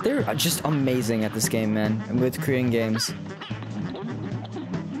 They're just amazing at this game, man, and with creating games.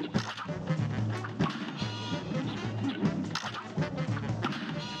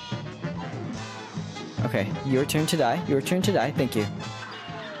 Okay, your turn to die. Your turn to die. Thank you.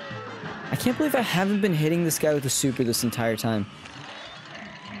 I can't believe I haven't been hitting this guy with a super this entire time.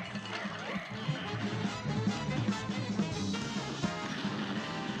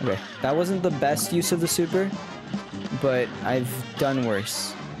 Okay, that wasn't the best use of the super, but I've done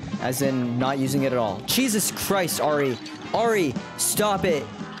worse. As in, not using it at all. Jesus Christ, Ari! Ari, stop it!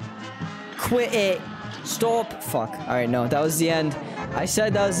 Quit it! Stop! Fuck. Alright, no, that was the end. I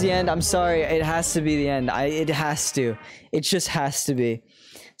said that was the end. I'm sorry. It has to be the end. It has to. It just has to be.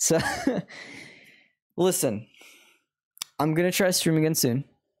 So, listen. I'm gonna try to stream again soon.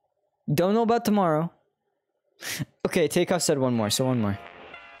 Don't know about tomorrow. Okay, Takeoff said one more, so one more.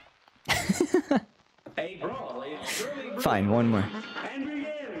 Fine, one more.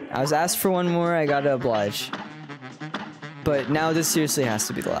 I was asked for one more, I gotta oblige. But now this seriously has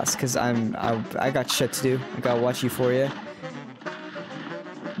to be the last, because I got shit to do. I gotta watch Euphoria.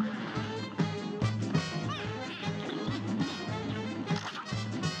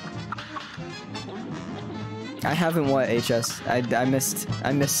 I haven't what, HS? I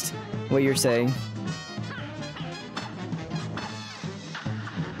missed what you're saying.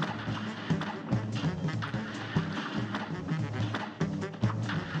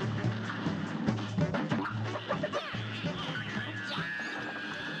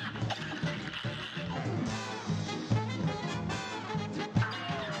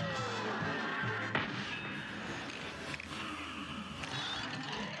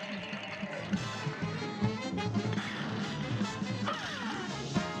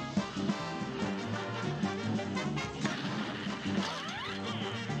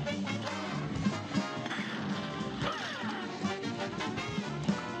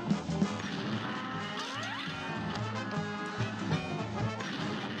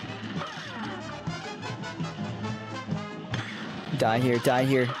 Die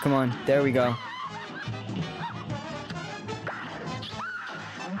here. Come on, there we go.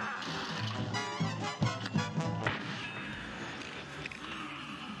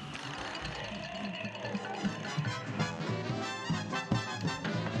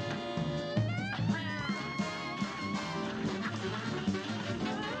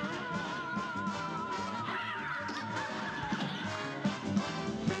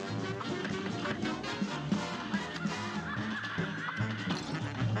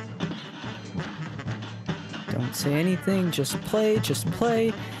 Don't say anything, just play, just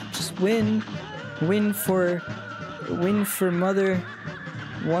win. Win for mother,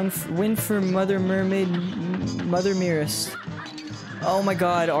 win for Mother Mermaid, Mother Miras. Oh my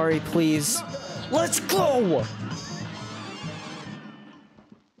god, Ari, please. Let's go!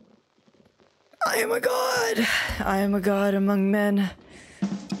 I am a god! I am a god among men.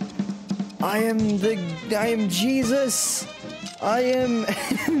 I am Jesus! I am...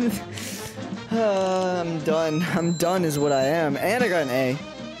 I'm done. I'm done is what I am. And I got an A.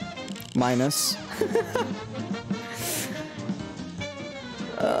 Minus.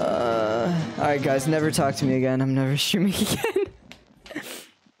 Alright guys, never talk to me again. I'm never streaming again.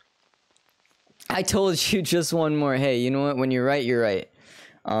 I told you just one more. Hey, you know what? When you're right, you're right.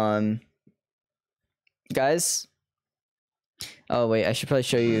 Guys. Oh wait, I should probably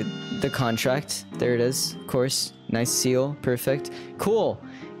show you the contract. There it is. Of course. Nice seal. Perfect. Cool.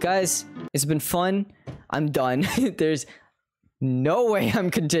 Guys, it's been fun. I'm done. There's no way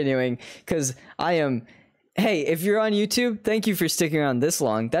I'm continuing because I am... Hey, if you're on YouTube, thank you for sticking around this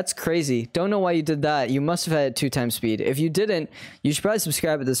long. That's crazy. Don't know why you did that. You must have had it 2x speed. If you didn't, you should probably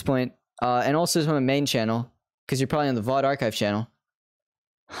subscribe at this point. And also to my main channel because you're probably on the VOD Archive channel.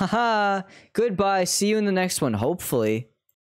 Haha. Goodbye. See you in the next one, hopefully.